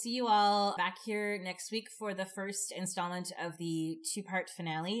we will see you all back here next week for the first installment of the 2-part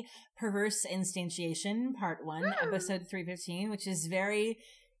finale, Perverse Instantiation, Part 1, Episode 315, which is very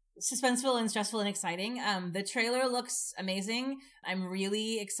suspenseful and stressful and exciting. The trailer looks amazing. I'm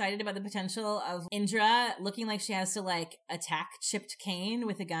really excited about the potential of Indra looking like she has to like attack Chipped Cane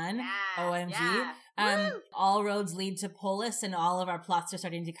with a gun. Yeah, OMG. yeah. All roads lead to Polis, and all of our plots are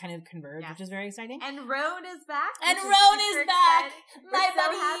starting to kind of converge, which is very exciting. And Roan is back. And Roan is back! My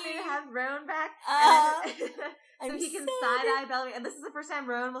buddy! So happy to have Roan back. So he can side-eye Bellamy. And this is the first time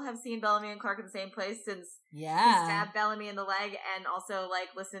Roan will have seen Bellamy and Clarke in the same place since he stabbed Bellamy in the leg and also, like,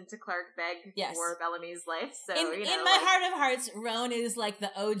 listened to Clarke beg for Bellamy's life. So, in my heart of hearts, Roan is, like,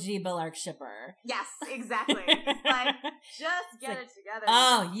 the OG Bellarke shipper. Yes, exactly. Like, just get it together.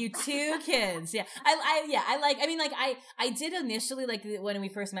 Oh, you two kids. Yeah. I did initially, like, when we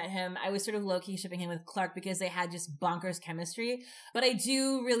first met him, I was sort of low-key shipping him with Clarke because they had just bonkers chemistry. But I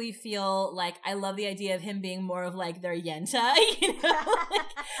do really feel like I love the idea of him being more of like their Yenta, you know?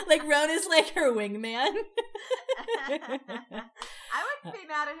 like Roan is like her wingman. I wouldn't be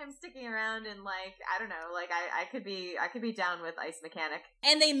mad at him sticking around and like, I don't know, like I could be down with Ice Mechanic.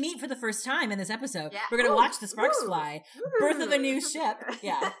 And they meet for the first time in this episode. Yeah. We're gonna watch the sparks fly. Birth of a new ship.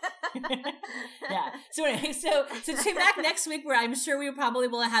 Yeah. Yeah. So anyway, so tune back next week where I'm sure we probably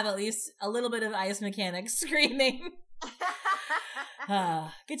will have at least a little bit of Ice Mechanic screaming.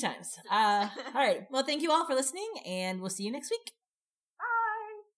 Good times. All right. Well, thank you all for listening, and we'll see you next week.